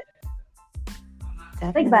this shit.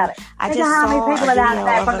 Definitely. Think about it. I just saw a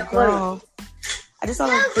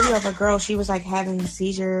video of a girl. She was like having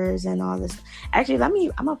seizures and all this. Actually,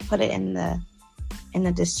 I'm gonna put it in the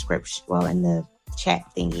description. Well, in the chat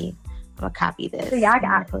thingy. I'm gonna copy this. See, I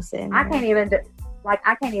can't even do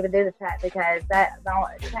the chat because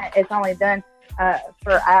it's only done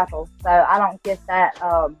for Apple, so I don't get that.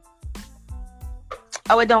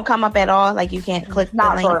 Oh, it don't come up at all. Like, you can't click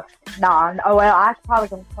the link. Oh well, I probably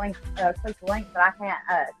can click the link, but I can't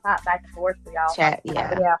type back and forth for y'all. Chat,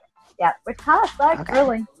 yeah. Yeah, which kind of sucks,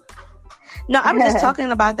 really. No, I'm just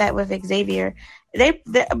talking about that with Xavier. They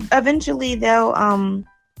eventually they'll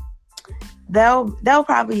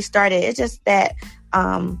probably start it. It's just that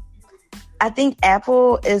I think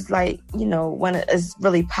Apple is like, when it is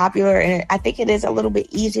really popular, and I think it is a little bit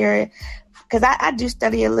easier because I do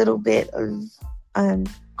study a little bit of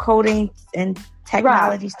coding and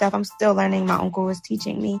technology stuff. I'm still learning. My uncle is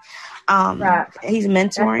teaching me. He's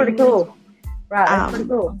mentoring. That's pretty cool. Right, that's pretty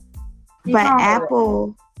cool. But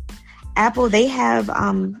Apple, they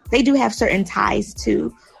do have certain ties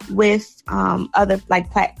too with other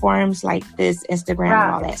like platforms like this, Instagram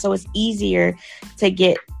and all that. So it's easier to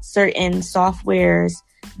get certain softwares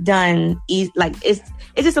done it's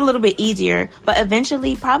just a little bit easier. But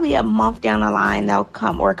eventually, probably a month down the line, they'll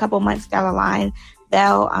come, or a couple months down the line,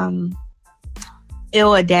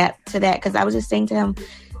 it'll adapt to that. Because I was just saying to him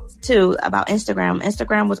too about Instagram.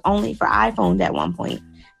 Instagram was only for iPhone at one point,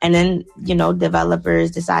 and then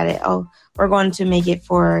developers decided, oh, we're going to make it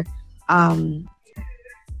for Android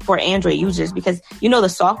users, because the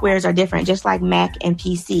softwares are different, just like Mac and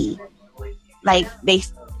PC. Like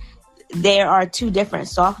there are two different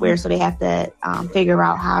softwares, so they have to figure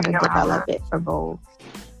out how to develop it for both.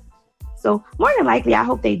 So more than likely, I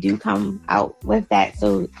hope they do come out with that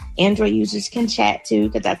so Android users can chat too,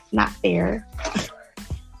 because that's not fair.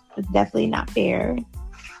 It's definitely not fair.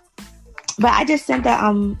 But I just sent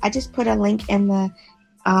I just put a link in the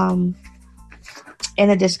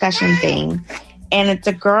discussion thing, and it's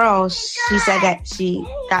a girl. She said that she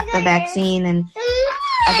got the vaccine, and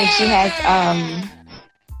I think she has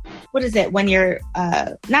what is it when you're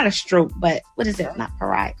not a stroke, but what is it? Not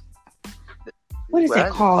paralysis. What is it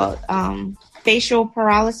called? Facial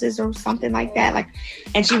paralysis or something like that.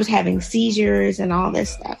 And she was having seizures and all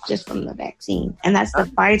this stuff just from the vaccine, and that's the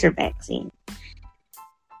Pfizer vaccine.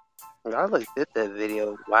 I looked at that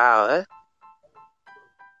video. Wow,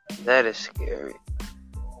 that is scary.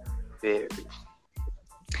 Very.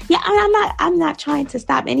 Yeah, I'm not trying to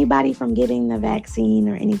stop anybody from getting the vaccine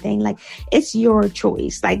or anything. It's your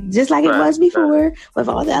choice. Just like it was before with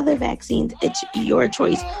all the other vaccines, it's your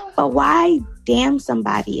choice. But why damn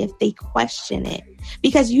somebody if they question it?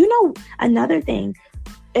 Because another thing,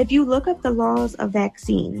 if you look up the laws of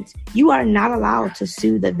vaccines, you are not allowed to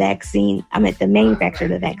sue the manufacturer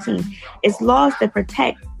of the vaccine. It's laws that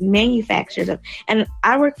protect manufacturers and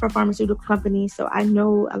I work for a pharmaceutical company, so I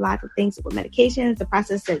know a lot of things with medications, the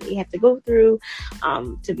process that they have to go through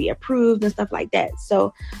to be approved and stuff like that.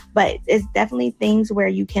 So, but it's definitely things where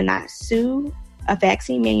you cannot sue a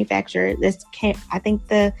vaccine manufacturer.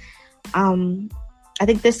 I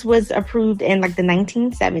think this was approved in the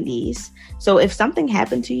 1970s. So if something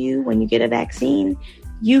happened to you when you get a vaccine,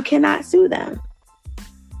 you cannot sue them.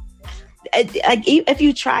 If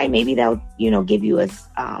you try, maybe they'll, give you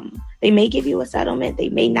they may give you a settlement, they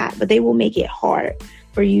may not, but they will make it hard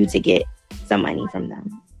for you to get some money from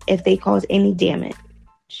them if they cause any damage.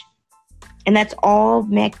 And that's all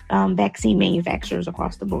vaccine manufacturers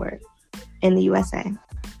across the board in the USA.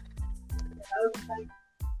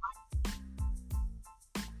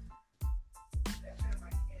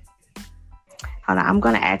 Hold on, I'm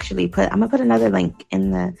gonna put another link in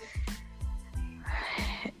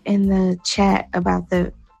the chat about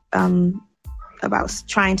about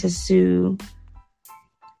trying to sue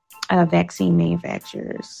vaccine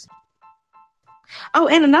manufacturers. Oh,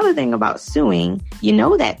 and another thing about suing,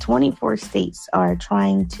 that 24 states are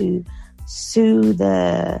trying to sue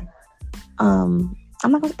the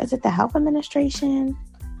is it the Health Administration?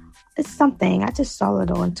 It's something. I just saw it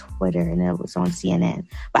on Twitter and it was on CNN.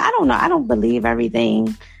 But I don't know. I don't believe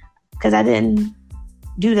everything because I didn't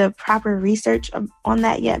do the proper research on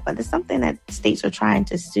that yet. But it's something that states are trying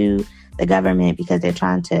to sue the government because they're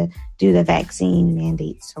trying to do the vaccine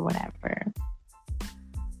mandates or whatever.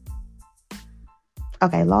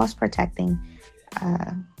 Okay, laws protecting.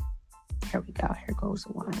 Here we go. Here goes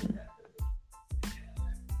one.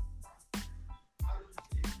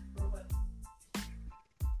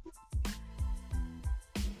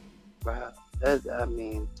 Wow, Hold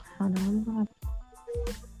on.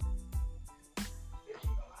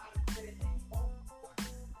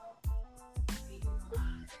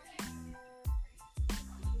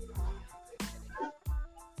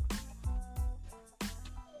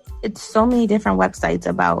 It's so many different websites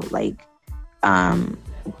about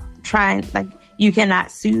trying, you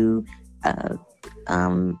cannot sue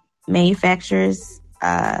manufacturers.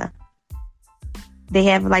 They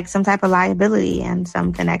have some type of liability and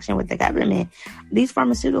some connection with the government. These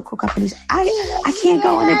pharmaceutical companies, I can't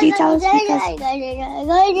go into details because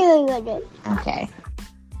okay.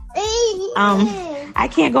 I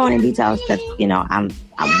can't go into details because I'm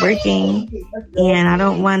working and I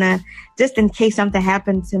don't want to, just in case something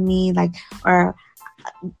happened to me, or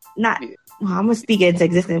not. Well, I'm gonna speak it into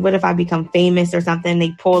existence. What if I become famous or something?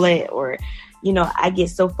 They pull it, or I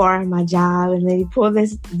get so far in my job and they pull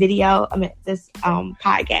this video, this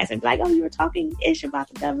podcast and be like, oh, you were talking ish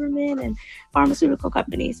about the government and pharmaceutical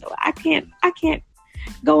companies. So I can't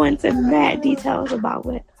go into mad details about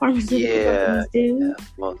what pharmaceutical companies do. Yeah.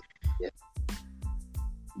 Well, yeah.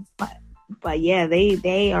 But yeah, they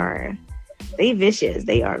vicious.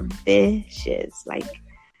 They are vicious.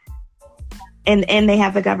 And they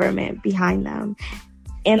have the government behind them.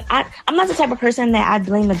 And I'm not the type of person that I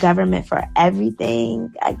blame the government for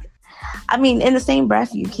everything. I mean, in the same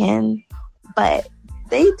breath, you can, but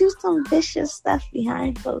they do some vicious stuff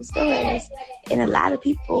behind closed doors, and a lot of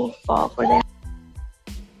people fall for that.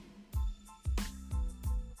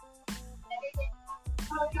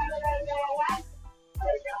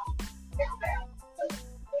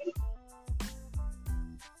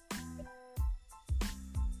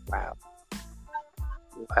 Wow.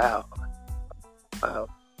 Wow.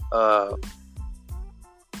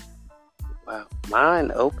 Wow.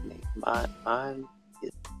 Mine opening. Mine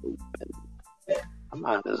is open.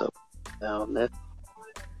 Mine is open down this.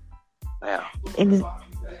 Wow.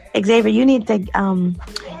 Xavier, you need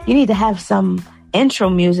to have some intro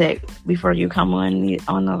music before you come on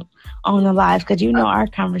the live, because you know our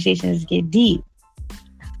conversations get deep.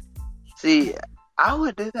 See, I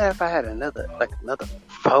would do that if I had another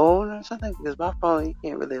phone or something, because my phone, you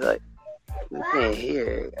can't really you can't hear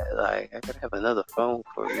it. Like, I could have another phone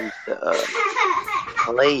for me to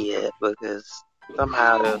play it, because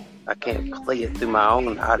somehow I can't play it through my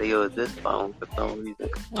own audio of this phone for some reason.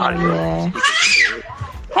 Yeah.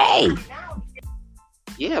 Hey.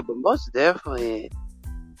 Yeah, but most definitely,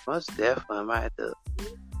 I might have to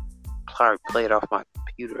probably play it off my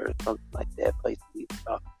computer or something like that. Play music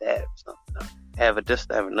off that or something. Have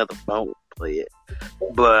another phone to play it.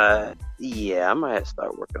 But yeah, I might have to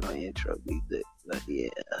start working on intro music. But yeah.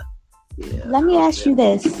 Let me ask you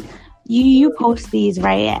this: you post these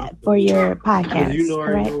right for your podcast,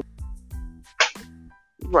 correct?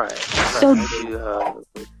 Right.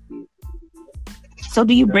 So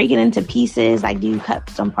do you break it into pieces? Like, do you cut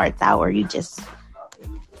some parts out, or you just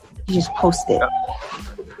post it?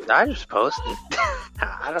 I just post it.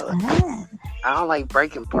 I don't like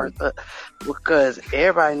breaking parts up, because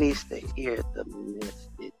everybody needs to hear the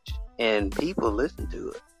message, and people listen to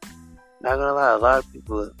it. Not gonna lie, a lot of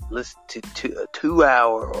people listen to a 2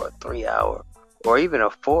 hour or a 3 hour or even a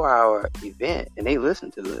 4 hour event, and they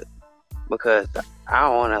listen to it, because I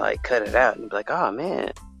don't want to cut it out and be like, oh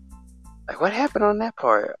man, what happened on that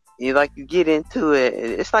part? You get into it, and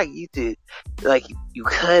it's like you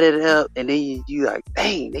cut it up, and then you like,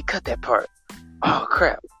 dang, they cut that part. Oh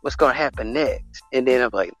crap, what's gonna happen next? And then I'm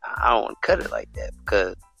like, I don't want to cut it like that,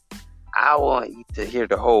 because I want you to hear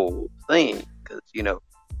the whole thing. Because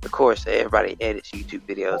of course, everybody edits YouTube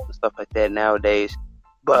videos and stuff like that nowadays,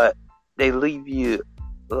 but they leave you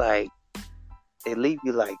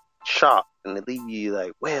shocked, and they leave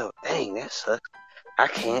you well, dang, that sucks.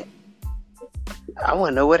 I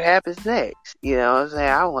want to know what happens next. You know what I'm saying?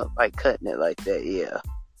 I want cutting it like that, yeah.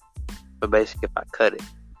 But basically, if I cut it,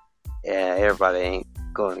 yeah, everybody ain't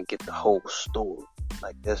going to get the whole story.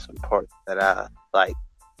 There's some parts that I like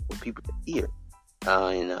for people to hear.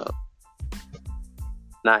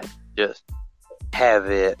 Not just have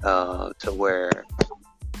it to where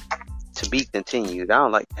to be continued. I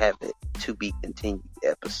don't like to have it to be continued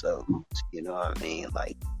episodes. You know what I mean?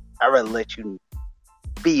 I'd rather let you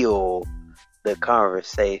feel the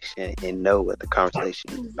conversation and know what the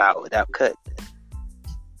conversation is about without cutting it.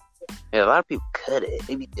 A lot of people cut it.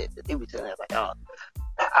 They be saying that oh,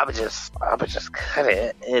 I would just cut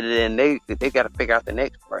it, and then they got to figure out the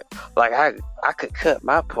next part. I could cut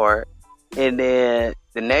my part, and then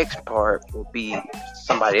the next part will be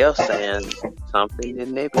somebody else saying something,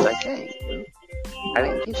 and they be like, "Hey, I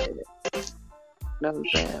didn't get you." You know what I'm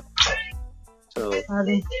saying? So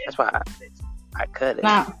that's why I cut it.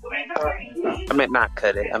 I meant not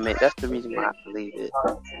cut it. I mean, that's the reason why I leave it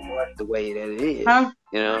the way that it is. Huh?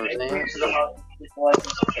 You know what I'm saying? If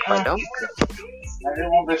I don't cut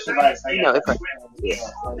it,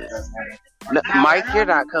 No, Mike, you're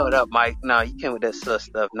not coming up, Mike. No, you came with that sus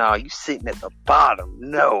stuff. No, you sitting at the bottom.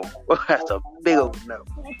 No. That's a big old no.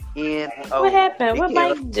 What happened? What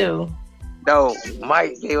Mike do? No,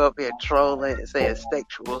 Mike came up here trolling and saying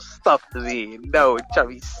sexual stuff to me. No, trying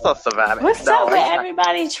to be sus about it. What's up with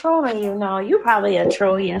everybody trolling you? No, you probably a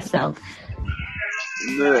troll yourself.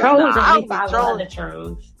 Trolls don't be following other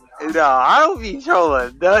trolls. No, I don't be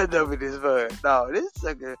trolling nothing of it is fun. No, this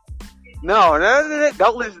sucker. No,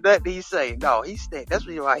 don't listen to that he say. No, he's sitting. That's the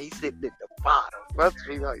reason why he's sitting at the bottom. That's the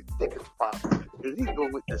reason why he's sitting at the bottom. Because he's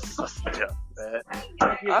going with the sus stuff, man.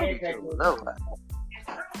 I be trolling nobody.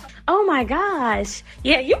 Oh my gosh.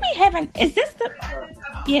 Yeah, you be having,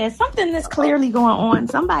 something that's clearly going on.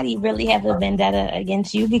 Somebody really have a vendetta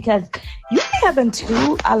against you, because you be having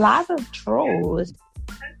a lot of trolls.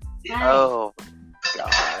 Oh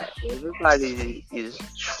God. Everybody is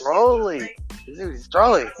trolling. He's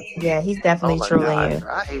trolling. Yeah, he's definitely trolling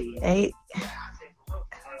you.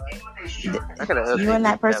 You and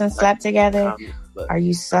that person slept together? Are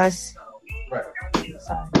you sus?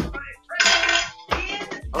 Sorry.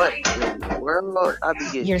 world? I be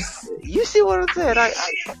getting. You're You see what I'm saying? I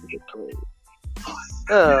fucking get crazy.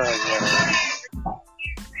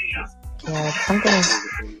 yeah, something is.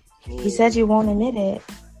 He said you won't admit it.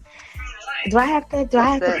 Do I have to put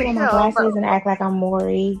on my glasses and act like I'm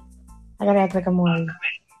Maury? I gotta act like I'm Maury.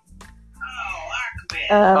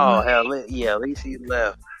 Oh hell yeah! At least he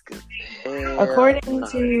left. According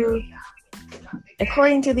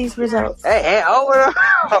to these results. Hey, hold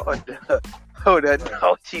on.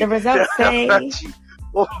 The results say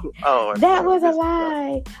that was a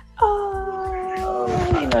lie. Oh,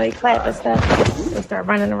 you know they clap and stuff. They start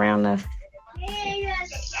running around the.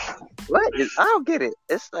 What? I don't get it.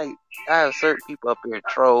 It's like I have certain people up here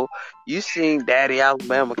troll. You seen Daddy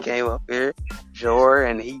Alabama came up here, Jor,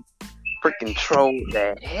 and he freaking trolled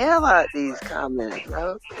the hell out of these comments,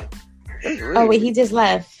 bro. Oh wait, he just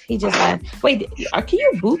left. Wait, can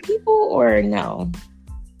you boot people or no?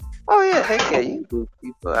 Oh yeah, heck yeah, you can boot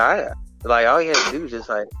people. All you have to do is just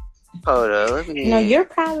like, hold up. No, you're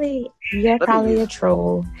probably a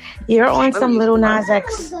troll. You're on some Lil Nas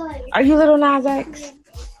X. Are you Lil Nas X?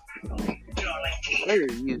 Let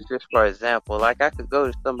me use this for example. Like I could go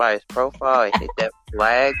to somebody's profile and hit that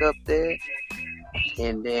flag up there,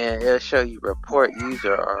 and then it'll show you report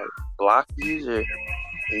user or block user,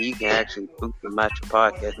 and you can actually boot them out your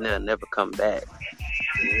podcast and they'll never come back.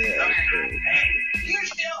 Yeah,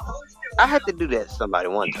 I had to do that to somebody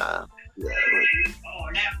one time.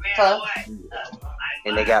 Yeah,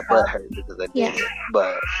 and they got butthurt because I did it.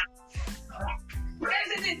 But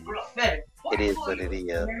it is what it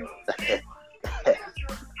is.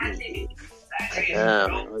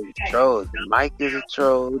 Trolls. Mike is a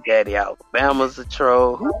troll. Daddy Alabama's a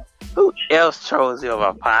troll. Who else trolls you on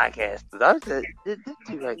my podcast? This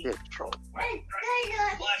dude right there is a troll.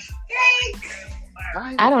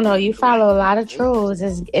 I don't know. You follow a lot of trolls.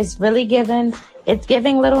 It's really giving. It's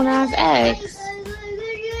giving Lil Nas X.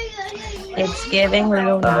 It's giving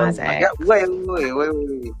Lil Nas X. Wait.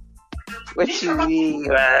 What you mean?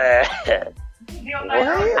 What?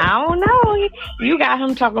 I don't know. You got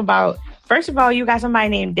him talking about. First of all, you got somebody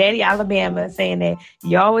named Daddy Alabama saying that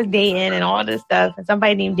y'all was dating and all this stuff, and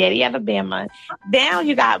somebody named Daddy Alabama. Then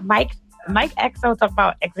you got Mike XO talking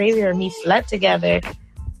about Xavier and me slept together,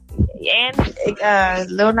 and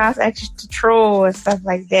Lil Nas X to troll and stuff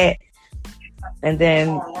like that. And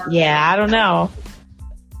then, yeah, I don't know.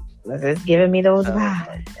 It's giving me those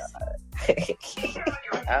vibes.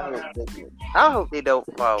 I hope they don't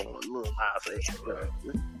follow Lil Nas X.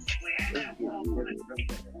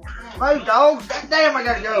 Hey, dog. Damn, I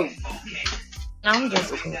gotta go. I'm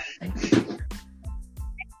just kidding.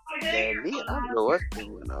 Yeah, me, I don't know what's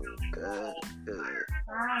going on. Good.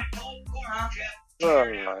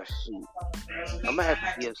 Oh, shoot. I'm gonna have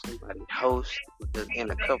to give somebody a host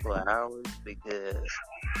in a couple of hours because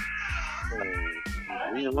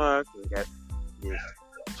the reason why we got this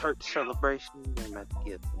church celebration. I'm about to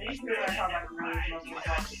give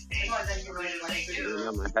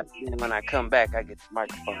them when I come back, I get the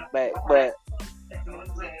microphone back. But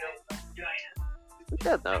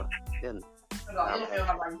yeah, no.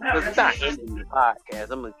 Because it's not ending the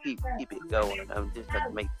podcast. I'm gonna keep it going. I'm just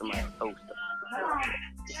gonna make somebody host it.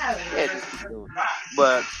 Yeah, just keep doing it.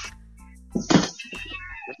 But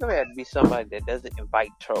there's gonna have to be somebody that doesn't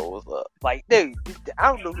invite trolls up. Like, dude, I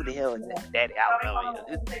don't know who the hell is that Daddy Alabama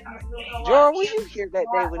is. Jordan, when you hear that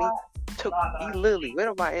day when he literally went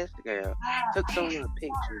on my Instagram, took some of the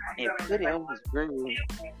pictures and put it on his green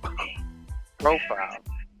profile.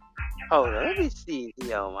 Hold on, let me see if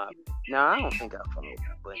he on my. No, I don't think I followed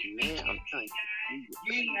him, but man, I'm telling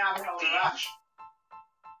you.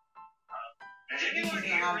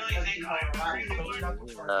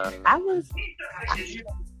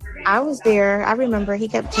 I was there. I remember he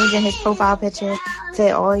kept changing his profile picture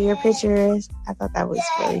to all your pictures. I thought that was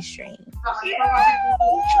really strange.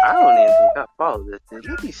 I don't even think I follow this thing.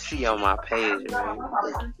 Let me see on my page, man.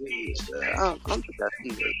 I don't think I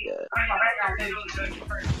see that.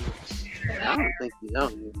 I don't think you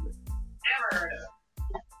don't even.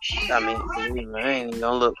 I mean, I ain't even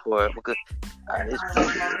gonna look for it because it's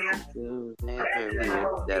very weird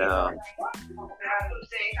that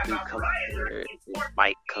he comes here,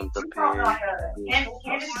 Mike comes up here.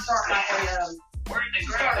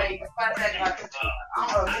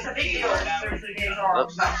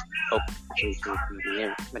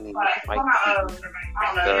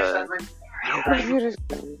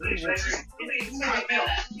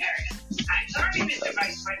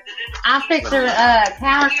 I fixed a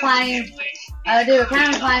counterclaim, do a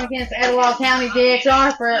counterclaim against Etowah County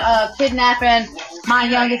DHR for kidnapping my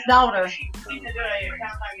youngest daughter.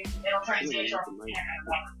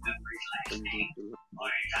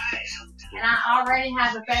 and I already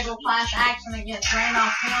have a federal class action against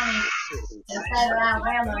Randolph County in the state of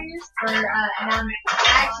Alabama for, and I'm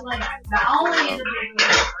actually the only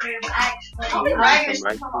individual who's actually.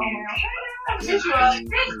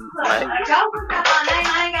 Don't put my name. I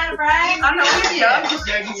ain't got a brag. I know it's you. I'm just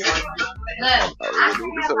joking.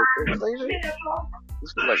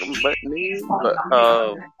 This was like a butt news, but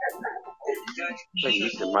like you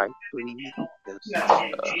said, Mike, please.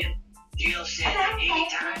 Jill said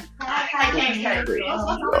anytime. I can't tell you. What's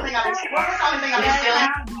the only thing I've been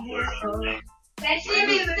stealing? That she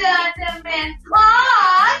be done and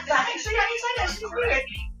claws. I think she got to say that. She's weird.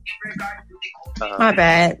 My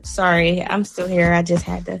bad. Sorry. I'm still here. I just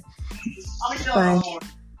had to. Fine.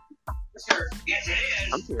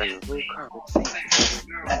 I'm hearing a whole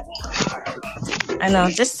conversation. I know.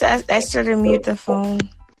 Just ask her to mute the phone.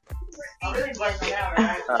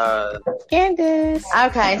 Candace.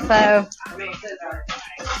 Okay, so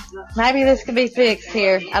maybe this could be fixed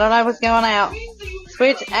here. I don't know what's going out.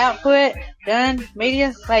 Switch output done.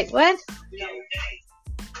 Media. Wait, what?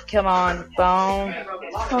 Come on, phone.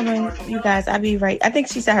 Hold on, you guys. I'll be right. I think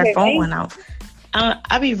she said her phone went out.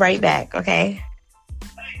 I'll be right back. Okay.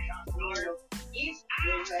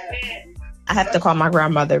 I have to call my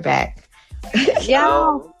grandmother back.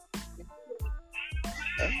 Y'all.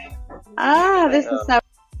 This is so.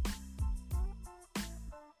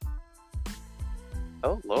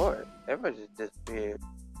 Oh Lord, everybody just disappeared.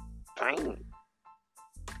 Dang.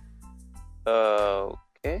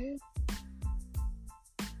 Okay.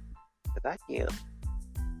 Cause I can't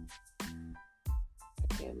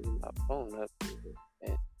leave my phone up here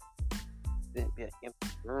and then be an empty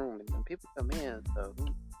room, and then people come in. So who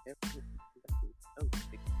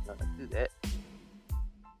gonna do that?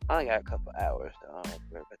 I only got a couple hours, so I don't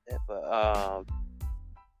worry about that. But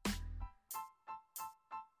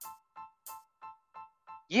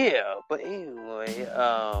yeah. But anyway,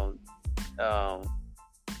 yeah,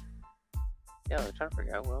 I'm trying to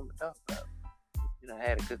figure out what I'm gonna talk about. I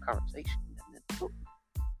had a good conversation.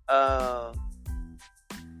 How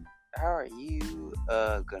are you,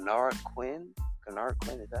 Gennard Quinn? Gennard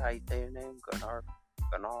Quinn, is that how you say your name? Gennard.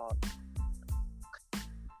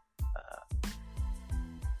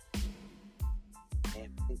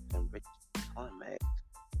 Rich Climax.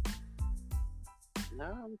 No,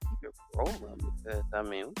 I'm gonna keep it rolling because I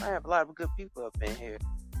mean we might have a lot of good people up in here.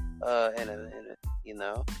 And you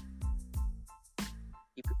know,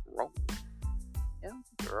 keep it rolling. Yeah,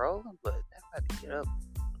 keep it rolling, but I got to get up,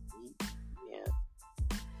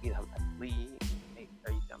 get on my leave, make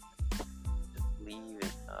sure you don't just leave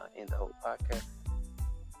and end the whole podcast,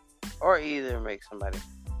 or either make somebody.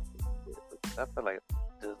 I feel like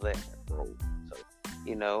just letting it roll. So,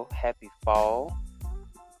 happy fall.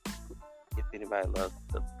 If anybody loves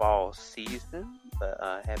the fall season, but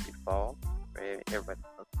happy fall for everybody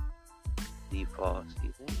loves the fall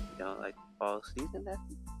season. If you don't like the fall season, that's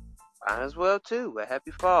fine as well too. But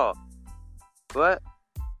happy fall. But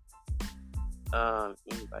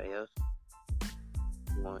anybody else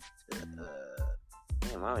want to?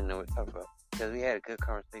 Damn, I don't even know what to talk about because we had a good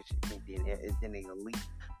conversation and then it didn't leave.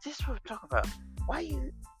 This is what we're talking about. Why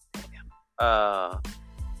you? I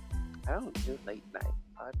don't do late night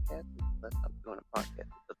podcasts unless I'm doing a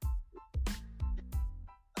podcast with other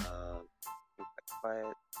people.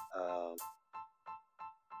 Quiet.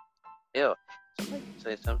 Yeah, somebody can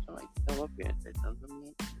say something. Somebody can come up here and say something to me.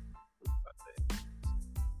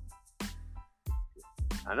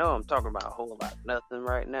 I know I'm talking about a whole lot of nothing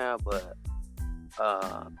right now, but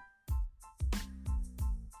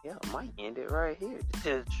yeah, I might end it right here. To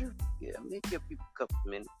tell the truth, yeah, I may give people a couple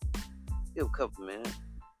minutes.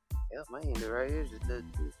 Yeah, I might end it right here. Just to tell the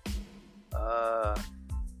truth.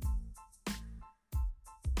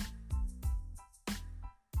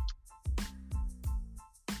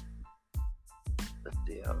 Let's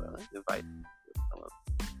see. Hold on. Let's invite people to come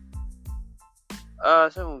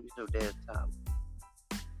up. Someone will be so dead time.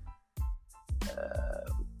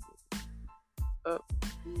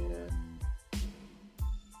 Yeah.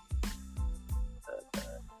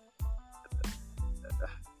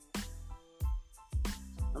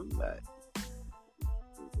 Somebody.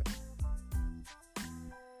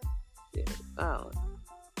 Yeah, silent.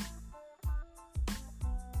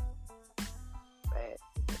 Bad.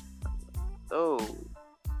 So.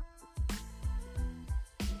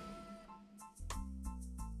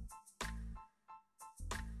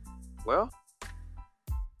 Well,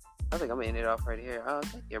 I think I'm gonna end it off right here.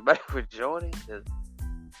 Thank you everybody for joining. Cause,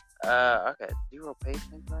 I got 0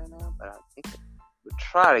 patience right now, but I think we'll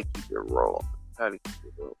try to keep it rolling.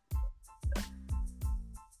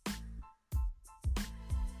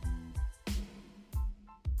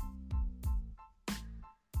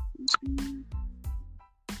 Quiet.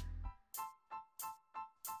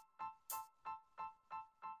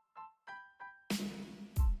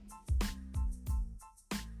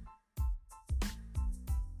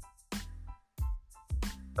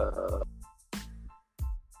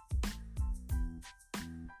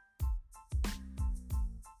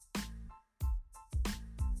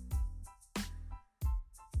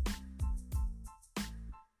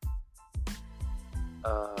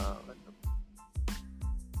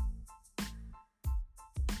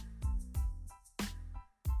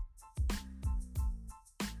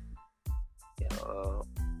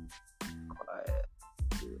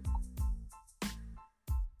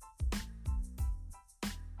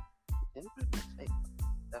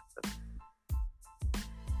 That's the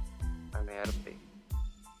I mean, I had a pick.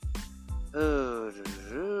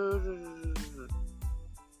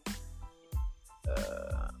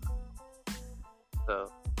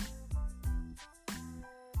 So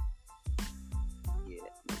yeah,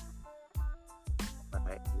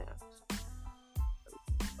 right now,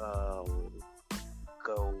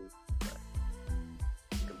 go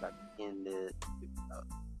back in the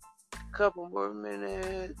couple more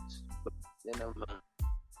minutes, but then I'm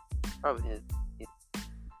probably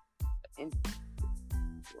in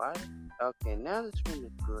why? Okay, now this room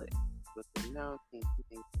is good, but now I think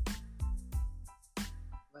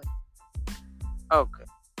what? Okay,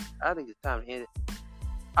 I think it's time to end it.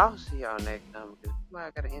 I'll see y'all next time because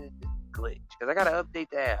I gotta end this glitch because I gotta update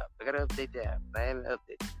the app. I haven't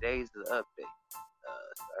updated. Today's the update. So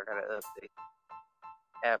I gotta update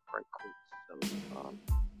the app right quick.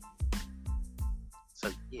 So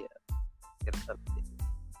yeah, gotta update.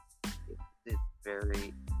 It's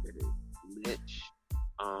very, very glitch.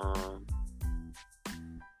 A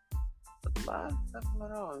lot of stuff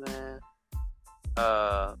going on, man.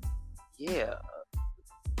 Yeah.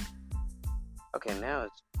 Okay, now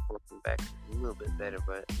it's working back a little bit better,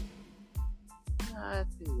 but not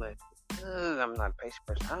too much. I'm not a patient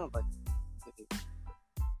person. I don't like it.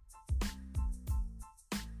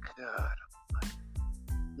 God.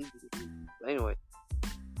 But anyway,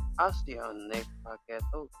 I'll see you on the next podcast.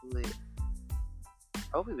 Hopefully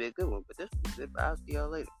it'll be a good one, but this was good. But I'll see y'all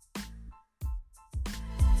later.